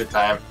wait, ninja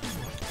time.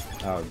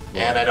 Oh,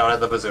 yeah. And I don't have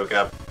the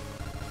bazooka.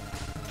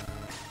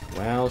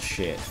 Well,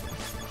 shit.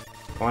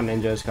 Come on,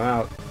 ninjas, come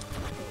out.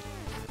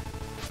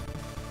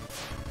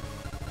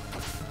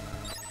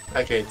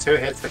 Okay, 2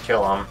 hits to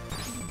kill him.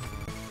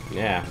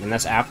 Yeah, and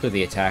that's after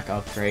the attack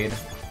upgrade.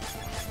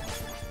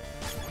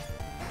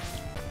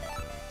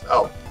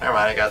 Oh, never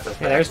mind, I got this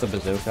Yeah, back. there's the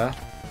bazooka.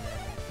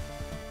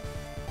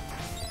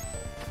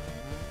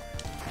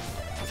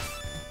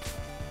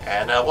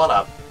 And 1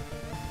 up.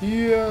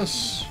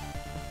 Yes!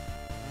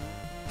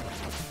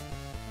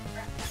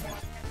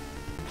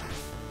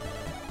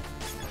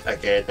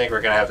 Okay, I think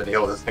we're gonna have to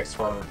deal with this next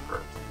one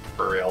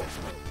for real.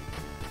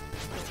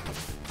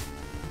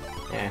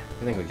 Yeah,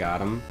 I think we got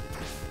him.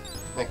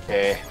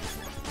 Okay,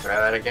 try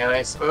that again,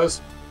 I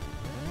suppose.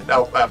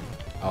 No, up.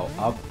 Oh,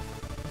 up?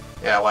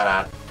 Yeah, why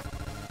not?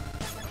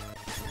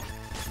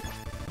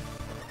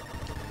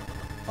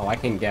 Oh, I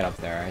can get up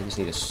there. I just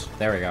need to...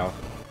 There we go.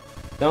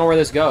 Don't know where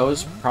this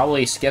goes.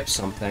 Probably skip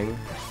something.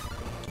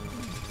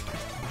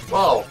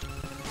 Whoa!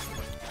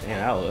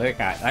 Man,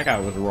 that guy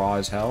was raw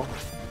as hell.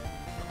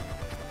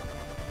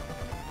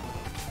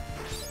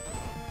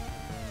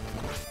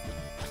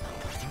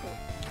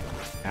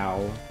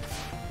 Ow.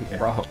 Yeah.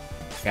 Bro.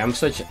 Okay, I'm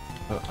switching...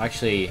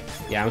 actually,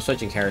 yeah, I'm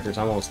switching characters.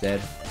 I'm almost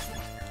dead.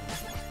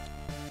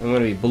 I'm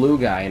gonna be blue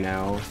guy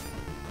now.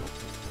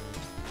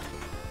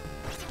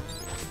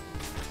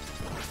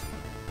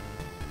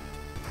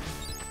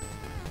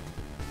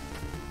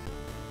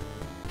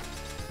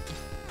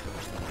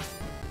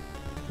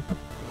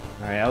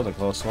 Alright, that was a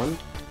close one.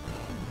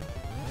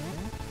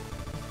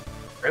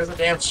 Where's the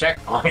damn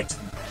checkpoint?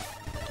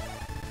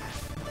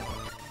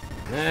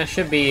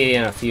 Should be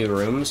in a few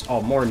rooms.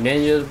 Oh, more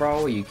ninjas,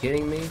 bro? Are you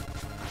kidding me?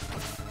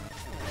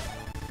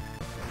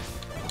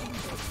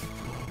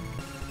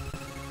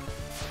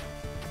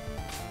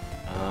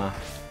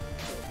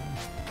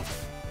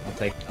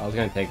 I was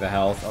gonna take the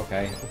health.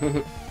 Okay.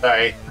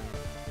 Sorry.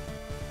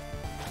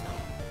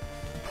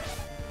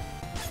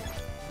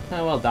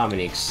 Oh, well,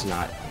 Dominique's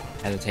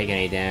hasn't taken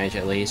any damage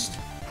at least.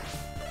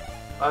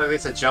 Well, at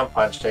least a jump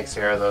punch takes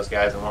care of those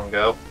guys in one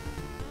go.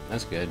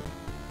 That's good.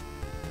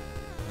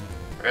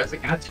 Where's the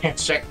goddamn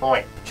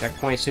checkpoint?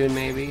 Checkpoint soon,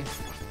 maybe?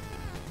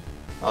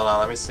 Hold on,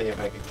 let me see if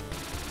I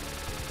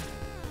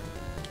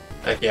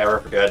can... yeah, we're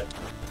good.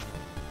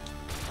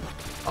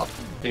 Oh,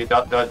 dude,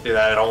 don't do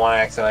that. I don't want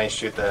to accidentally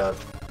shoot the...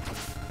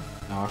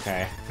 Oh,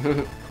 okay.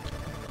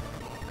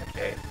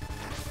 Okay.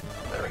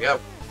 There we go.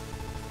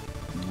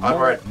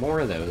 Onward.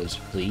 More of those,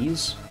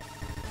 please.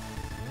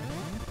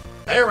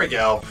 There we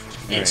go.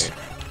 Right.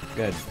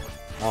 Good.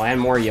 Oh, and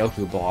more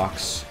Yoku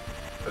blocks.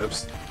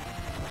 Oops.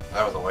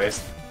 That was a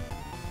waste.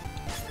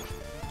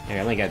 Here,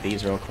 let me get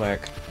these real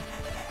quick.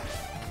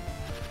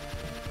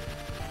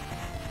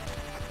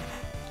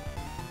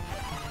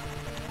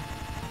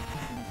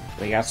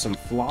 We got some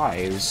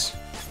flies.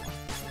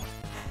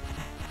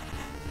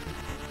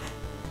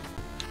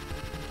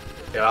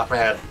 Get off my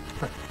head.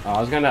 Oh, I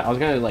was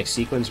gonna like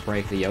sequence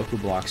break the Yoku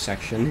block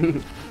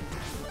section.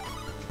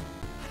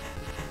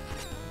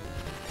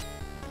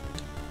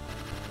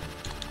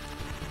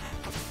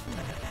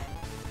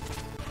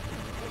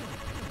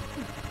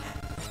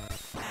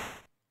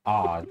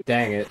 Aw,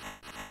 dang it.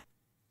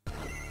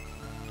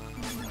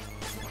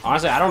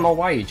 Honestly, I don't know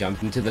why you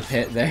jumped into the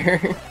pit there.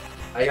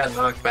 I got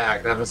knocked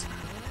back. That was.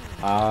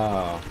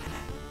 Oh.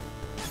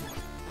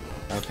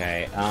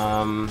 Okay,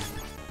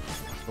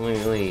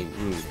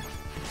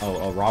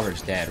 Oh,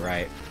 Robert's dead,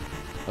 right.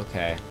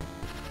 Okay.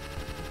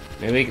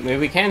 Maybe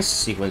we can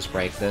sequence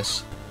break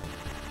this.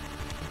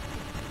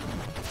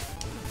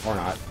 Or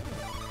not.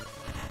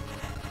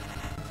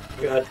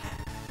 Good.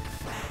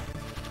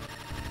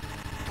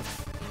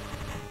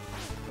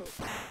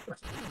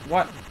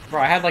 What?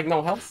 Bro, I had like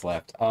no health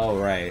left. Oh,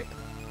 right.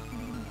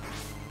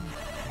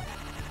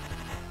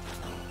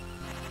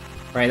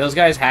 Right, those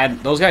guys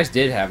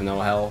did have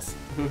no health.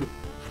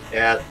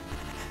 Yeah.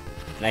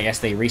 And I guess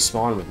they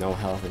respawn with no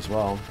health as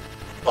well.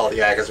 Well,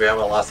 yeah, because we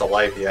haven't lost a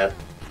life yet.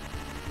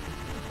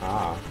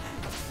 Ah.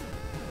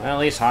 Well, at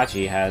least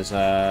Hachi has,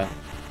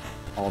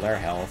 all their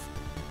health.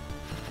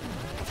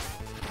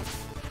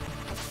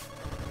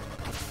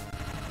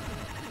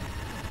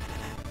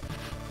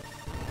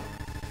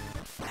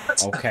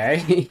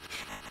 Okay.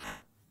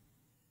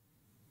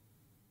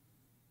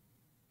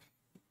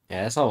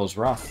 Yeah, this level was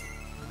rough.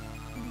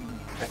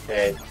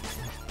 Okay.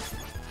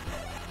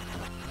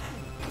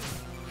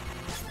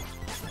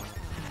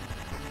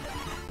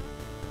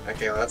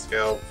 Okay, let's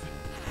go.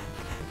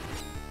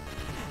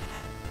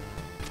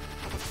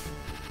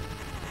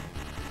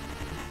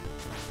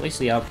 At least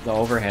the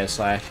overhead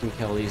slash can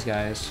kill these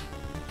guys.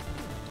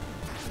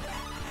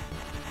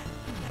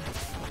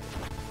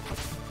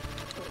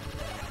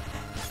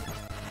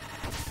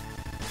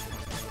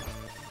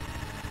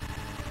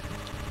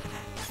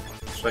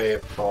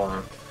 Wait, hold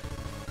on.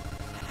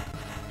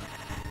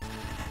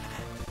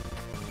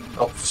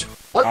 Oh,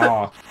 what the?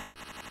 Oh.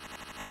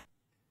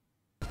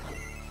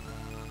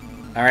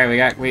 Alright,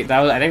 I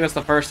think that's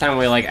the first time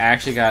we, like,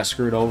 actually got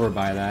screwed over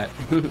by that.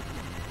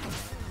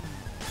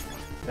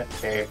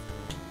 Okay.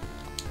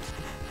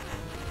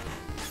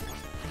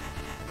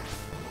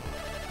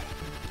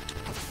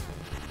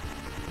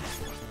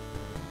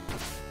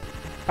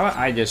 How about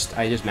I just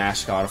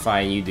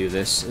Mascotify and you do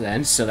this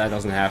then, so that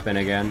doesn't happen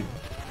again.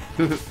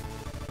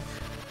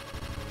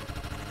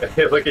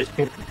 Okay, look at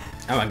you.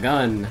 I'm a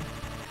gun.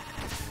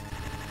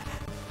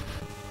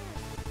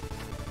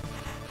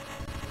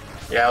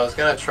 Yeah, I was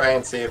gonna try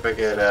and see if I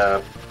could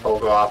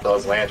pogo off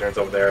those lanterns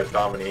over there as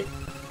Dominique.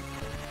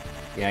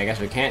 Yeah, I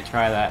guess we can't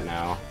try that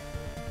now.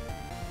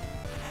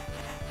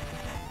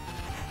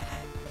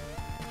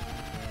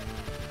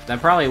 That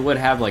probably would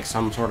have, like,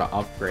 some sort of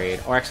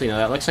upgrade. Or actually, no,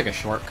 that looks like a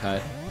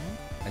shortcut,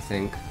 I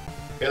think.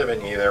 Could have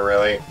been either,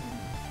 really.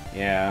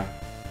 Yeah.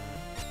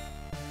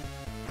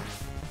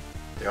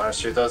 Do you want to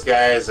shoot those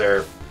guys,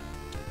 or...?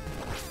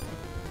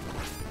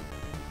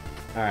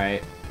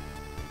 Alright.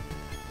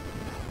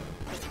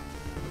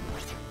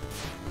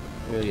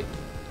 Really?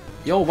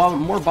 Yo,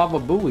 more Baba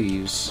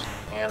Booies.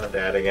 And I'm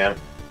dead again.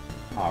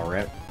 Aw,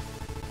 rip.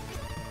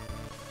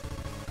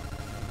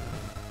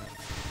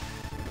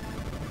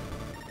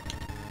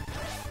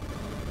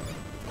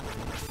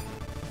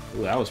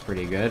 Ooh, that was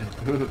pretty good.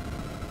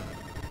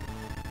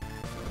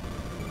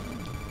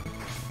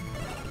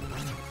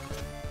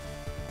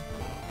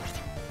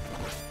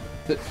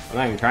 I'm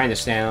not even trying to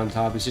stand on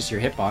top, it's just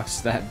your hitbox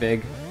is that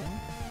big.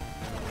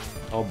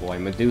 Oh boy,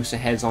 Medusa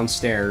heads on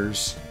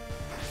stairs.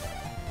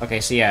 Okay,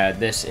 so yeah,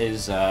 this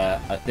is,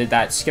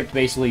 that skipped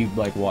basically,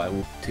 like, what,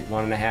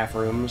 1.5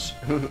 rooms?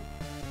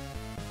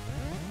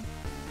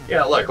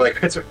 Yeah, look, like,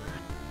 it's...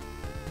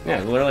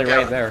 Yeah, literally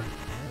right there.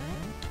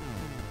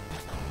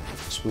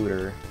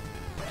 Spooter.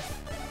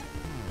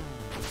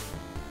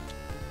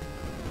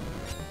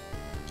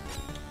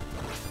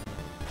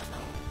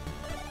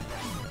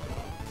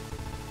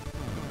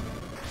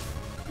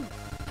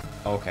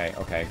 Okay,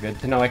 okay, good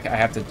to know, like, I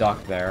have to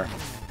duck there.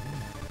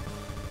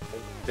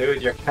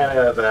 Dude, you're kind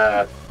of,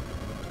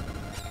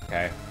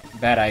 Okay,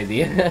 bad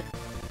idea.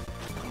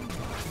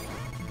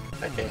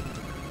 Okay.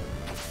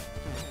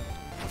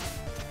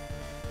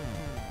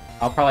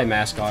 I'll probably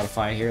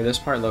Mascotify here. This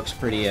part looks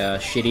pretty,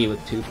 shitty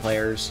with 2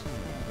 players.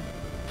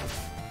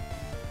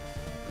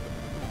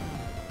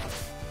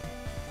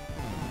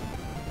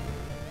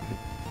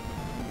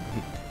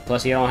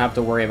 Plus, you don't have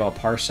to worry about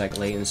parsec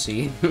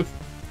latency.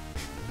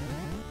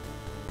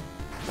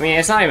 I mean,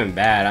 it's not even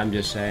bad, I'm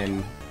just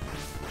saying.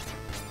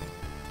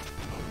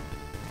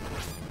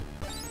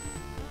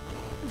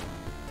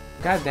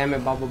 God damn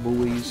it, Baba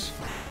Booies.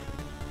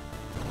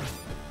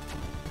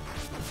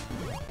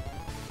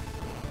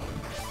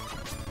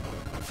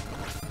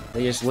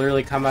 They just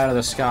literally come out of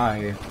the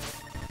sky.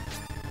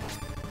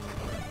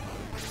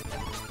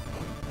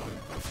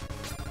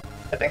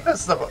 I think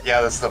this is the...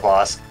 Yeah, this is the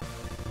boss.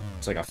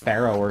 It's like a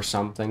pharaoh or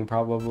something,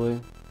 probably.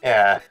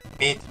 Yeah.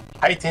 Meet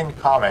Titan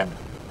Common.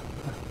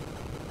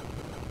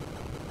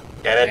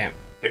 Get it? Damn.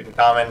 Titan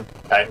Common.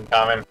 Titan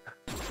Common.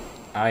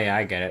 Oh yeah,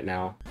 I get it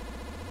now.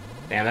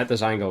 Damn, that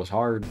design goes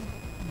hard.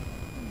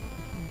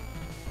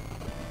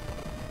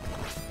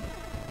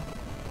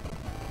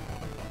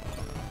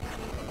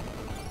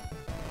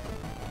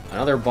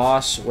 Another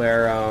boss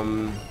where,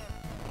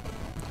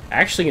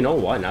 actually, you know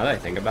what? Now that I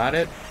think about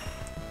it,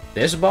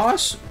 this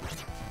boss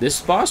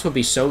would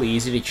be so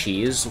easy to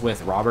cheese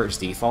with Robert's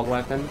default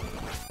weapon.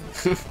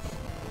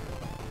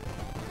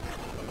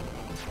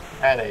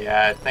 Kinda,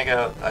 yeah.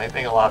 I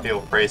think a lot of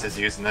people praise his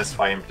use in this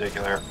fight in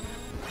particular.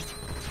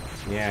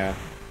 Yeah.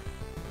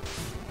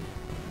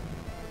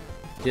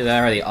 Do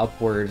that or the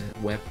upward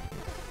whip.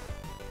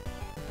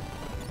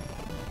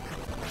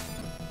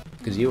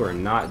 Because you are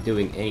not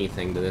doing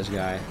anything to this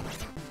guy.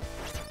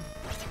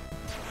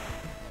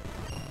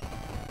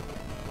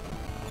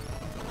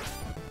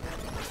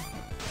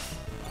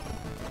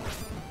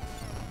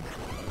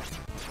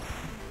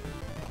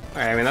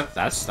 Alright, I mean,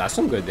 that's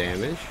some good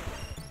damage.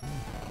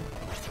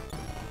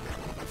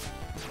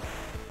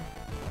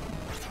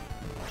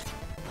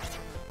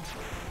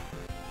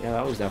 Yeah,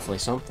 that was definitely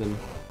something.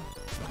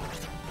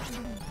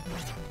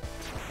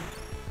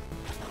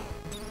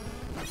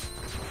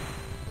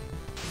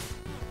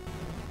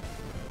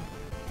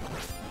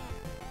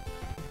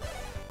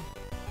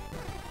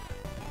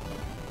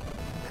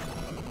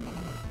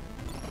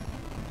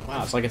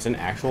 Wow, it's like it's an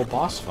actual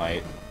boss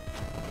fight.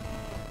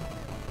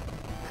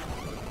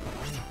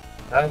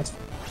 That's...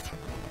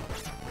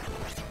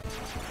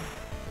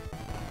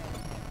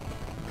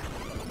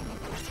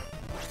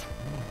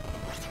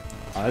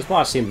 This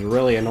boss seems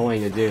really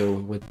annoying to do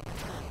with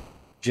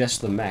just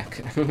the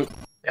mech.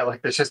 Yeah,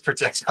 like there's just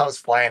projectiles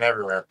flying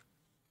everywhere.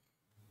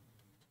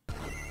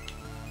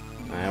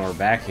 And we're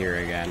back here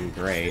again.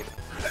 Great.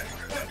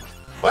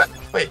 What?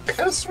 Wait, I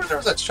could have sworn there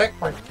was a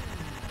checkpoint.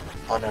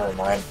 Oh, never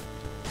mind.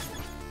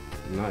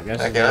 No, I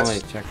guess it's the only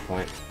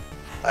checkpoint.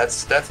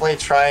 Let's definitely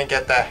try and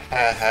get that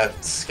head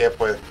skip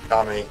with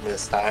Dominique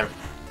this time.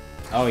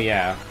 Oh,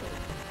 yeah.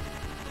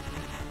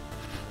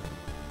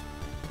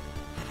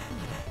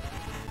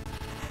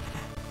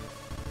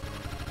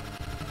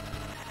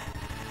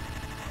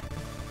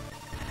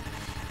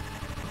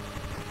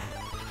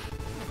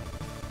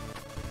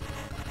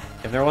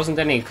 If there wasn't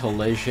any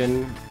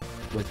collision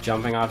with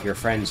jumping off your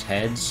friends'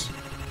 heads,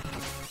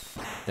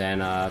 then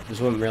this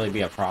wouldn't really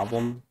be a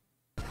problem.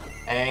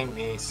 Hang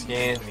me,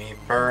 skin me,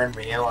 burn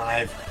me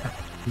alive.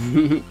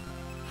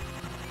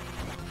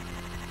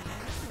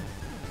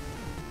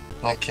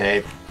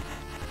 Okay.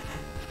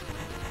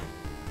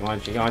 You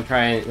want to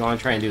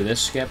try and do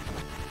this skip?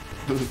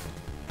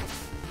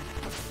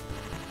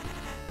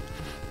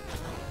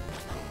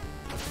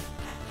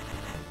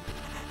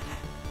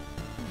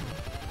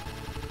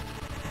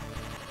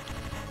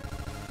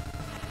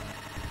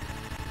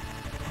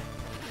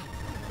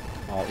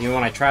 Well, even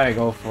when I try to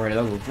go for it, it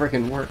doesn't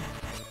freaking work.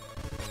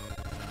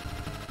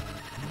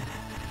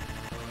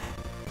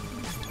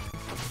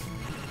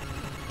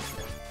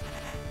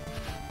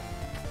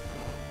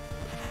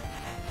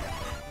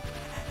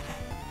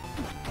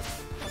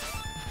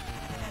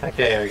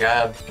 Okay, we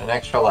got an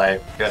extra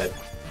life. Good.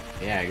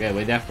 Yeah, good.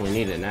 We definitely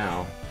need it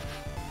now.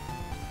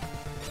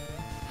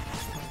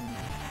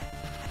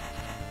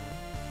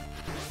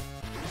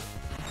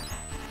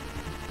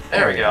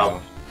 There we go.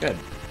 Good.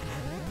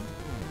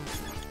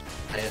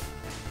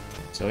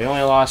 So we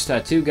only lost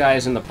 2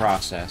 guys in the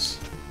process.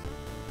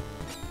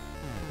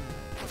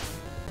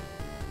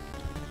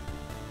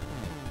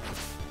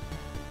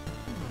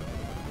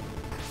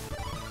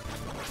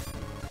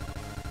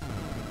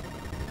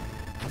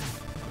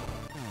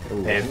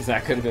 Ooh,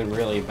 that could have been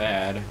really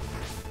bad.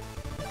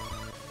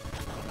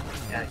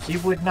 Yeah, he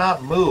would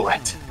not move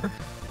it.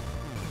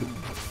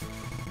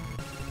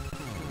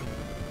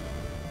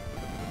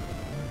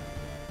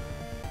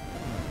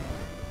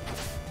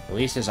 At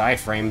least his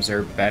iframes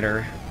are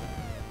better.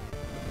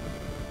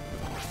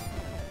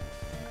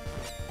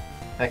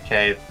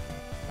 Okay,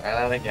 try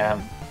that again.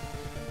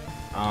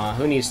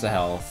 Who needs the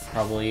health?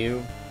 Probably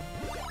you.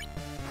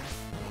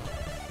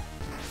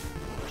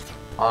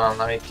 Hold on,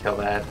 let me kill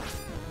that.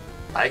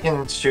 I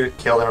can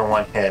kill them in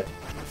one hit.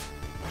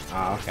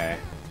 Oh, okay.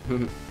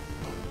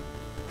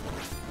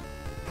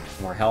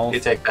 More health. You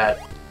take that.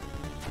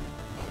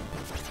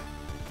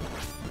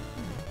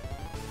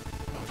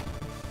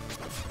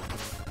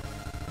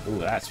 Ooh,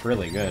 that's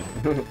really good.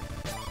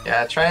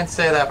 Yeah, try and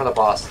say that for the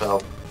boss, though.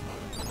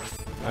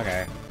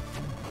 Okay.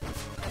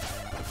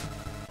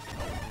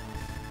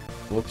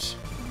 Whoops.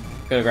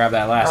 Could've grabbed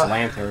that last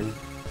lantern.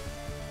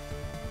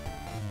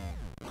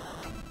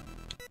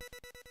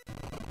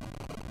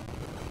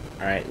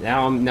 Alright,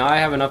 now I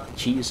have enough to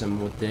cheese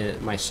him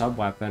with my sub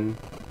weapon.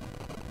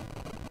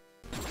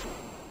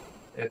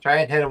 Yeah, try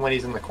and hit him when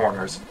he's in the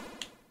corners.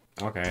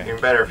 Okay. Even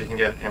better if you can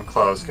get him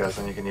close, because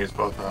then you can use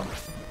both of them.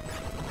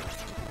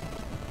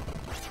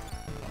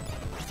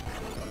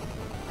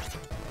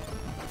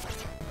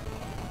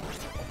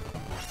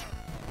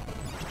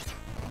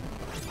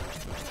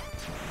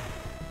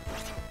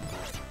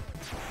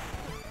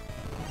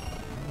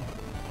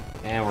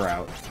 And we're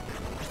out.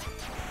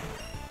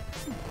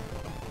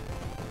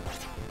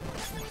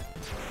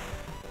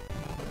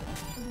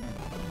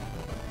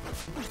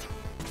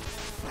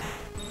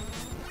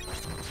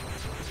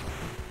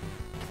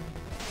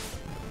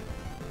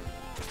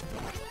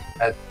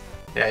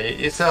 Yeah,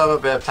 you still have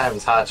a bit of time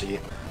as Hachi.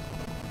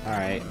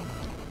 Alright.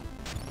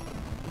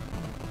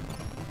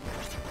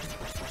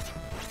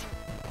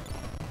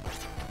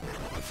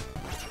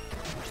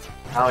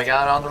 Now we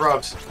got it on the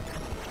ropes.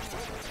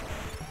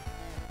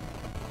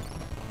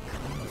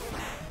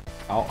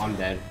 Oh, I'm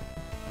dead.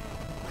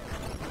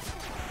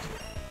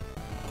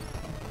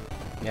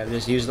 Yeah,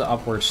 just use the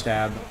upward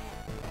stab.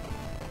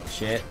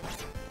 Shit.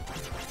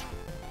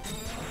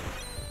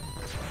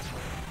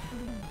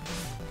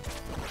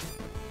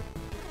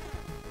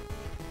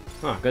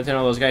 Huh, good to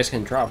know those guys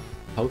can drop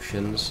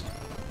potions.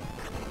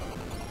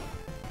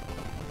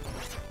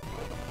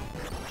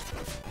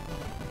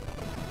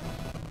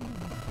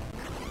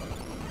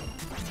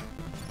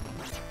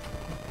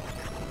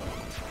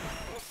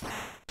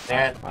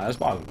 Wow, this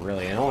boss is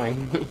really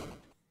annoying.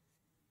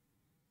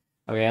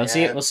 Okay, let's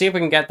see if we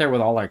can get there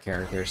with all our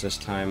characters this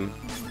time.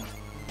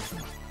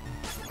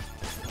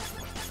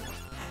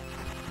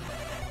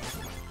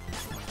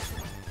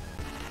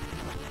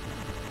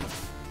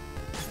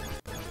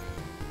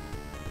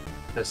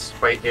 Just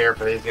wait here,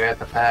 but he's gonna have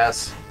to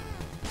pass.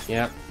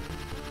 Yep.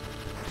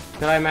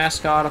 Could I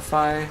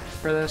mascotify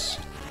for this?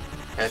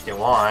 If you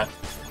want.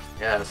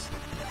 Yes.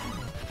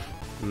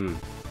 Hmm.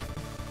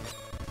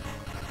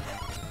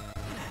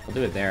 We'll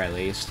do it there at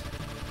least.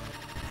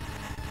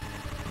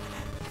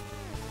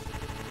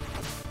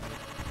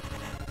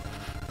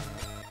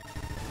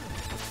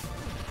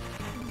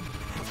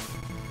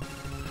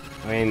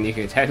 I mean, you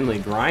could technically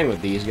grind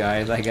with these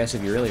guys, I guess,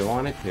 if you really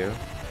wanted to.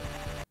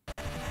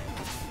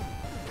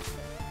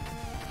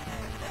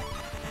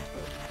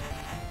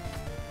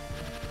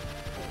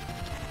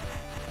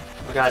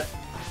 We got...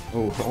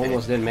 Ooh,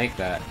 almost didn't make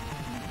that.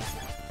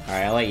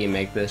 Alright, I'll let you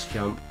make this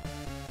jump.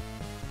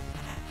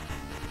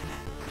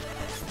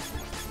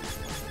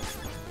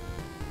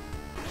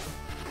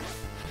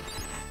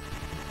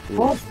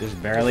 Ooh,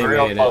 just barely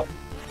made it.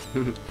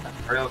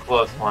 Real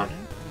close one.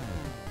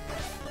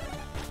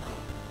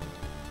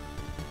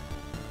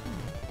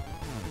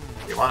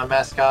 You want to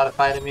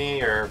mascotify to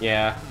me, or...?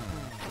 Yeah.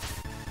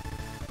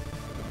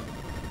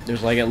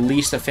 There's like at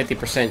least a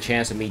 50%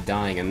 chance of me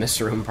dying in this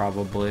room,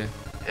 probably.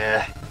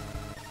 Yeah.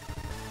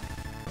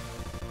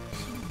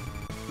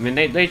 I mean,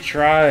 they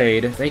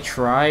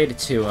tried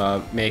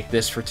to make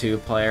this for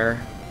 2-player.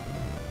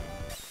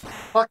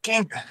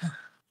 Fucking...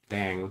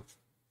 Dang.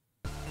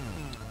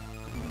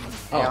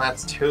 Yeah,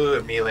 that's 2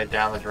 immediately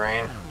down the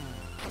drain.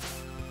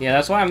 Yeah,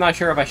 that's why I'm not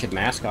sure if I should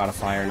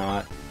mascotify or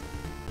not.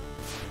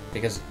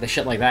 Because the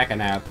shit like that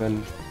can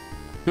happen.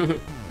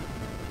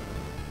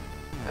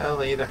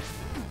 Well, either.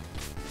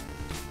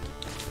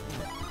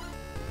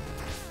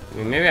 I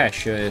mean, maybe I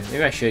should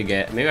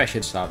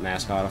stop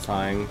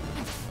mascotifying.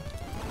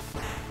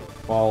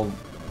 Well,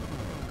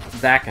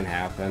 that can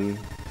happen.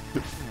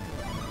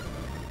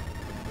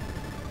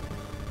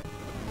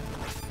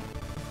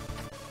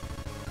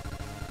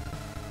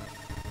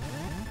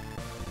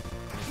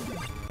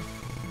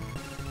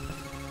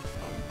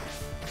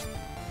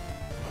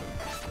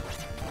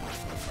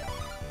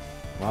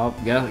 Well,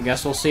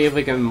 guess we'll see if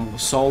we can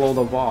solo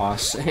the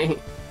boss. I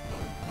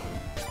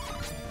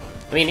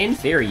mean, in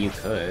theory, you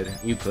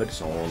could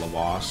solo the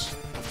boss.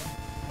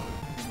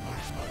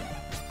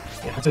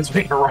 Yeah, just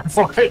make a run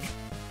for it.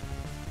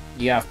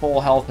 You got full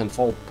health and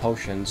full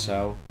potion,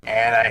 so...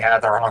 And I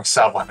had the wrong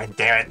sub-weapon,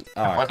 damn it.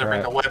 Oh, I wanted to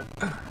bring the whip.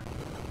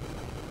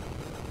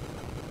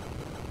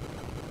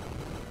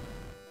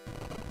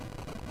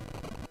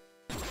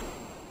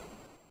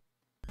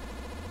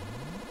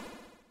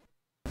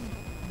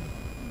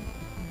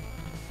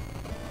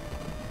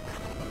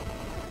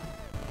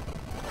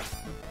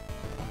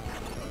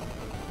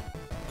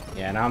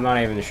 Yeah, now I'm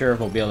not even sure if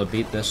we'll be able to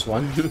beat this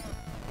one.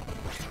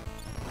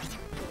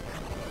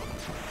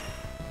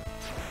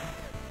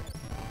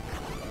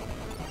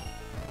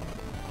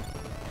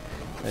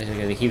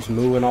 He keeps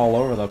moving all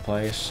over the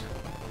place.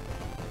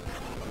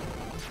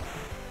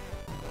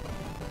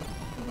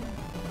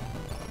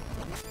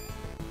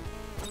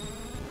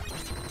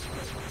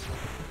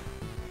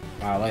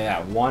 Wow, look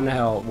at that.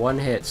 One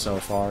hit so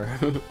far.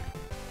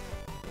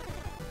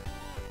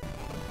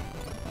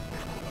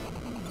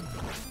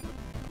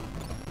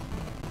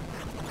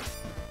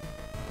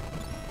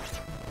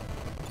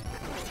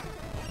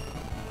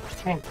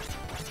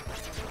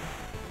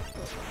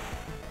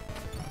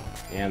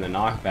 Yeah, and the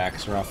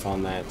knockback's rough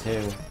on that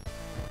too.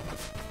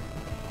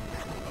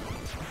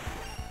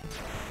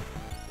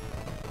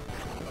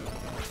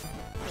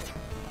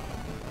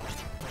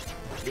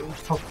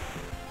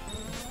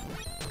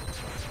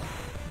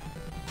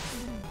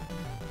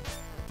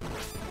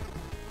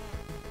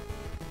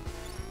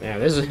 Yeah,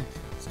 this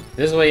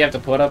is what you have to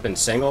put up in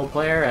single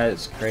player?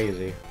 That's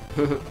crazy.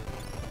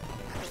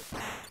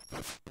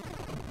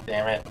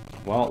 Damn it.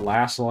 Well,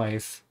 last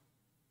life.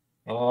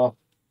 Oh.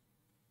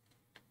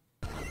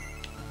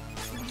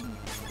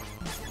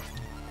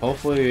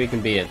 Hopefully we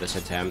can beat it this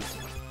attempt.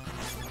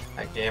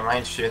 Okay,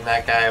 mind shooting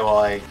that guy while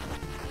I...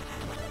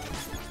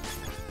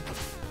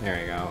 There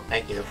you go.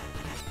 Thank you.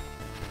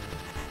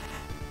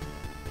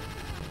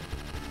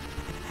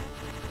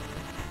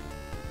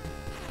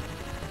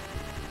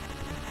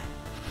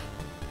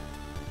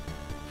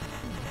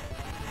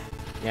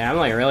 Yeah, I'm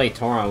like really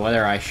torn on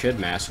whether I should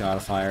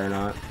Mascotify or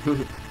not.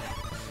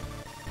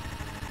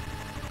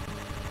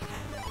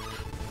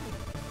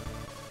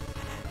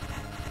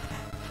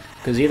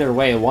 Because either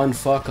way, one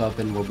fuck up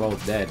and we're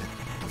both dead.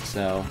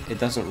 So, it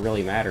doesn't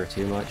really matter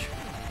too much.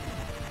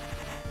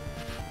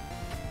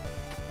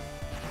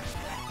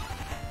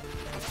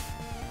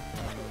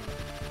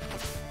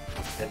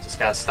 I just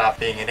gotta stop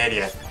being an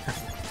idiot.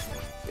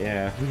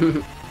 Yeah.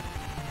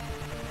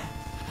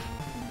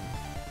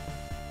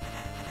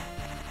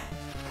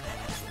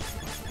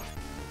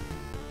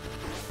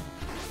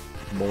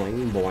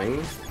 Boing,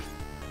 boing.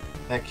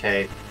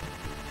 Okay.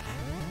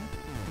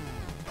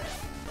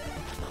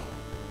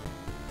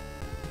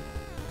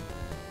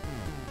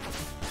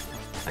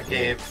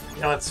 Okay,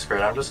 you know what, screw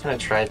it. I'm just gonna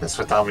try this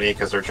with Dominique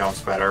because her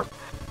jump's better.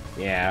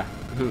 Yeah.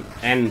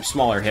 And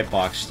smaller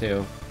hitbox,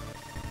 too.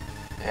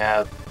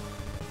 Yeah.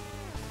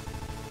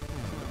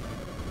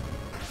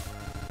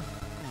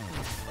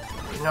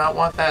 Do not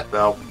want that,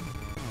 though.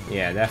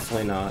 Yeah,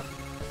 definitely not.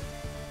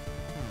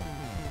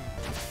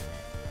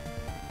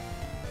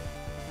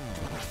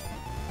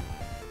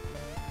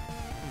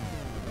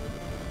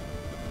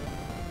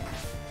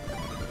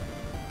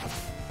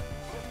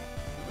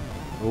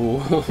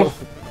 Ooh.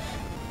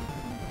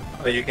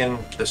 Oh, you can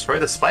destroy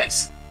the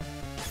spikes.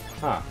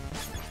 Huh.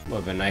 Would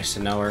have been nice to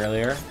know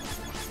earlier.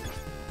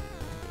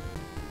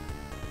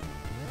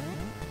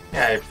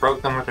 Yeah, I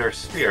broke them with her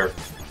spear.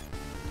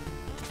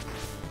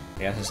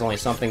 Guess it's only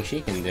something she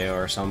can do,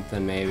 or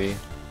something, maybe.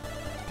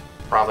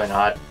 Probably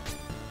not.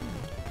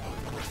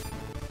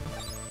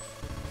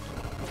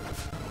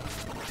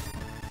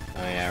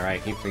 Oh yeah,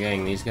 right, keep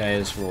forgetting these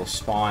guys will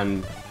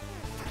spawn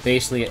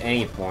basically at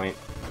any point.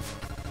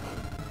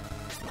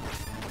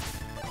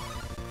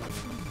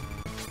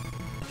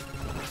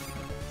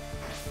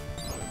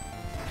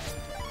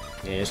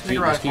 Yeah,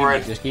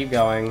 just keep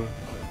going.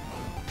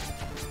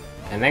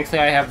 And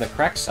thankfully I have the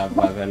correct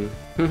sub-weapon.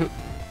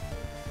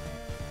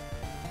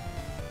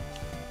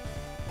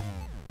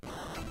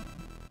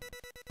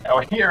 Oh,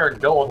 here,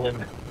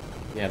 golden.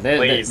 Yeah,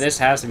 this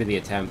has to be the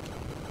attempt.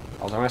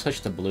 Also, I'm gonna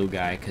switch to blue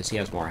guy, because he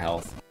has more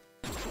health.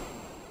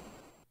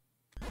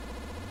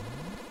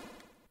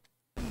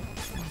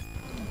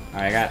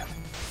 Alright, I got...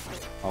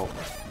 Oh.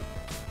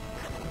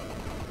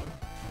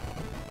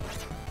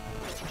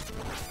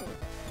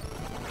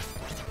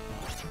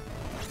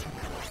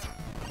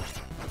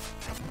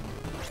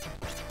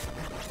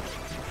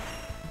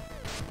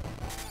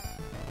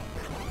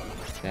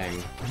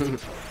 Dang.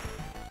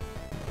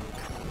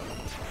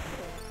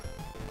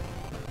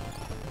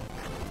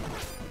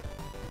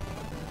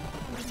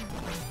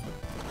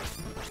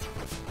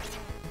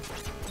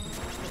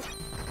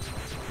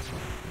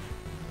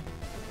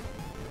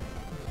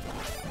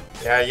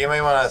 Yeah, you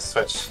may want to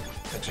switch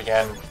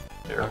again.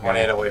 You're Okay. 1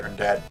 hit away from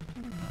dead.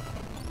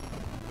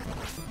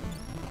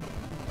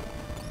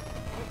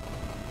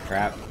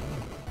 Crap.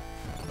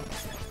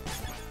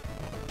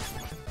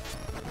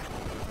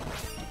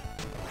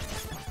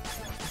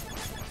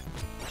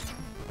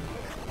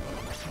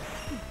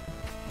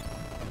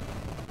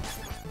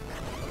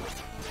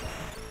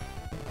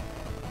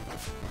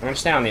 I'm gonna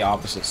stay on the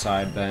opposite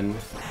side then.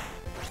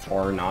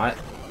 Or not.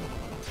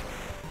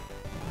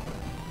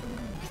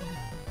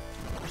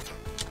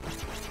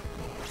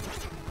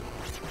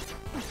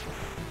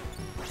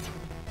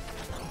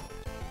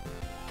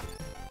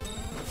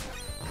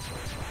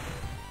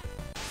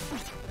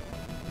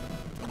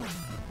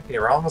 Okay,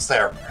 we're almost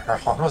there.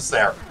 We're almost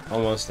there.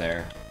 Almost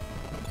there.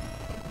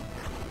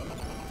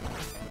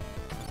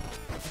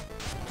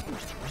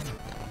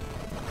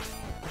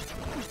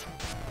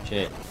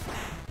 Shit.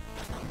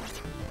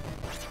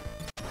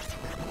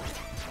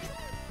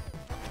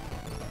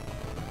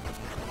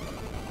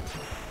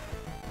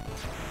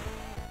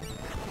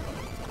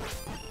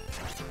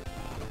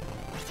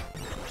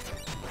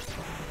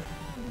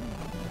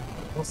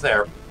 Almost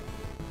there.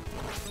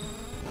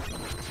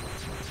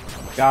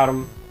 Got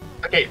him.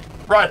 Okay,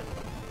 run!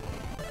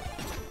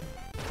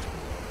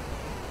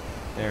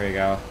 There we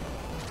go.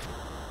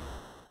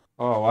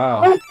 Oh,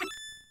 wow.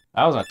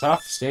 That was a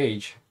tough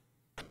stage.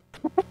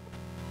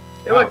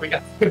 Hey, look, we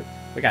got...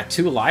 We got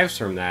 2 lives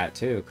from that,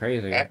 too.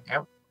 Crazy.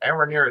 and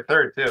we're near a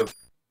third, too.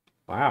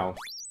 Wow.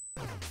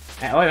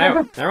 Hey, oh,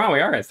 never mind, we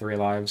are at 3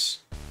 lives.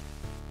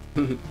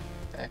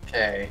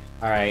 Okay.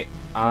 Alright,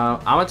 I'm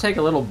gonna take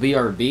a little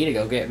BRB to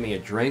go get me a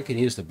drink and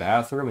use the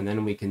bathroom, and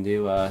then we can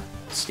do,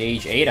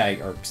 stage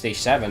 8, or stage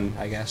 7,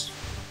 I guess.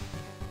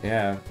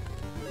 Yeah.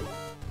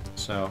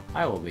 So,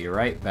 I will be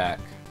right back.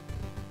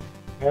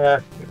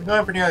 Yeah, we've been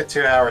going for nearly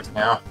 2 hours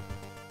now.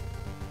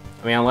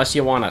 I mean, unless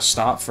you want to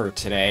stop for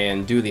today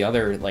and do the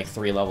other, like,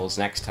 3 levels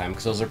next time,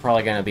 because those are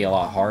probably gonna be a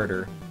lot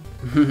harder.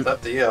 It's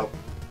up to you.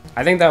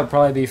 I think that would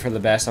probably be for the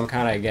best. I'm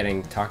kind of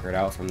getting tuckered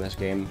out from this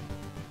game.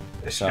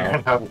 So,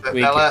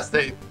 that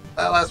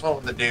last one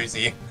was a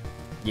doozy.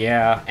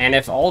 Yeah, and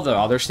if all the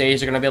other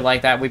stages are gonna be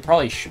like that, we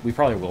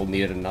probably will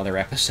need another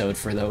episode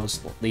for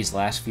these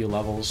last few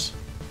levels.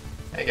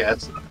 I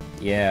guess.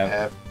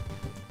 Yeah.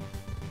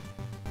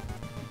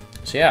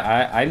 So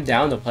yeah, I'm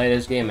down to play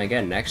this game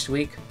again next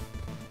week,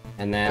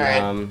 and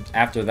then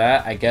after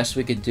that, I guess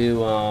we could do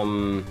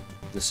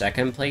the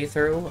second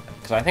playthrough,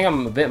 because I think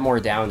I'm a bit more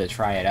down to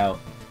try it out,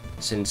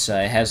 since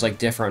it has like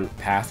different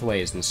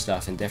pathways and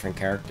stuff and different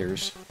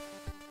characters.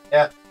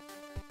 Yeah.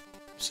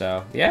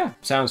 So yeah,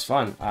 sounds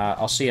fun.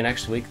 I'll see you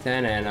next week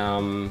then,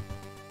 and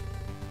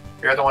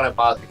You're the one that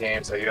bought the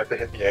game, so you have to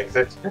hit the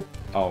exit.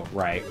 oh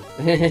right,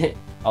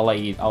 I'll let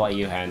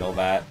you handle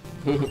that.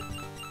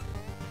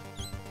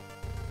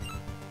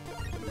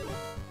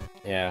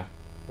 Yeah,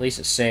 at least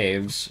it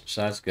saves,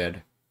 so that's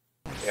good.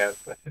 Yeah.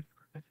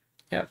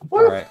 Yep.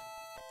 All right.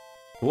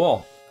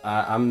 Cool.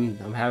 I'm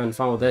having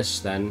fun with this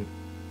then.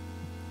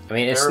 I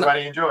mean,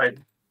 Everybody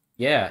enjoyed.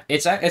 Yeah,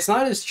 it's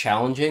not as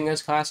challenging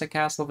as classic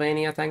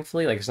Castlevania,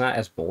 thankfully. Like, it's not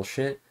as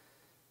bullshit,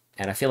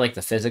 and I feel like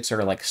the physics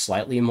are like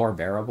slightly more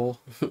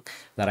bearable,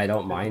 that I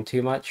don't mind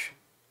too much.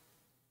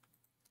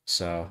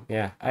 So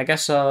yeah, I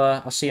guess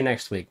I'll see you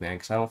next week, man.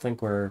 Because I don't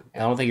think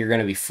you're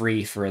gonna be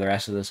free for the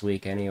rest of this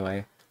week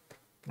anyway.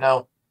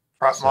 No,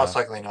 most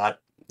likely not.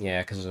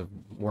 Yeah, because of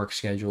work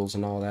schedules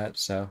and all that.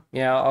 So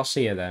yeah, I'll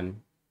see you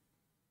then.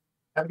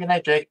 Have a good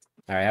night, Jake.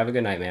 All right, have a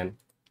good night, man.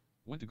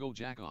 Went to go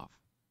jack off.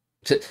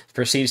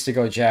 Proceeds to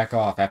go jack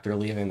off after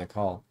leaving the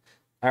call.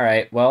 All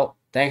right, well,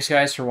 thanks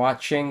guys for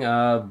watching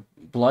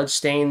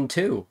Bloodstained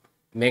 2.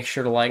 Make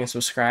sure to like and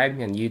subscribe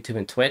on YouTube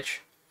and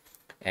Twitch.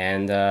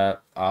 And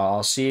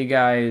I'll see you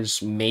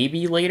guys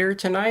maybe later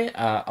tonight.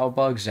 I'll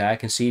bug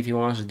Zach and see if he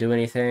wants to do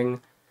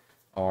anything.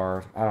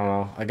 Or, I don't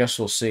know. I guess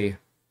we'll see.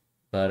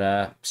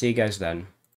 But see you guys then.